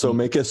try to So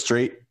make a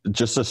straight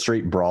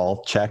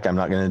brawl check. I'm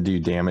not going to do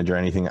damage or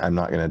anything. I'm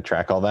not going to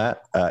track all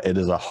that. It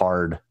is a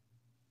hard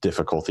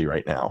difficulty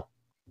right now.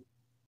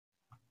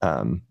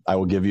 I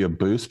will give you a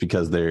boost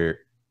because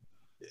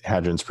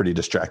Hadron's pretty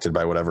distracted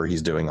by whatever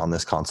he's doing on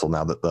this console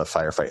now that the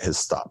firefight has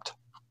stopped.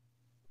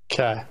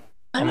 Okay.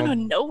 I don't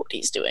even know what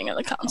he's doing on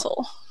the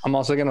console. I'm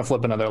also going to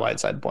flip another light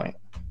side point.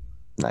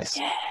 Nice.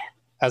 Yeah.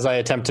 As I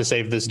attempt to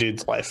save this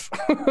dude's life.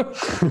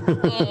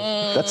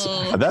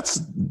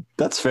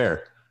 That's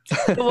fair.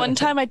 The one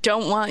time I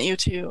don't want you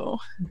to.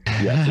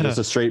 Yeah, so it's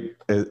a straight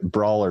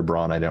brawl or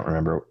brawn. I don't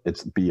remember.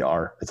 It's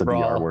BR. It's a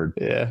brawl. BR word.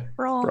 Yeah.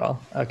 Brawl.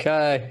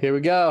 Okay, here we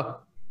go.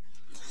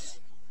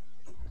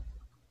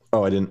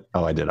 Oh, I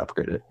did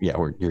upgrade it. Yeah,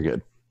 you're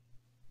good.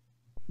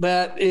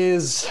 That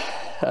is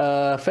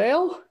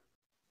fail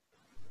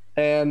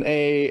and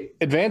a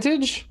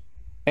advantage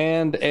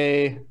and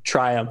a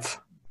triumph.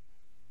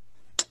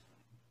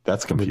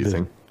 That's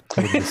confusing.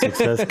 With the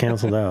success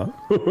canceled out.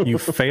 You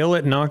fail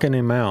at knocking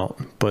him out,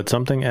 but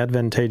something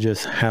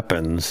advantageous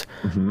happens.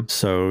 Mm-hmm.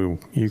 So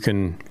you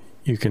can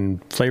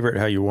flavor it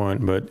how you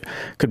want, but it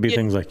could be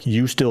things like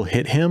you still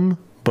hit him,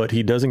 but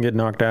he doesn't get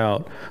knocked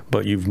out,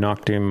 but you've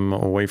knocked him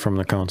away from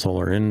the console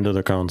or into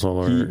the console,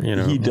 or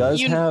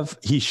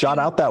he shot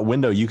out that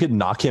window. You could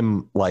knock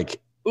him out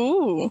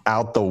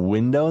the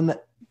window.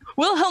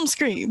 Wilhelm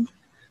scream.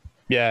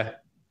 Yeah.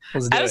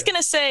 I was going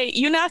to say,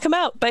 you knock him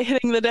out by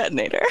hitting the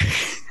detonator.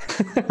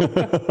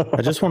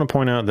 I just want to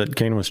point out that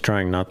Kane was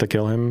trying not to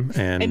kill him,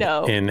 and I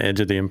know. in Edge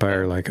of the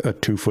Empire, like a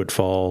 2-foot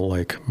fall,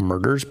 like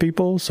murders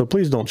people. So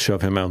please don't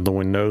shove him out the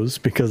windows,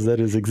 because that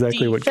is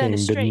exactly what Kane did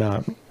Defenestrate.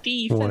 not.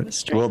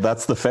 Defenestrate. Well,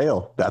 that's the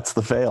fail. That's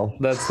the fail.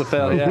 That's the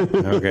fail. Yeah.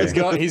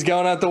 Okay. He's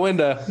going out the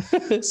window.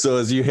 So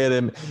as you hit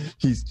him,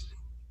 you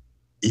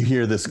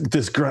hear this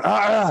grunt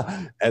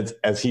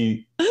as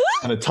he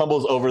kind of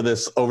tumbles over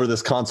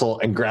this console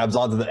and grabs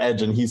onto the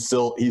edge, and he's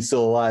still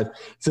alive.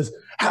 He says,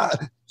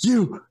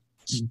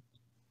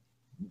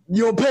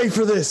 you'll pay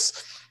for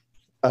this.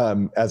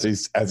 As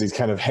he's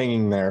kind of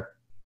hanging there.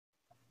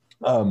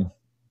 And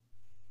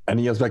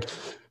he yells back,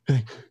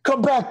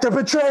 come back, they're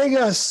betraying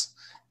us.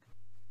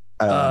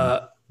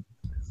 I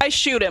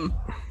shoot him.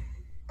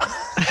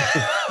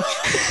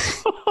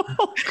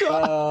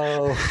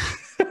 Oh.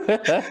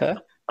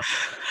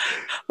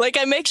 Like,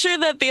 I make sure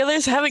that the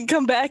others haven't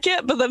come back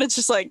yet, but then it's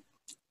just like,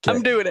 Okay.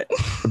 I'm doing it.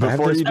 I have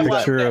Before this you do that,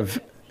 picture of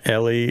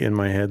Ellie in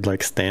my head,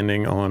 like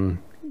standing on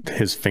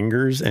his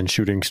fingers and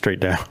shooting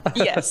straight down.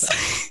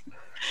 Yes.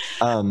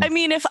 I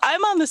mean, if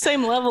I'm on the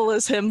same level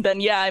as him,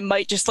 then yeah, I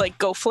might just like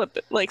go flick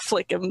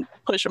him,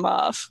 push him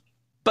off.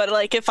 But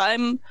like, if I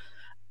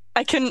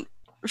couldn't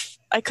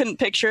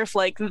picture if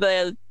like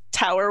the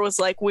tower was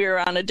like we were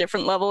on a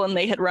different level and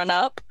they had run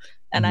up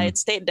and I had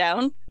stayed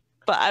down.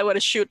 But I would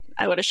have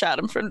shot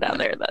him from down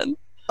there then.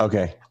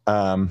 Okay.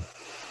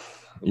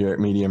 You're at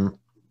medium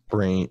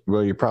range.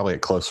 Well, you're probably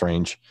at close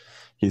range.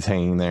 He's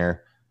hanging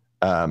there.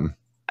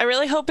 I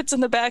really hope it's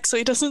in the back so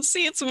he doesn't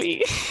see it's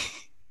me.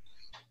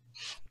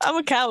 I'm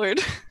a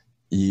coward.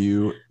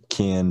 You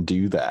can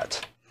do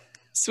that.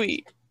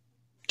 Sweet.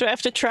 Do I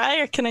have to try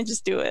or can I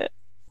just do it?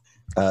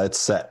 It's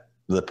set.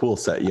 The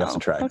pool's set. You have to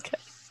try.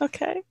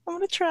 Okay. I'm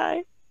gonna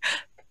try.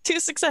 2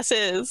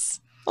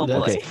 successes. Oh boy.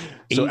 Okay.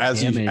 So 8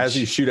 as damage.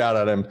 you shoot out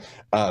at him,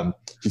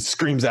 he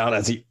screams out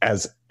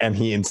and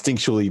he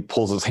instinctually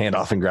pulls his hand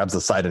off and grabs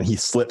the side, and he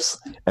slips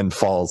and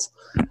falls.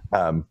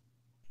 And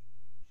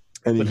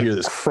you hear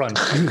this crunch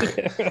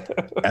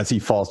as he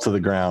falls to the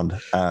ground.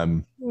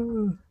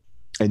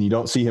 And you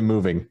don't see him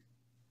moving.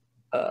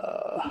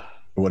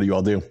 What do you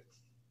all do?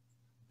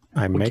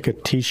 I make a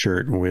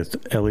T-shirt with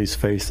Ellie's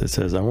face that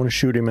says, "I want to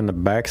shoot him in the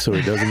back so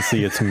he doesn't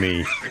see it's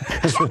me."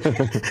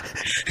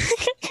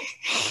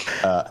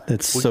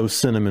 It's so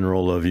cinnamon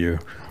roll of you.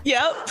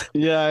 Yep.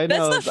 Yeah, I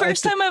know. That's the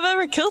first time I've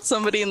ever killed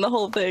somebody in the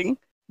whole thing.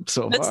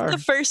 so That's far. the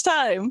first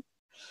time.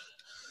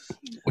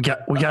 We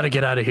got to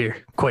get out of here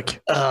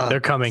quick. They're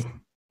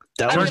coming.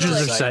 That I'm was Charges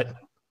gonna, are like- set.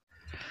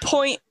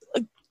 Point.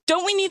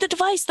 Don't we need the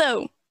device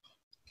though?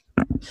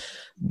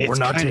 We're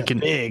not kinda taking.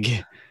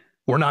 big.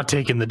 We're not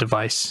taking the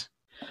device.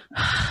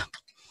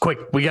 Quick,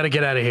 we got to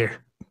get out of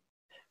here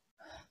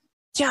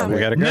Yeah. We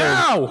gotta go.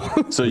 now.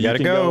 So You you gotta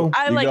can go.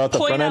 I, You like, go out the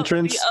point front out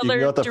entrance. the You can other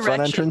go out the front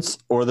direction. entrance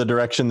or the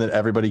direction that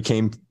everybody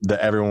came. That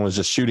everyone was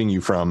just shooting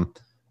you from.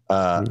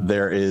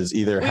 There is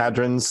either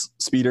Hadron's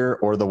speeder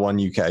or the one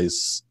you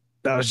guys.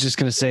 I was just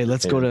gonna say,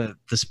 let's go to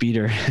the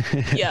speeder.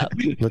 Yeah.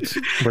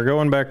 We're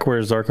going back where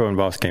Zarko and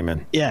Voss came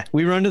in. Yeah,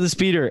 we run to the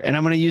speeder, and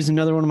I'm gonna use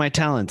another one of my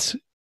talents.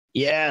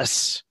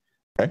 Yes.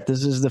 Okay.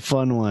 This is the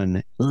fun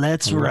one.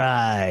 Let's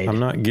ride. I'm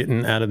not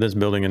getting out of this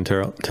building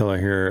until I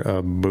hear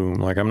a boom.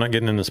 Like, I'm not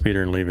getting in the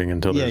speeder and leaving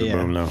until there's a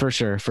boom, though. for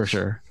sure.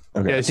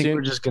 Okay. Yeah, I think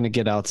we're just gonna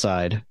get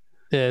outside.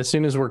 Yeah, as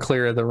soon as we're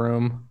clear of the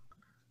room.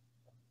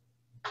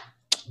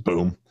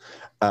 Boom.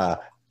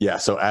 Yeah.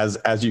 So as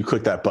you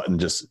click that button,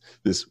 just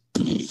this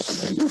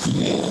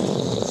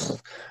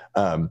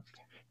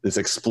this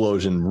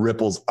explosion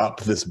ripples up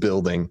this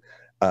building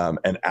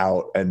and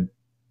out. And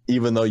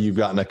even though you've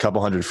gotten a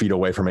couple hundred feet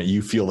away from it,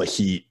 you feel the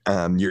heat.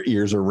 Your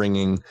ears are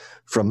ringing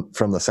from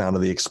the sound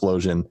of the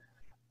explosion.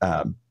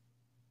 As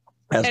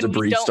And we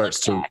debris don't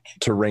starts look back.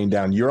 to rain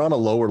down, you're on a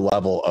lower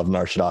level of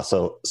Nar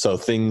Shaddaa, so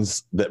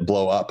things that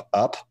blow up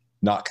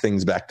knock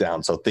things back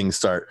down. So things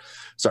start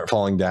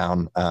falling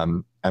down.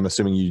 I'm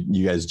assuming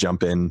you guys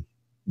jump in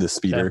the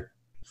speeder.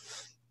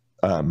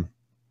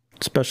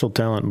 Special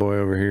talent boy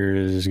over here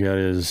has got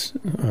his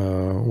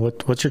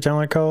what's your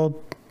talent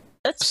called?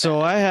 So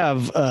I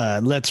have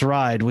Let's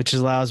Ride, which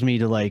allows me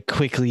to like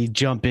quickly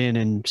jump in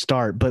and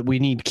start, but we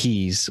need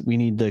keys. We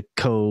need the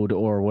code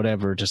or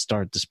whatever to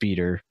start the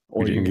speeder,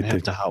 or We you're didn't gonna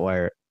get have to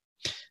hotwire it.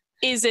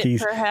 Is it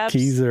perhaps?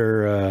 Keys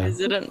are Is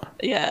it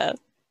yeah?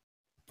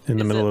 in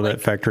the is middle it of like-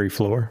 that factory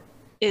floor.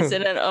 Is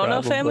it an Ono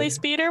Probably. family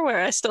speeder where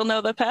I still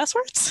know the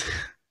passwords?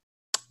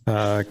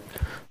 What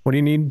do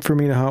you need for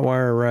me to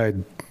hotwire a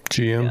ride,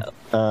 GM?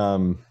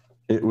 Yeah.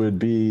 It would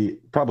be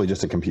probably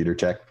just a computer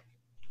check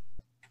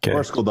Okay.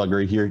 or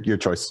skullduggery. Your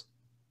choice.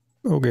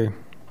 Okay.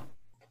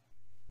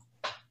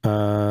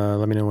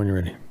 Let me know when you're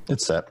ready.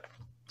 It's set.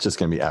 It's just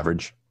gonna be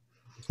average.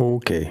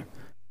 Okay.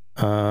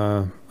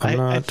 I'm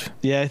not.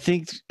 I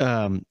think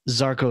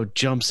Zarko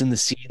jumps in the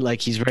seat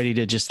like he's ready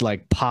to just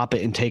like pop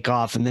it and take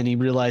off, and then he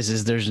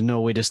realizes there's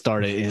no way to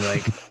start it. And he's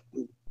like,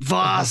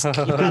 Vosk,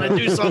 you gotta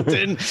do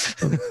something.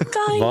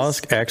 Guys,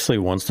 Vosk actually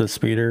wants the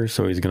speeder,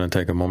 so he's going to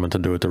take a moment to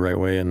do it the right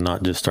way and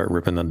not just start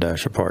ripping the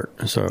dash apart.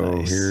 So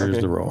Nice. here's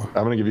Okay. the roll.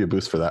 I'm gonna give you a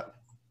boost for that.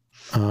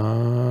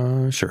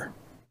 Sure.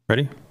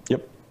 Ready?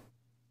 Yep.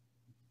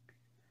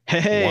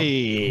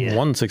 Hey.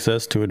 One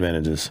success, 2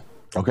 advantages.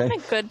 Okay. A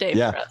good day for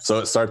Yeah. us. So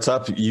it starts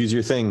up. Use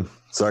your thing,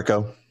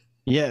 Zarko.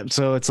 Yeah,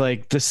 so it's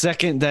like the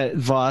second that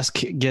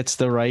Vosk gets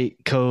the right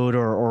code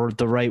or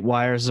the right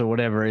wires or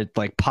whatever, it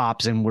like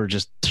pops and we're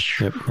just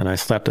Yep. And I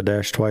slapped a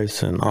dash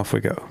twice, and off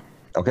we go.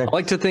 Okay. I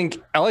like to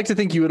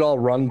think you would all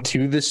run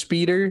to the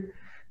speeder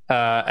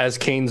as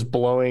Kane's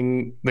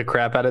blowing the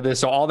crap out of this.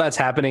 So all that's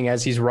happening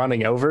as he's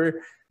running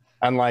over,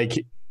 and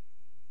like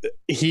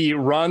he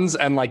runs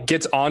and like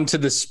gets onto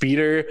the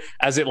speeder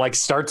as it like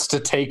starts to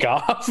take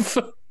off.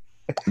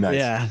 Nice.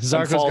 yeah. And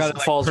Zarko's falls, got it,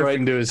 like, falls right perfect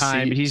into his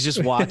time. seat. He's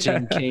just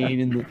watching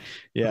Kane and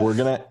yeah. We're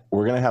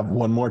gonna have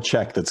one more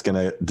check that's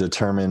gonna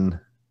determine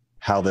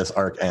how this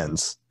arc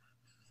ends.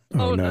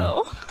 Oh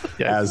no.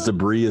 As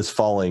debris is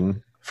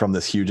falling from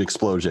this huge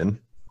explosion,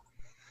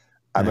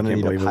 I'm I gonna can't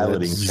need a believe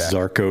piloting that's check.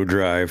 Zarko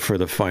drive for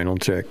the final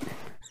check.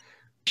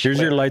 Here's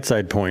your light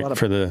side point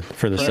for the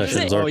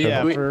session, it- Zarko. Oh,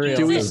 yeah. Do we, for real.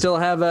 do we still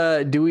have a?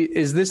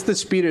 Is this the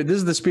speeder? This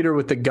is the speeder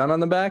with the gun on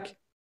the back.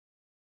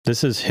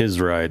 This is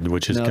his ride,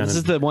 which is No, kind this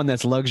is of the one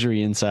that's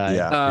luxury inside.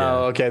 Yeah.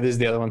 Oh, okay. This is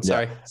the other one.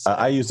 Sorry.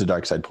 I used a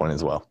dark side point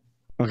as well.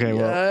 Okay,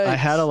 well, I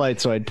had a Yikes. light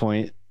side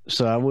point,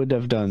 so I would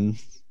have done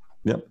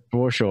Yep.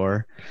 for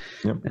sure.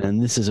 Yep.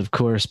 And this is, of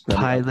course, Let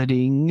me-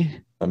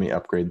 piloting Let me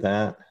upgrade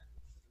that.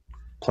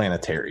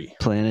 Planetary.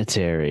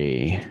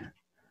 planetary.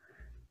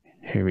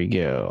 Here we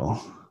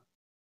go.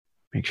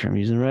 Make sure I'm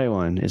using the right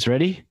one. It's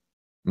ready?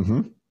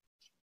 Mm-hmm.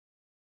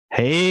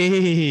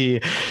 Hey,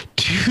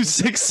 2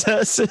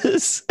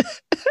 successes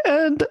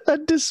and a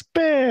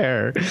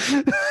despair.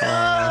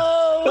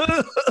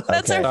 Oh,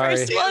 that's Okay. our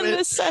first Sorry. one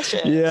this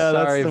session. Yeah,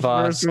 Sorry, that's the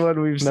Voss. first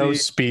one we've No seen.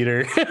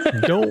 speeder.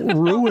 don't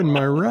ruin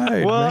my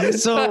ride, Well, man.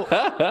 so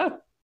I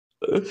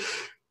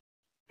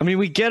mean,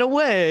 we get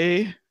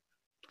away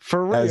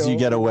for real. As you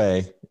get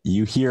away,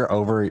 you hear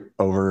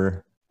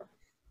over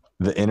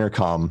the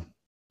intercom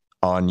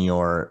on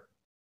your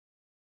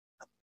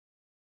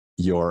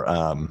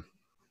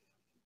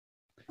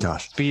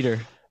speeder.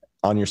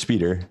 on your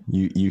speeder,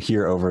 you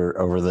hear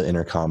over the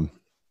intercom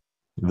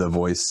the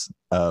voice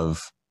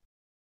of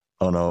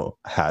Ono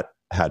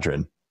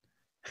Hadron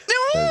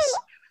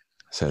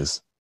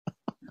says,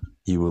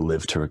 "You will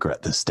live to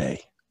regret this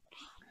day."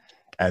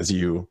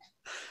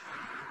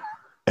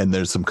 And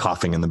there's some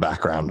coughing in the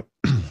background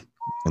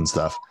and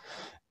stuff.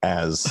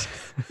 As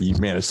you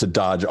manage to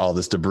dodge all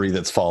this debris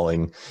that's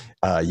falling,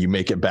 you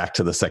make it back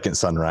to the second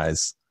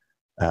sunrise.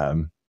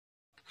 And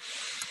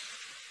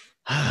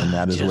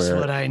that is just where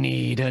what I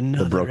need.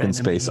 the broken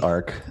space enemy.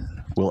 arc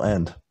will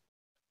end.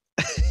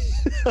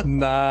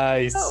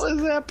 Nice. That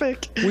was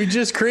epic. We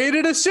just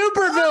created a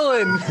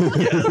supervillain.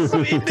 Yes,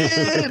 we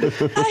did.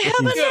 I have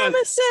a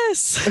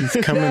nemesis.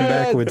 He's coming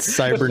back with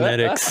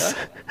cybernetics.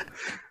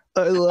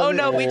 I love Oh it.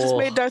 no, we just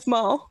made Darth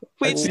Maul.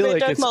 We I just feel made like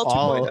Darth it's Maul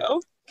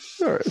all-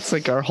 2.0. It's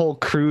like our whole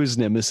crew's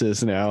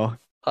nemesis now.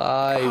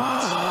 I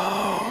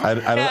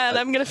don't, God,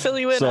 I'm gonna fill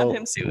you in so on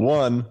him soon.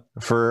 one,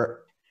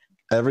 for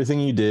everything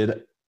you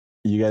did,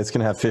 you guys can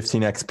have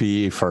 15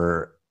 XP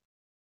for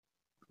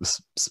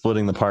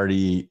splitting the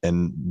party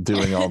and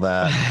doing all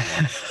that,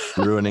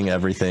 ruining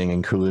everything,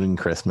 including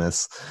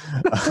Christmas.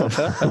 That's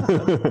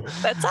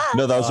us.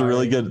 No, that was a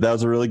really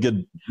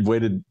good way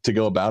to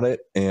go about it,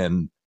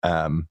 and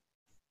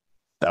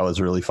that was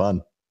really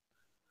fun.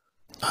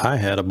 I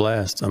had a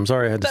blast. I'm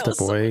sorry I had to That was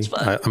step so away. much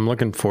fun. I'm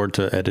looking forward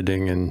to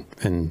editing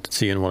and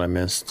seeing what I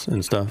missed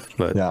and stuff.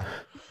 But Yeah.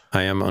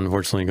 I am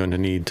unfortunately going to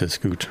need to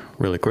scoot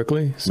really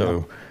quickly.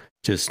 So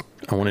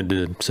I wanted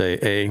to say,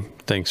 A,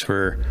 thanks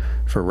for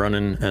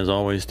running as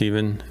always,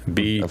 Steven.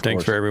 B, Of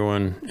thanks course. for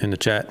everyone in the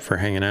chat for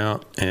hanging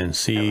out. And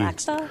C,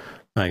 Rockstar.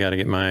 I got to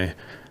get my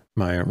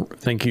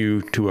thank you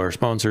to our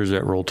sponsors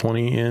at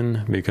Roll20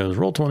 in, because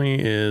Roll20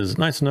 is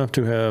nice enough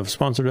to have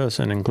sponsored us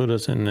and include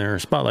us in their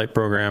Spotlight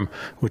program,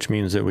 which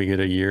means that we get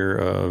a year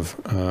of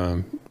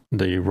the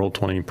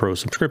Roll20 Pro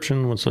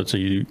subscription, which lets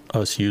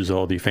us use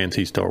all the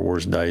fancy Star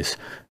Wars dice,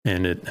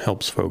 and it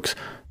helps folks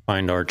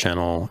find our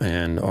channel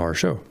and our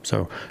show.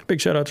 So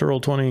big shout out to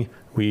Roll20.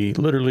 We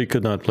literally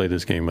could not play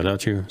this game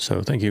without you,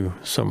 so thank you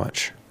so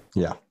much.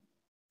 Yeah.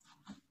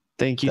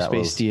 Thank you, That Space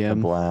was a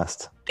DM.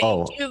 blast.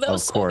 Thank you. That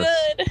was so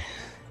good.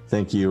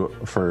 Thank you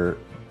for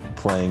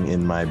playing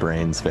in my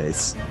brain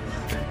space.